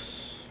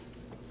jokes.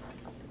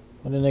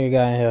 What the nigga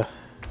got in here?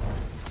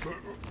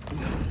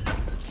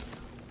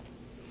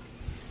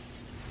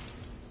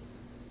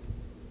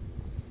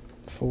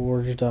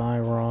 Forged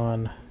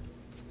iron.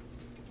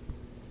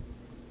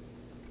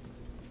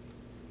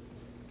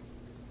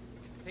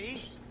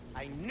 See?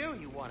 I knew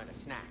you wanted a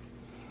snack.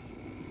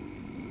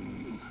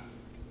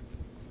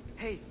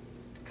 Hey,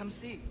 come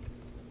see.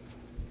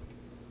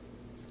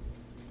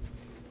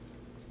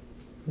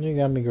 You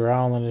got me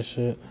growling this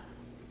shit.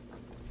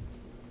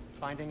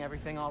 Finding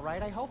everything all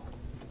right, I hope?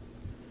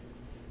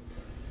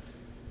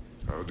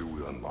 How do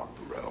we unlock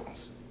the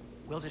realms?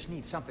 We'll just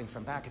need something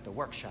from back at the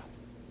workshop.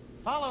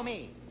 Follow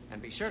me, and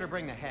be sure to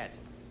bring the head.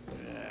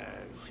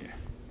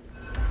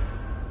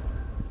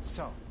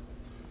 So,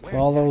 where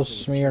Follow exactly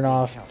is Girth being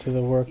Smirnoff held? to the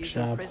He's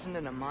workshop. imprisoned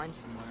in a mine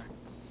somewhere.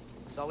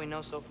 That's all we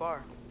know so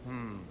far.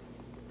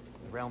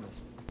 The realm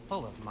is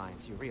full of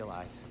mines, you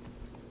realize.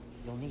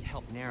 You'll need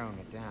help narrowing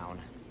it down.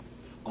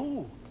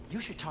 Oh, you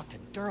should talk to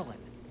Durlin.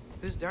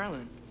 Who's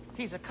Darlin?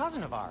 He's a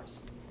cousin of ours.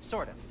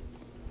 Sort of.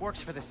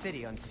 Works for the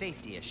city on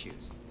safety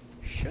issues.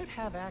 Should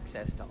have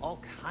access to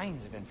all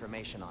kinds of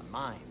information on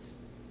mines.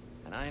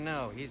 And I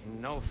know he's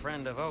no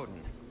friend of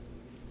Odin.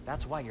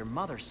 That's why your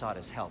mother sought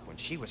his help when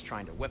she was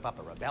trying to whip up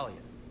a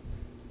rebellion.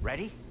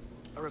 Ready?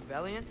 A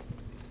rebellion?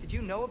 Did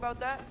you know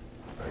about that?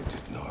 I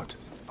did not.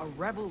 A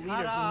rebel leader who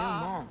knew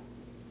Mom.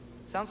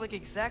 Sounds like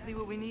exactly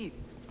what we need.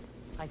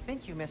 I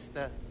think you missed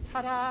the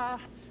ta-da.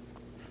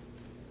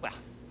 Well,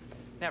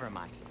 never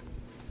mind.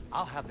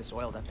 I'll have this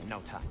oiled up in no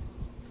time.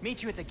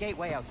 Meet you at the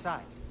gateway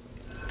outside.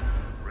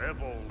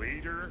 Rebel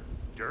leader?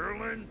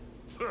 Durlin?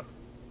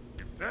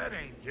 If that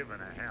ain't giving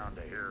a hound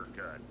a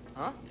haircut.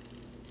 Huh?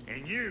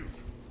 And you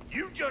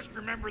just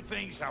remember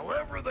things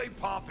however they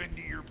pop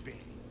into your being,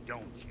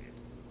 don't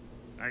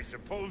you? I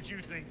suppose you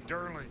think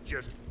Durlin's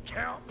just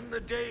counting the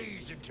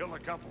days until a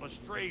couple of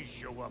strays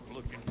show up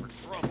looking for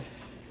trouble.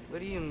 What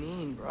do you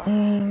mean, bro?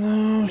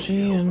 No,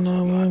 she help us a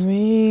know lot. what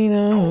me Oh,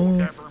 know.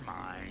 never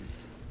mind.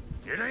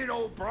 It ain't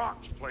old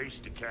Brock's place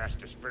to cast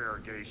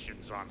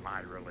asparagations on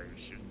my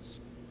relations.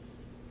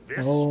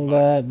 This Oh, smudge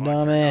that smudger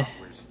dummy.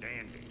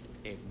 notwithstanding.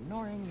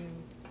 Ignoring you.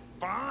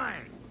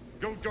 Fine.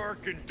 Go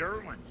darken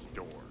Durlin's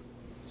door.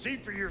 See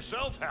for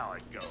yourself how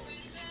it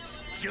goes.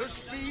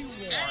 Just be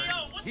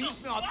warned,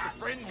 he's not the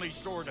friendly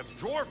sort of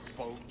dwarf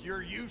folk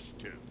you're used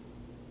to.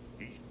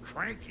 He's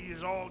cranky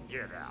as all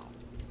get out.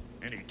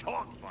 And he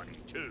talked funny,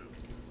 too.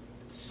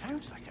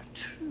 Sounds like a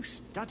true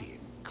study in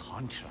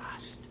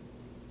contrast.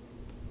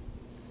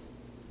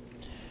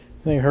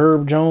 I think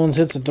Herb Jones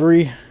hits a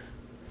 3.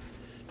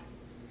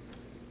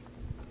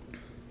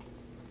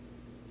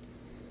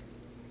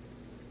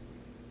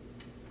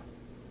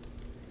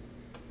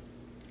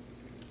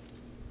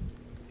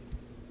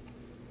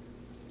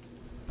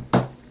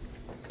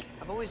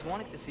 I've always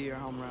wanted to see your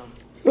home realm.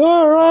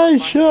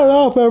 Alright, shut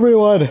up,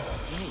 everyone.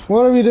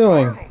 What are we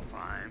doing?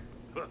 Startlefine.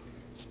 Huh,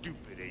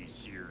 stupid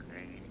Aesir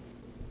name.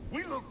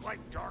 We look like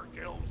dark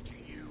elves to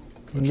you.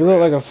 You look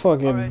like a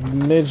fucking Alright.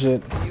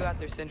 midget. See you out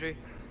there, Sindri.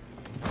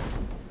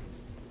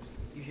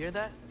 You hear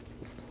that?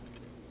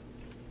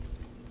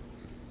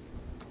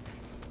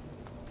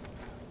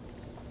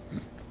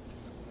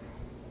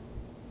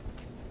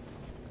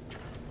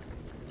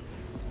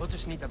 We'll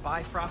just need the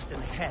Bifrost in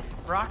the head.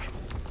 Brock,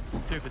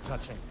 do the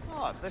touching.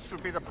 Oh, this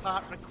would be the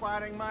part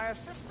requiring my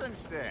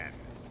assistance then.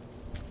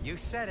 You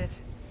said it.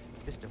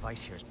 This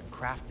device here has been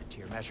crafted to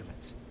your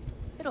measurements.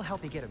 It'll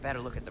help you get a better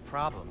look at the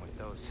problem with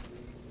those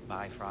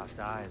Bifrost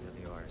eyes of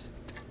yours.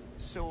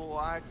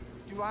 So,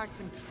 do I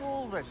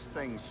control this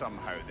thing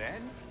somehow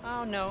then?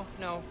 Oh, no.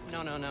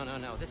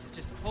 This is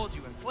just to hold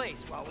you in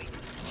place while we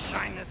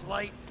shine this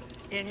light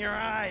in your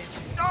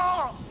eyes.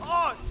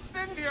 Oh,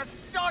 Cindy, you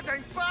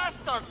starting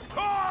bastard!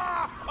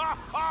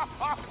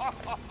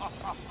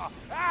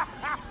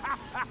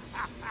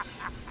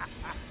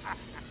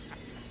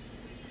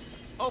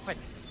 Open!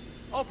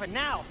 Open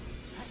now!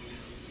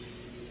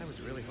 I was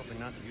really hoping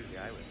not to use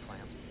the eyelid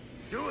clamps.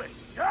 Do it.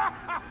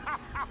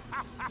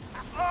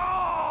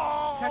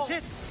 Oh! That's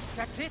it!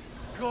 That's it!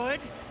 Good!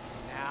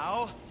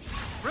 Now,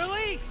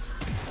 release!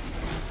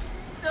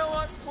 Still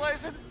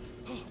unpleasant.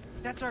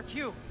 That's our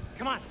cue.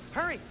 Come on,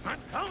 hurry! I'm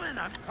coming.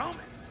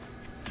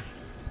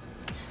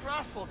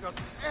 Rasfalker's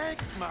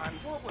eggs, man.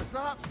 What was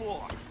that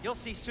for? You'll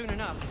see soon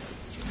enough.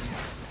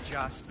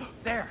 Just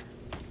there.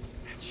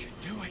 That should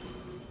do it.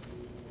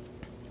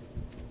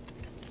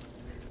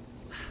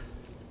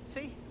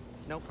 See?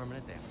 No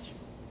permanent damage.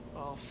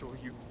 I'll show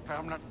you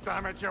permanent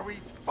damage, you wee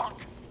fuck.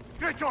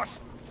 Kratos,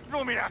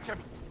 throw me at him.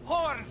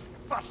 Horns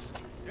first.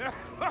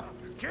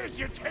 Can't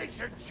you take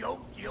a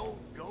joke, you old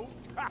goat?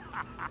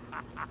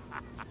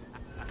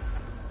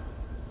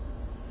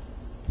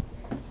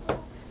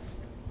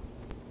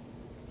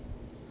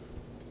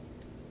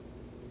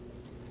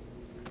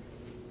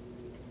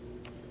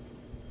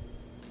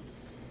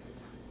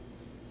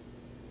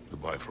 The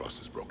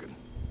Bifrost is broken.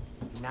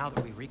 Now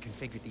that we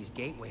reconfigured these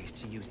gateways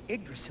to use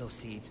Yggdrasil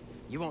seeds,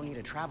 you won't need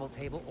a travel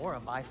table or a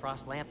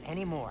Bifrost lamp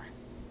anymore.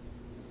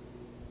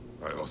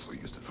 I also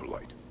used it for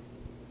light.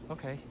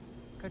 Okay,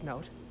 good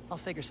note. I'll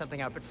figure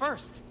something out, but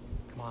first,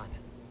 come on.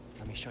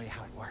 Let me show you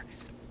how it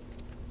works.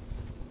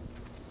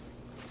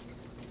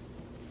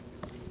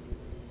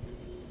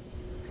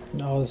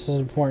 No, this is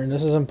important.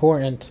 This is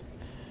important.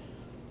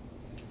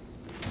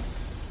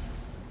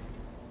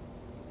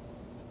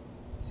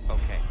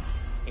 Okay,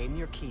 aim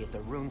your key at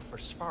the rune for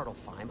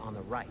Svartalfheim on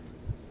the right.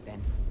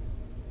 Then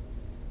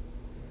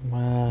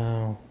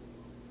Wow.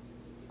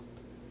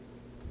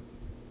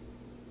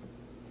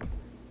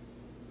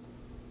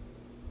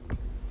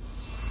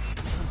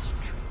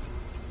 concentrate.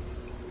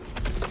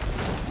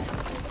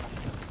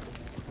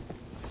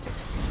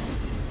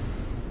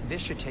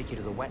 This should take you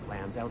to the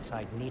wetlands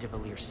outside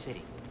Nidavellir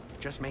City.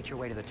 Just make your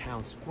way to the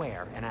town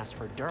square and ask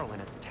for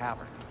Derlin at the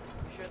tavern.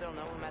 You sure they'll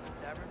know him at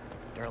the tavern?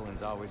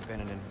 Derlin's always been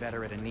an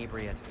inveterate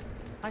inebriate.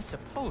 I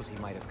suppose he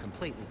might have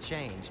completely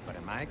changed, but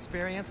in my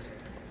experience,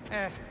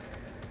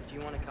 Do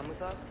you want to come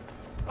with us?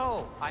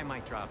 Oh, I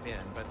might drop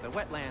in, but the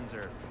wetlands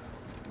are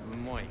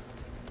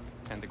moist.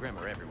 And the Grim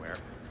are everywhere.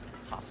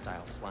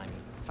 Hostile, slimy,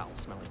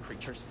 foul-smelling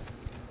creatures.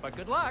 But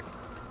good luck!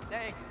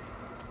 Thanks.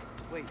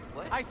 Wait,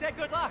 what? I said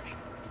good luck!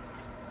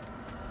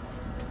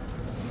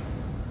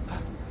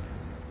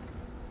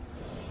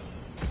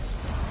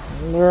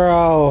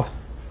 Bro.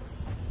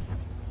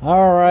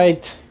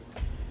 Alright.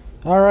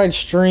 Alright,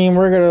 stream.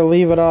 We're gonna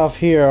leave it off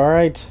here,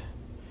 alright?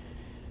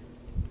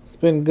 It's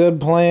been good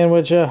playing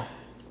with you.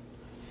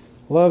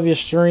 Love your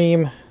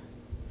stream.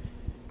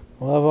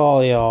 Love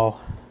all y'all.